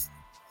Acts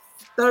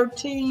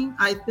 13,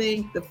 I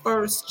think, the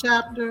first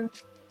chapter.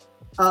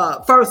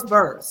 First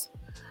verse,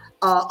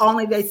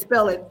 only they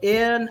spell it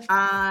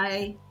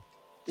N-I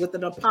with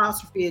an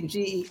apostrophe and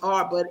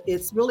G-E-R, but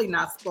it's really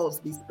not supposed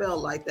to be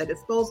spelled like that.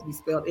 It's supposed to be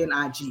spelled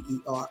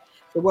N-I-G-E-R.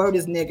 The word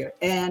is nigger.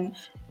 And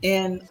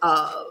in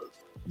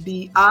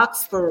the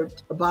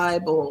Oxford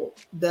Bible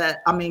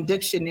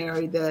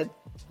dictionary that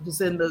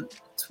was in the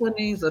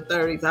 20s or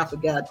 30s, I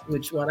forgot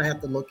which one, I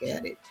have to look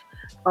at it.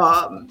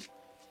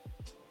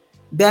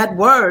 That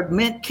word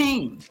meant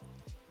king.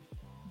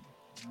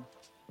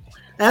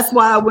 That's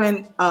why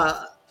when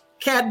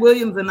Cat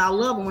Williams, and I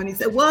love him when he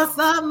said, "What's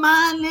up,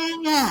 my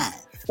nigga?"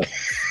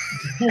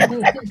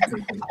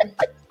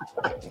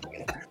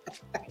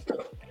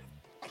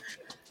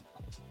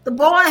 The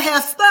boy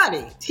has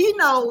studied. He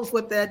knows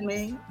what that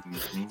means.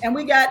 And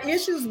we got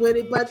issues with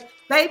it, but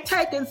they've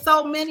taken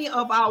so many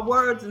of our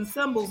words and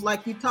symbols,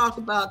 like you talked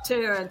about,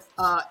 Terrence,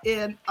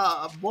 in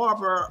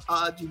Barbara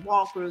G.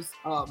 Walker's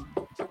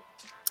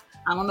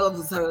I don't know if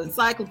it's her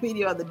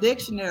encyclopedia or the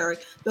dictionary.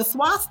 The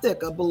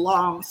swastika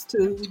belongs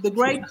to the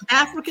great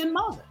African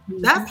mother.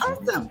 That's her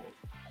symbol,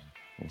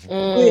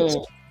 which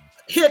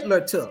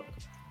Hitler took.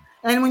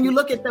 And when you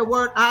look at the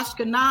word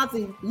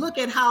Ashkenazi, look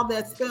at how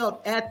that's spelled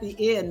at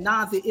the end.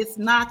 Nazi, it's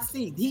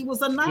Nazi. He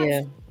was a Nazi.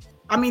 Yeah.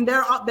 I mean,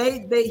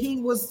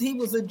 he was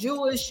a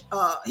Jewish.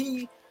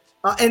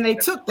 And they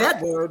took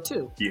that word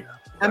too. Yeah.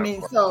 I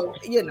mean, so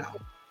you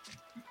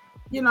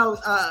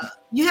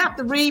have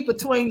to read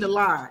between the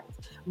lines.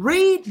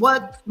 Read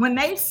when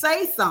they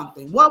say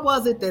something, what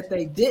was it that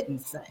they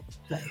didn't say?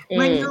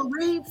 When you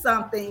read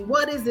something,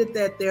 what is it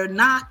that they're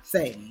not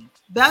saying?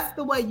 That's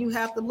the way you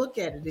have to look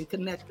at it and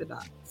connect the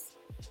dots.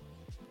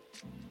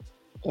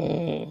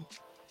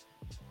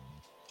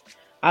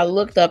 I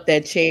looked up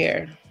that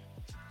chair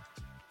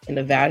in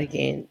the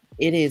Vatican.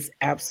 It is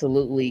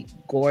absolutely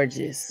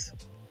gorgeous.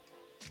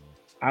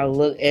 And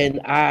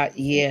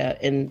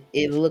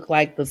it looked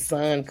like the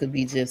sun could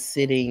be just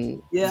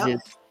sitting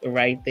just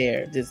right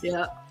there.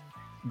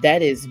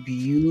 That is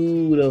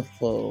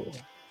beautiful.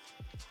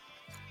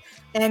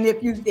 And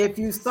if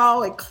you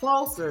saw it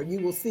closer,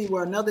 you will see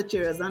where another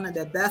chair is under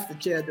that. That's the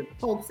chair that the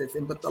Pope sits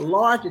in, but the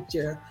larger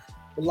chair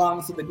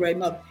belongs to the Great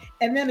Mother.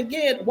 And then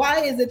again, why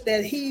is it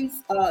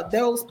that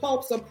those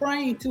popes are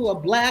praying to a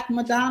black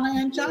Madonna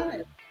and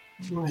child?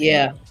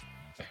 Yeah.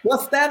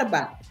 What's that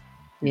about?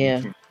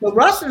 Yeah. The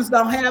Russians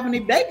don't have any,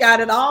 they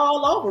got it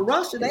all over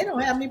Russia. They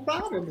don't have any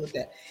problem with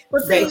that.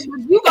 But see,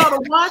 when you go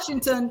to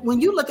Washington, when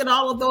you look at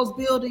all of those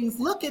buildings,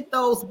 look at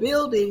those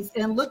buildings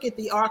and look at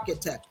the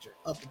architecture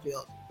of the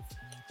buildings.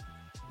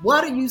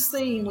 What are you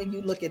seeing when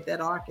you look at that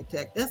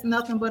architect? That's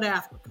nothing but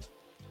Africa.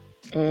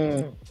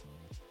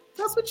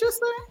 That's what you're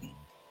saying.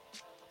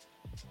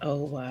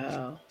 Oh,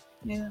 wow.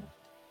 Yeah.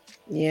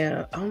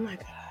 Yeah. Oh, my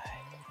God.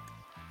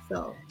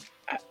 So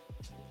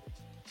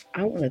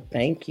I want to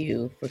thank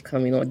you for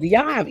coming on. Do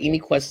y'all have any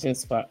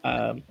questions for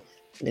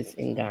Miss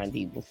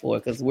Ngandi before?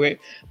 Because we're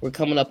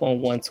coming up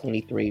on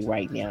 123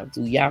 right now.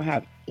 Do y'all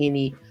have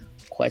any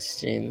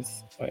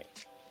questions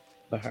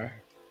for her?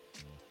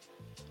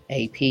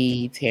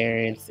 AP,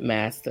 Terrence,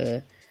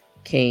 Master,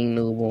 King,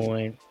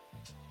 Newborn.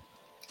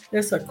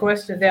 There's a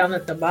question down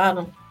at the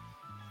bottom.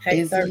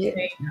 Is it?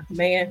 813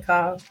 man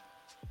called.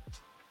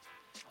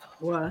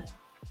 What?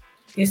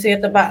 You see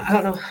at the bottom?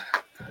 I don't know.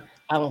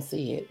 I don't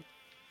see it.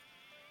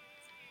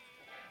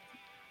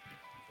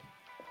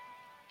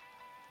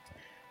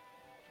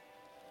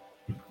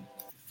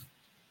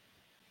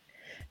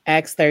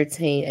 Acts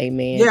 13, a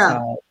man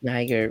called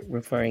Niger,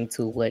 referring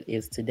to what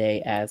is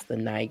today as the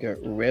Niger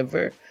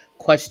River? ?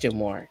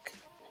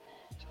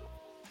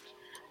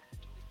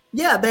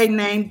 Yeah, they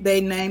named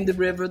the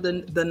river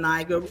the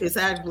Niger. It's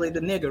actually the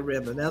Nigger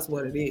River. That's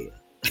what it is.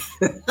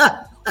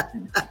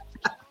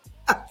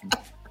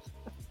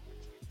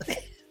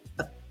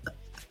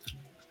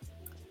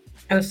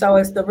 And so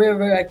it's the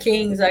River of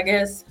Kings, I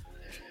guess.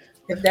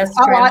 If that's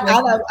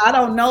I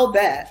don't know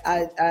that.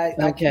 I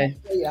okay.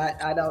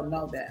 I don't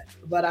know that,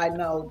 but I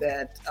know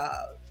that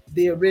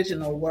the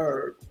original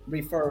word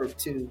referred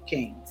to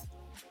kings.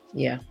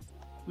 Yeah.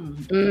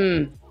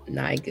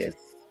 Nigus.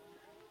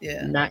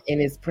 Yeah. Not,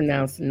 and it's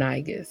pronounced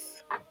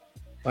Nigus.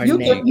 Or you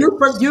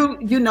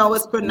know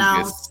it's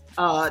pronounced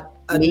Negus,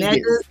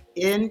 Negus,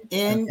 Nagas,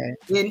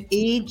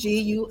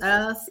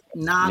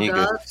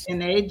 Nagas,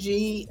 Nigger.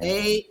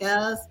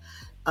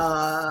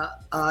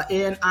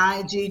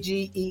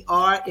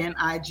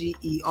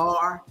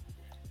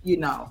 You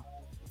know,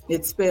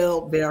 it's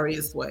spelled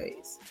various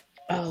ways.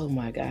 Oh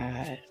my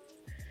God.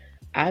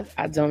 I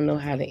don't know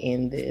how to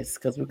end this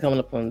because we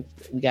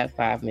got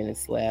 5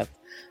 minutes left.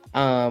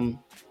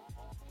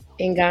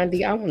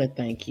 Ngandi, I want to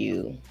thank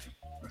you.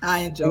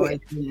 I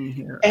enjoyed being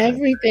here.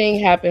 Everything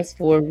happens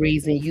for a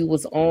reason. You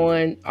was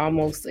on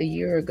almost a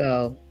year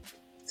ago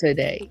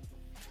today,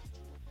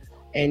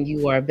 and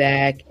you are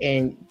back.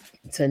 And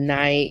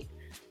tonight,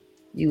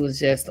 you was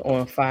just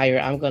on fire.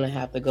 I'm gonna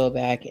have to go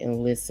back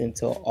and listen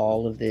to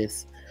all of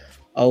this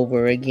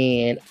over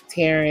again.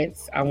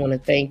 Terrence, I want to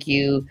thank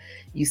you.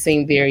 You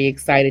seem very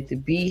excited to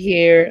be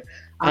here.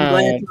 I'm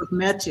glad to have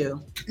met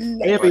you,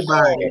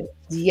 everybody.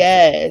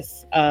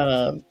 Yes.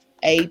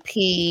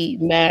 AP,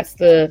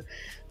 Master.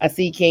 I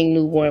see King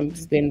Newborn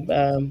has been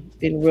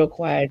real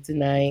quiet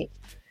tonight.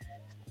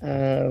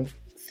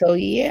 So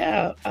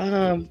yeah,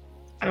 I'm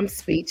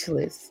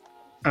speechless,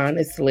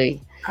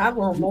 honestly. I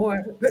want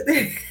more.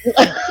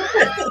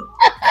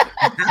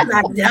 I'm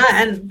not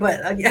done,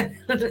 but again.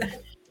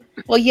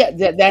 Well,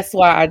 yeah, that's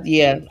why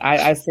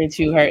I sent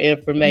you her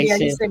information.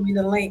 Yeah, you sent me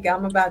the link.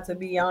 I'm about to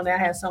be on there. I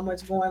have so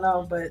much going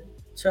on, but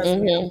trust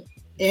me.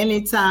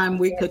 Anytime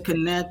we could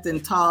connect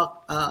and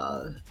talk,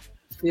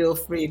 feel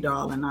free,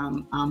 darling.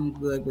 I'm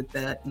good with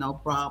that. No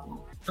problem.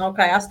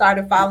 Okay, I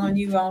started following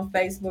you on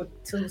Facebook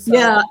too. So.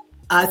 Yeah,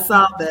 I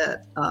saw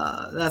that.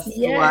 That's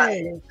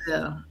why.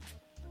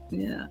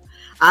 Yeah.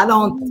 I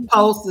don't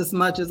post as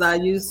much as I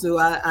used to.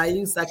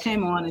 I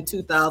came on in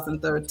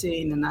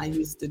 2013, and I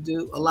used to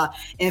do a lot.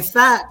 In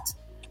fact,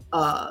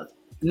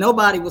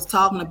 nobody was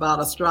talking about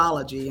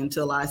astrology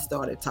until I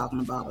started talking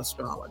about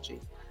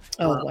astrology.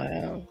 Oh,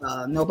 wow.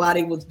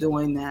 Nobody was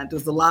doing that.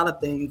 There's a lot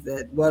of things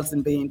that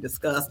wasn't being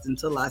discussed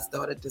until I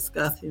started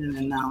discussing it,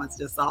 and now it's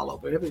just all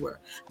over everywhere.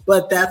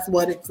 But that's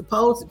what it's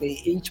supposed to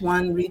be. Each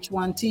one, reach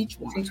one, teach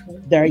one.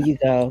 There you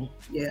go.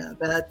 Yeah,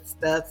 that's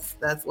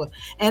what.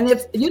 And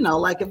if,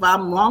 like if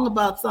I'm wrong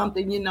about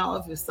something,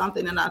 if it's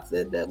something that I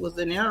said that was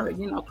an error,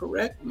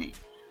 correct me.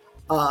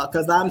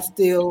 Because I'm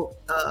still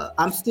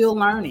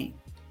learning.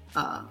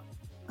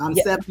 I'm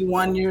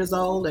 71 years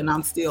old, and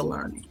I'm still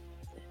learning.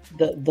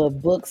 The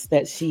books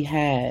that she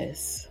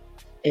has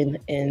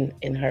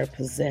in her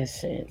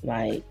possession,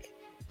 like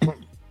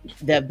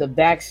the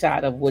back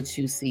shot of what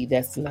you see,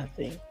 that's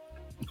nothing.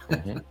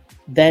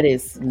 That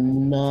is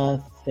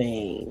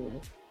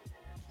nothing.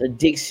 The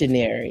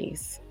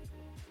dictionaries,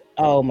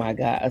 oh my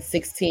God, a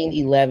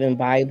 1611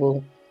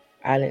 Bible.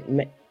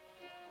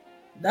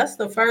 That's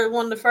the first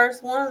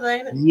ones,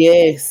 ain't it?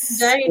 Yes,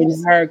 James.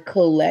 in her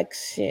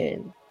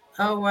collection.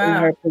 Oh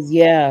wow.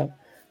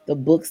 The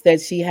books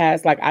that she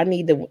has, like I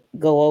need to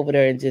go over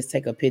there and just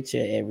take a picture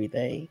of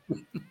everything.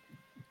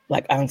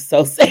 Like I'm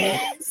so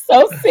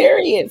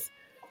serious.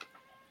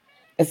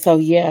 And so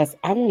yes,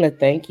 I want to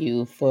thank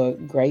you for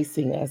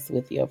gracing us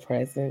with your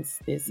presence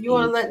this You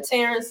want to let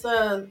Terrence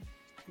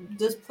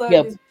just plug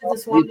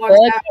this one more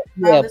time?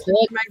 Yeah,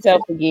 plug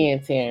yourself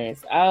again,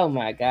 Terrence. Oh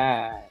my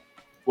God.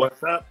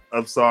 What's up?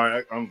 I'm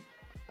sorry. Plug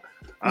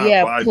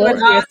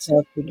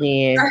yourself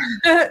again.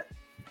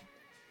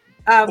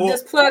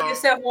 Just plug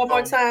yourself one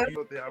more time.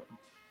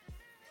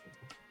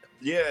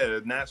 Yeah,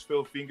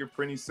 Nashville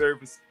Fingerprinting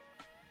Services,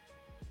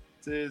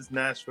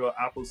 Nashville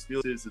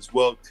Apostille as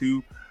well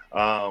too.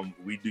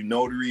 We do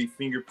notary,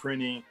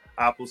 fingerprinting,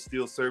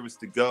 apostille service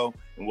to go,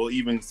 and we'll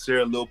even share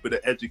a little bit of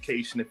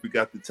education if we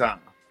got the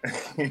time.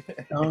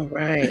 All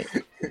right,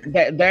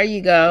 there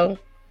you go.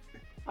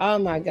 Oh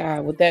my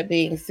God. With that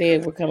being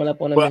said, we're coming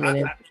up on a But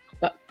minute.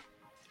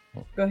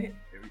 Go ahead.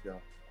 Here we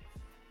go.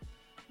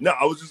 No,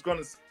 I was just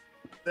gonna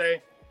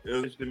say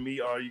it was to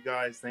meet all you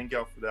guys. Thank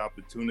y'all for the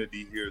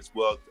opportunity here as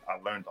well. I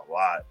learned a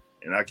lot,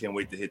 and I can't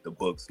wait to hit the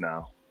books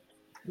now.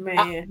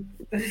 Man.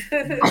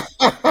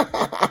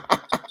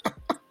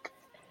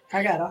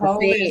 I got a whole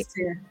list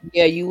here.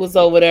 Yeah, you was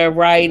over there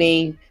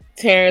writing.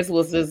 Terrence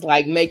was just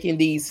like making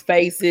these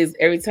faces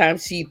every time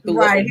she threw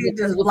Right, up. he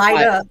just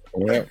light up.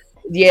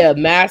 Yeah,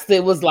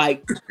 Master was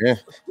like,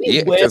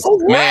 Yeah, well, 'cause,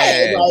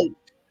 man, like,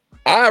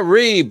 I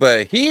read,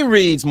 but he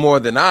reads more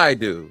than I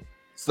do.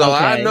 So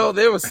I Okay. know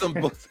there was some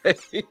books.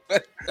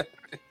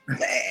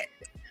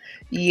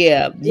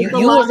 yeah, you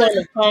was on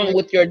the phone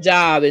with your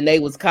job and they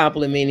was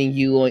complimenting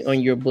you on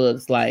your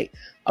books, like,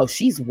 oh,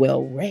 she's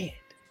well read.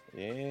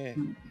 Yeah.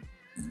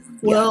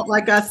 Well,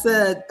 like I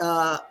said,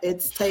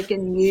 it's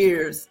taken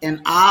years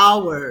and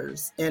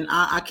hours, and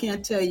I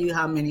can't tell you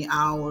how many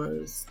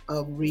hours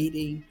of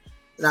reading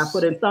that I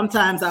put in.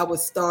 Sometimes I would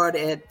start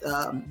at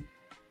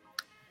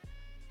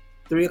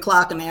 3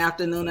 o'clock in the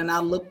afternoon, and I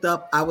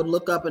would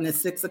look up, and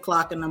it's 6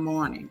 o'clock in the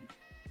morning.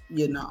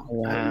 You know,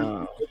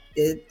 Wow.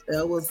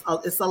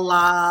 It's a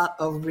lot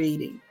of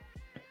reading.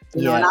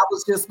 You know, and I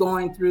was just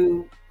going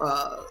through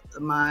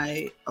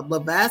my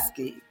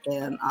Blavatsky,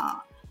 and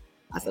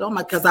I said, "Oh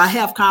my!" Because I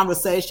have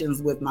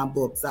conversations with my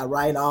books. I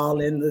write all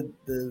in the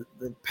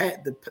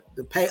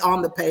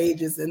on the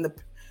pages,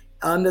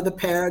 under the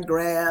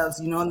paragraphs,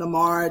 you know, in the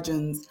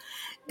margins.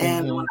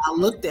 And when I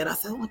looked at it, I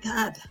said, "Oh my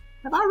God,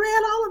 have I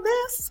read all of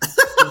this?"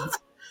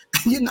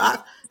 You know,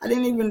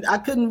 I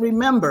couldn't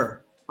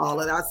remember all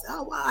of that. I said,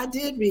 "Oh, well, I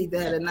did read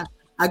that," and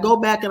I go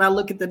back and I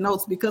look at the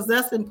notes because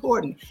that's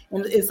important.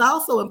 And it's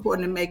also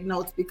important to make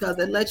notes because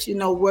it lets you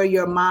know where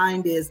your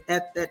mind is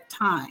at that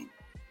time.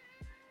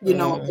 You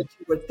know, what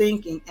you were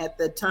thinking at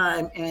the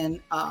time.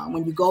 And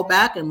when you go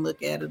back and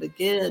look at it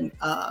again,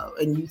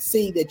 and you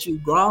see that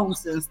you've grown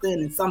since then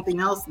and something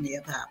else may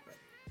have happened,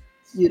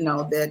 you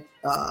know, that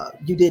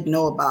you didn't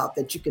know about,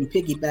 that you can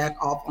piggyback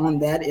off on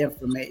that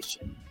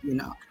information, you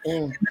know.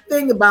 And the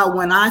thing about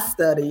when I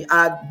study,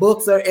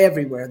 books are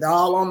everywhere. They're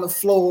all on the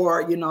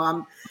floor. You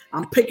know,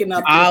 I'm picking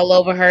up all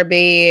over her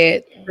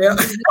bed. They're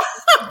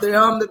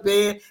on the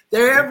bed.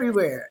 They're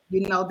everywhere.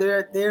 You know,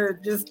 they're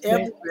just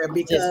everywhere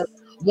because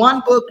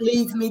one book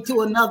leads me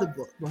to another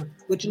book,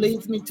 which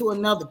leads me to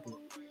another book,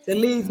 that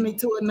leads me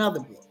to another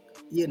book,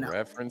 you know.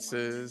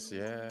 References,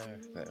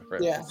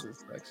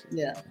 References section.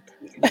 Yeah.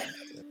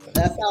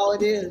 That's how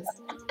it is.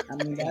 I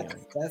mean,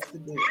 that's the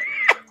deal.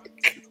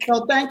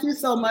 So thank you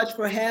so much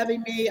for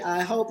having me.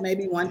 I hope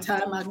maybe one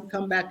time I can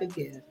come back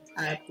again.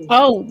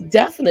 Oh,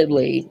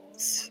 definitely.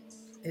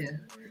 Yeah.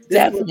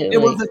 Definitely.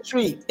 It was a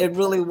treat. It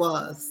really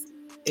was.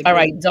 All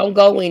right, don't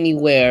go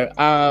anywhere.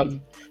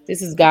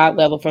 This is God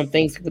Level from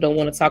Things People Don't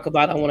Want to Talk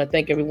About. I want to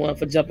thank everyone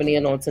for jumping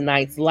in on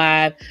tonight's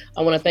live.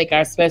 I want to thank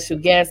our special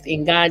guest,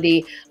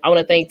 Ngandi. I want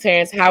to thank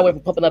Terrence Howard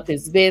for pumping up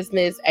his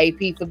business,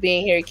 AP for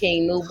being here,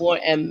 King Newborn,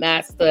 and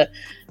Master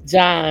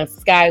John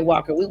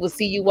Skywalker. We will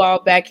see you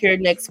all back here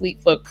next week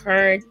for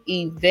current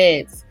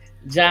events.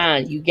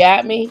 John, you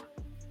got me?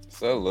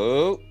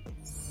 Salute.